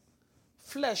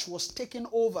 Flesh was taken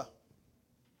over.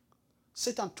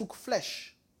 Satan took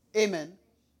flesh, amen,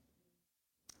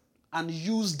 and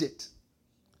used it.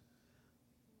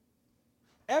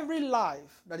 Every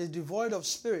life that is devoid of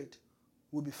spirit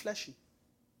will be fleshy.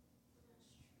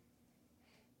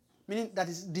 Meaning that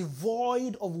is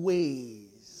devoid of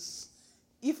ways,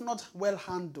 if not well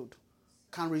handled,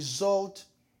 can result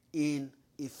in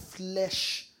a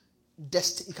flesh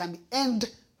destiny. It can end.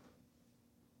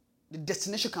 The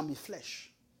destination can be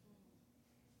flesh.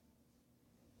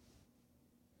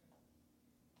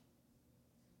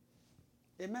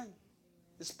 Amen.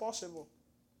 It's possible.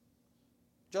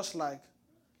 Just like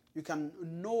you can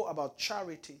know about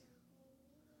charity,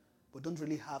 but don't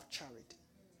really have charity.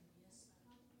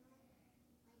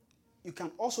 You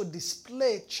can also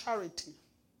display charity,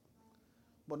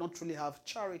 but not really have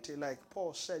charity. Like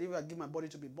Paul said, if I give my body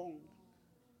to be burned.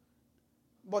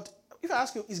 But if I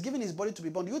ask you, is giving his body to be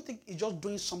burned, do you think he's just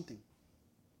doing something?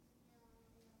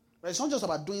 But it's not just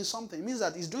about doing something. It means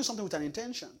that he's doing something with an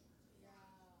intention.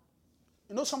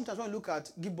 You know, sometimes when we look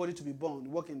at give body to be burned,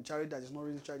 work in charity that is not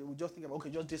really charity, we just think about, okay,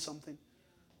 just did something.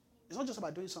 It's not just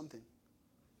about doing something.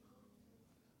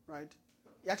 Right?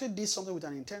 He actually did something with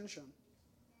an intention.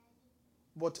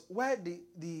 But where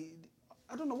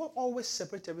I don't know, what always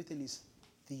separates everything is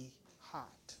the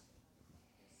heart.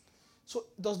 So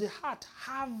does the heart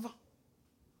have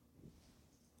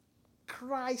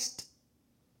Christ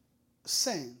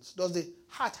sense? Does the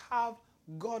heart have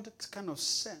God kind of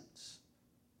sense?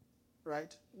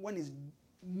 Right? When it's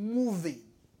moving.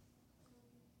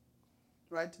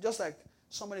 Right? Just like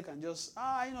somebody can just,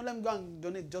 let me go and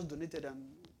donate, just donated,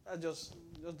 and just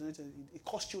donated. It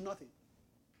costs you nothing.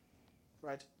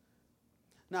 Right?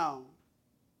 Now,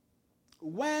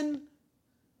 when,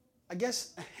 I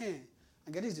guess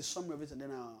this is the summary of it, and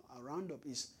then I'll round up,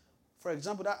 is, for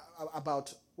example, that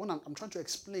about when I'm trying to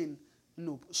explain,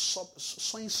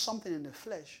 sowing something in the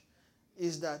flesh,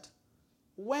 is that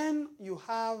when you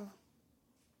have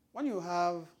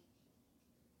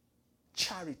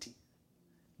charity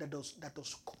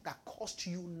that costs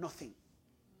you nothing,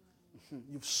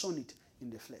 you've sown it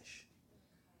in the flesh.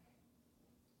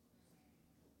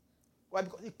 Why?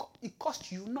 Because it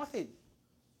costs you nothing.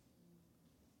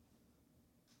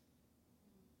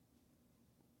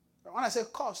 When I say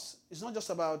cost, it's not just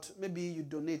about maybe you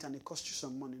donate and it costs you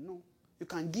some money. No. You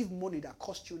can give money that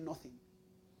costs you nothing.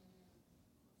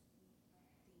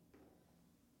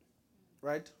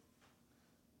 Right?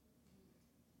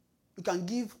 You can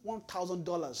give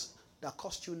 $1,000 that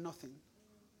costs you nothing.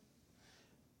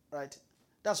 Right?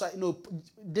 That's why,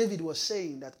 David was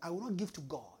saying that I will not give to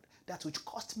God that which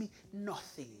cost me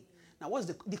nothing. Now, what's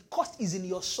the cost is in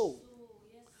your soul.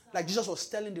 Like Jesus was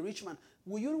telling the rich man,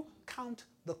 will you count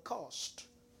the cost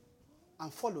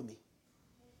and follow me?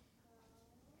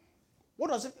 What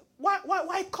does it?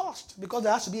 Why cost? Because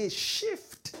there has to be a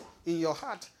shift in your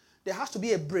heart. There has to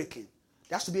be a breaking.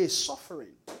 There has to be a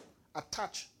suffering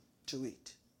attached to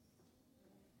it.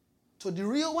 So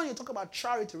when you talk about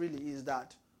charity really is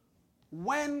that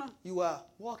when you are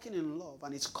walking in love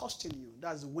and it's costing you,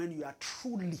 that's when you are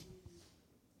truly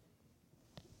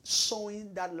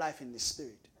sowing that life in the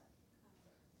spirit.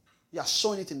 You are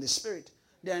sowing it in the spirit.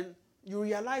 Then you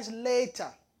realize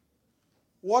later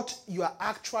what you are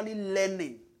actually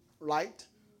learning, right?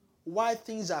 Why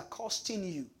things are costing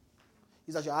you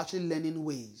is that you're actually learning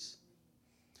ways.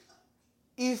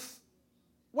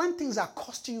 When things are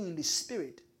costing you in the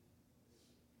spirit,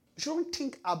 you shouldn't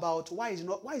think about why is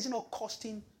it not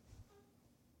costing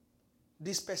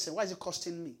this person? Why is it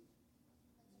costing me?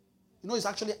 It's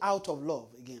actually out of love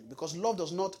again, because love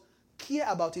does not care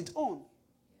about its own.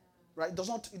 Right? It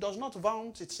does not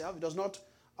vaunt itself. It does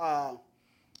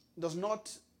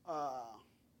not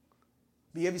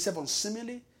behave itself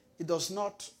unsimilarly. It does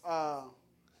not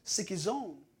seek its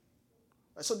own.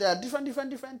 Right? So there are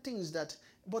different things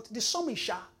but the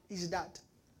summation is that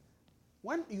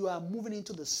when you are moving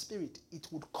into the spirit, it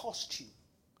would cost you.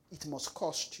 It must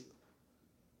cost you.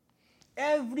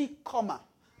 Every comma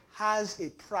has a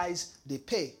price they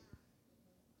pay.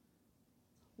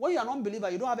 When you're an unbeliever,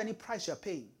 you don't have any price you're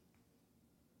paying.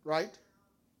 Right?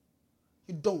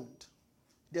 You don't.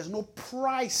 There's no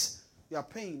price you are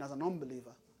paying as an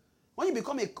unbeliever. When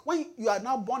you are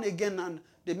now born again and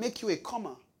they make you a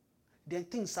comma, then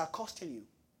things are costing you.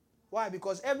 Why?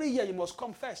 Because every year you must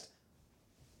come first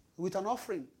with an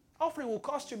offering. Offering will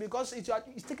cost you because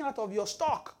it's taken out of your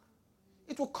stock.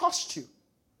 It will cost you.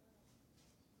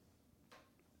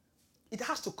 It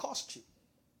has to cost you.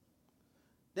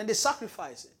 Then they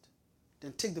sacrifice it.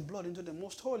 Then take the blood into the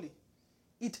most holy.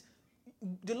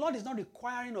 The Lord is not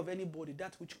requiring of anybody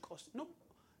that which costs. No,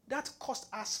 that cost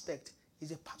aspect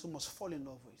is a part we must fall in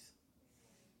love with.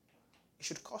 It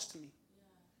should cost me.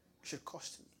 It should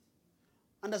cost me.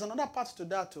 And there's another part to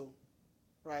that too,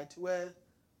 right? Where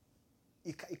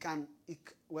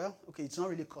it's not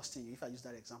really costing you. If I use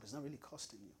that example, it's not really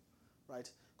costing you, right?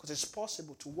 Because it's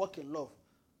possible to walk in love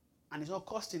and it's not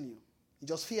costing you. You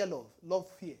just fear love.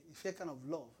 Fear. You fear kind of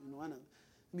love. And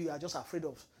maybe you are just afraid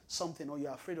of something, or you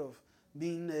are afraid of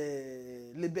being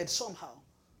labored somehow.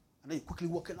 And then you quickly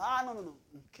walk in. No.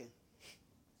 Okay.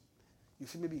 You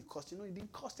feel maybe it cost you. No, it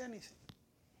didn't cost anything.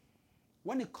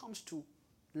 When it comes to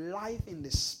life in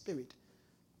the spirit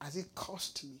as it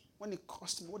cost me. When it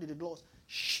cost me, what did the Lord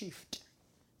shift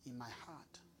in my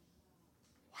heart?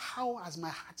 How has my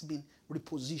heart been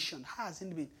repositioned? How has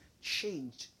it been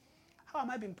changed? How am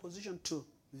I being positioned to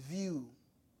view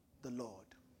the Lord?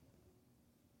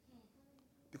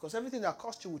 Because everything that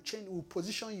cost you will change, will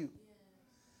position you.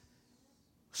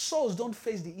 Souls don't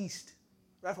face the east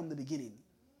right from the beginning.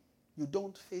 You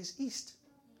don't face east.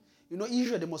 You know,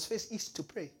 Israel, they must face east to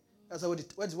pray. That's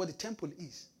what the temple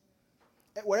is.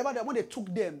 When they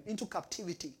took them into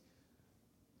captivity,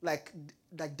 like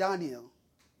Daniel,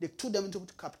 they took them into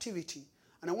captivity.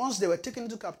 And then once they were taken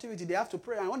into captivity, they have to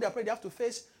pray. And when they pray, they have to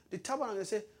face the tabernacle. And they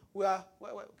say,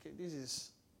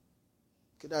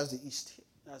 that's the east.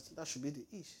 That should be the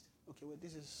east. Okay,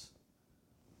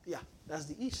 that's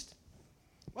the east.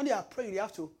 When they are praying, they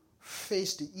have to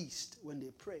face the east when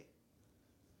they pray.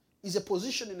 It's a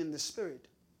positioning in the spirit.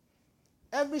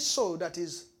 Every soul that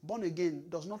is born again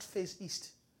does not face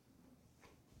east.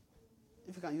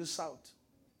 If you can use south.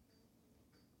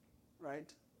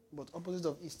 Right? But opposite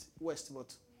of east, west.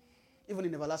 But even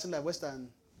in everlasting life, western,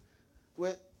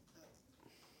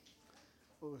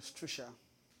 it's true, Sha.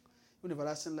 Even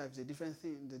everlasting life is a different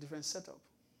thing, it's a different setup.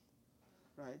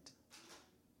 Right?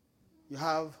 You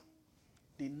have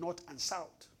the north and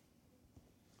south.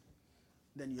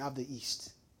 Then you have the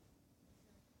east.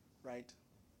 Right?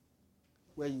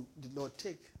 Where the Lord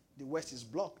take. The west is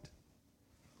blocked.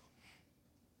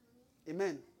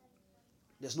 Amen.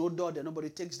 There's no door there. Nobody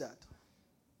takes that.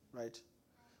 Right?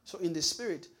 So in the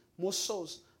spirit, most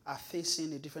souls are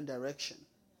facing a different direction.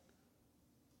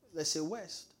 Let's say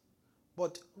west.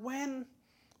 But when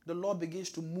the Lord begins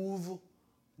to move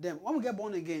them, when we get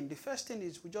born again, the first thing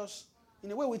is we just,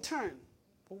 in a way, we turn.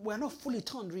 But we're not fully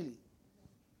turned, really.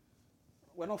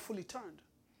 We're not fully turned.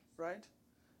 Right?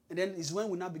 And then it's when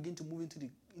we now begin to move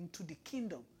into the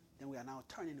kingdom. Then we are now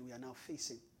turning and we are now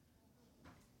facing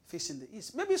the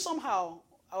east. Maybe somehow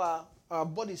our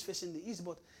body is facing the east,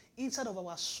 but inside of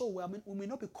our soul, we may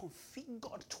not be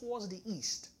configured towards the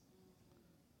east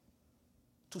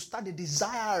to start the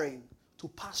desiring to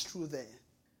pass through there.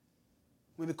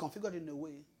 We'll be configured in a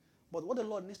way. But what the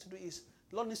Lord needs to do is,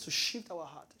 the Lord needs to shift our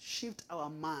heart, shift our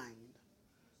mind,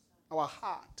 our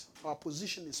heart, our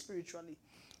position spiritually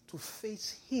to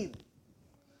face Him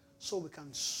so we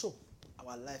can sow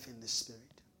our life in the Spirit.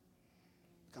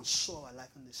 We can sow our life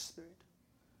in the Spirit.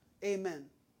 Amen.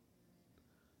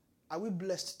 Are we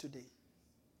blessed today?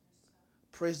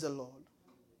 Praise the Lord.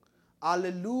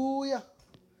 Hallelujah.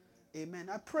 Amen.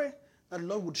 I pray that the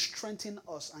Lord would strengthen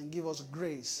us and give us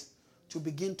grace to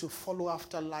begin to follow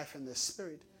after life in the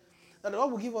Spirit. That the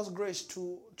Lord will give us grace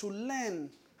to learn,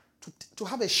 to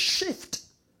have a shift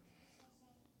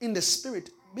in the Spirit,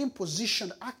 being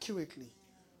positioned accurately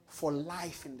for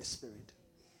life in the Spirit.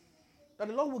 That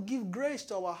the Lord will give grace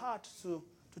to our heart to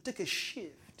take a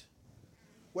shift.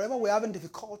 Wherever we're having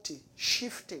difficulty,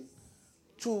 shifting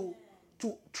to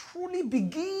truly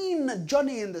begin a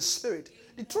journey in the Spirit.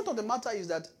 The truth of the matter is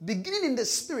that beginning in the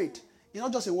Spirit is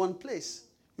not just in one place.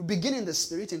 You begin in the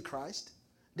Spirit in Christ.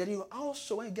 Then you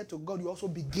also, when you get to God, you also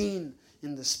begin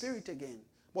in the Spirit again.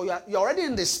 But you're already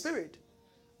in the Spirit.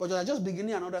 But you're just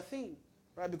beginning another thing.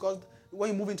 Right? Because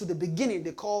when you move into the beginning,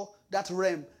 they call that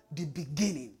realm the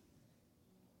beginning.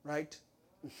 Right?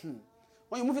 Mm-hmm.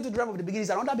 When you move into the realm of the beginning,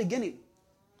 it's another beginning.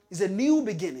 It's a new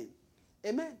beginning.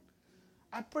 Amen.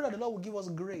 I pray that the Lord will give us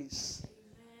grace.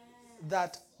 Amen.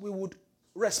 That we would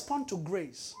respond to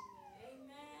grace.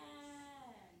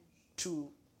 Amen. To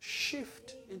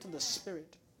shift into the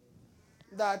Spirit.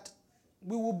 That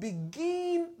we will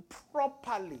begin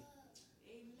properly.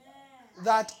 Amen.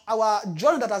 That our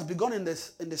journey that has begun in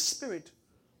the Spirit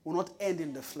will not end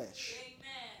in the flesh.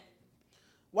 Amen.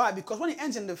 Why? Because when it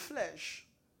ends in the flesh,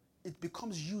 it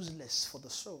becomes useless for the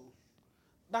soul.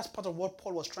 That's part of what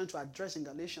Paul was trying to address in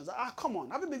Galatians. Come on.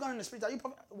 Have you begun in the Spirit?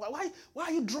 Why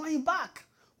are you drawing back?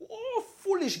 Oh,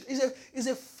 foolish. It's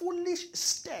a foolish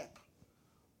step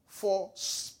for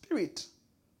spirit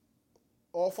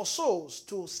or for souls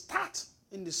to start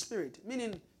in the Spirit.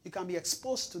 Meaning you can be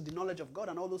exposed to the knowledge of God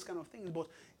and all those kind of things, but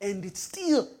end it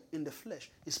still in the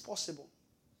flesh. It's possible.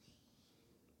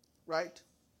 Right?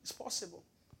 It's possible.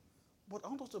 But I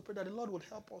want us to pray that the Lord will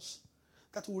help us,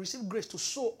 that we will receive grace to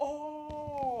sow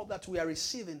all that we are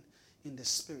receiving in the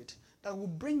Spirit, that will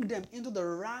bring them into the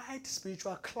right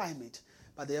spiritual climate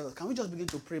by the ever. Can we just begin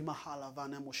to pray?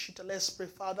 Let's pray,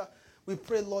 Father. We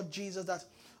pray, Lord Jesus, that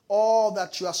all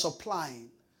that you are supplying,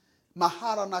 we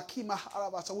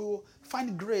will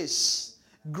find grace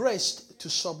to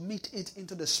submit it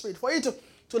into the Spirit, for it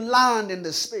to land in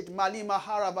the Spirit.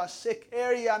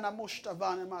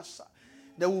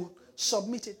 they will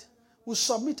submit it. We'll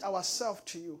submit ourselves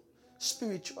to you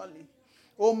spiritually.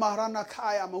 Oh, Marana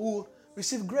Kayama, we will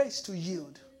receive grace to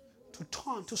yield, to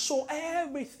turn, to sow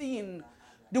everything.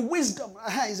 The wisdom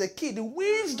is a key. The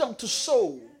wisdom to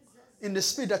sow in the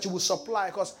spirit that you will supply,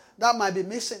 because that might be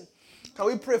missing. Can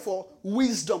we pray for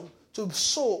wisdom to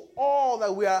sow all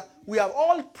that we have,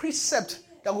 all precepts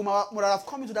that we might have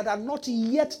come into that are not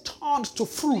yet turned to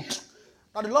fruit,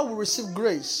 that the Lord will receive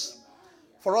grace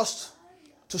for us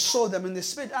to sow them in the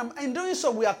spirit. And in doing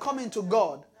so, we are coming to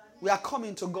God. We are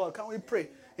coming to God. Can we pray?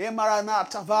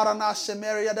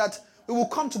 That we will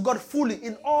come to God fully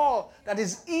in all that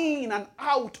is in and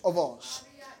out of us.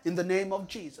 In the name of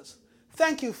Jesus.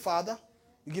 Thank you, Father.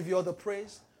 We give you all the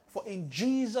praise. For in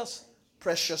Jesus'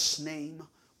 precious name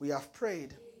we have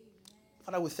prayed.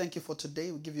 Father, we thank you for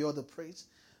today. We give you all the praise.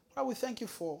 Father, we thank you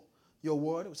for your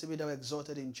word. We say be thou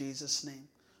exalted in Jesus' name.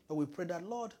 But we pray that,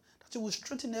 Lord, that you will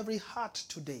strengthen every heart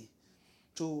today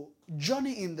to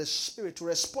journey in the Spirit, to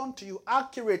respond to you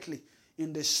accurately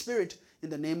in the Spirit, in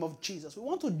the name of Jesus. We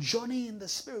want to journey in the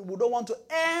Spirit. We don't want to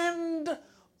end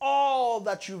all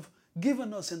that you've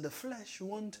given us in the flesh. We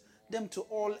want them to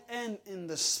all end in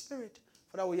the Spirit.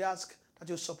 Father, we ask that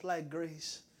you supply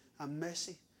grace and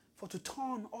mercy, for to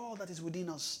turn all that is within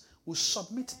us. We'll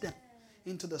submit them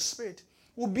into the Spirit.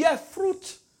 We'll bear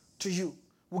fruit to you.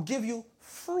 We'll give you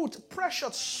fruit,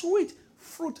 precious, sweet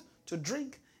fruit to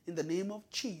drink in the name of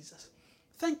Jesus.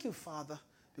 Thank you, Father,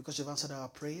 because you've answered our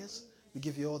prayers. We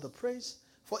give you all the praise.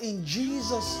 For in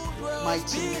Jesus'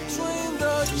 mighty name, between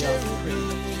the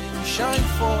cherubim shine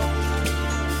forth.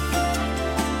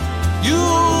 You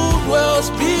dwells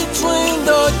between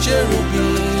the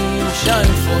cherubim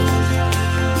shine forth.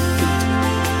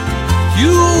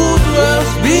 You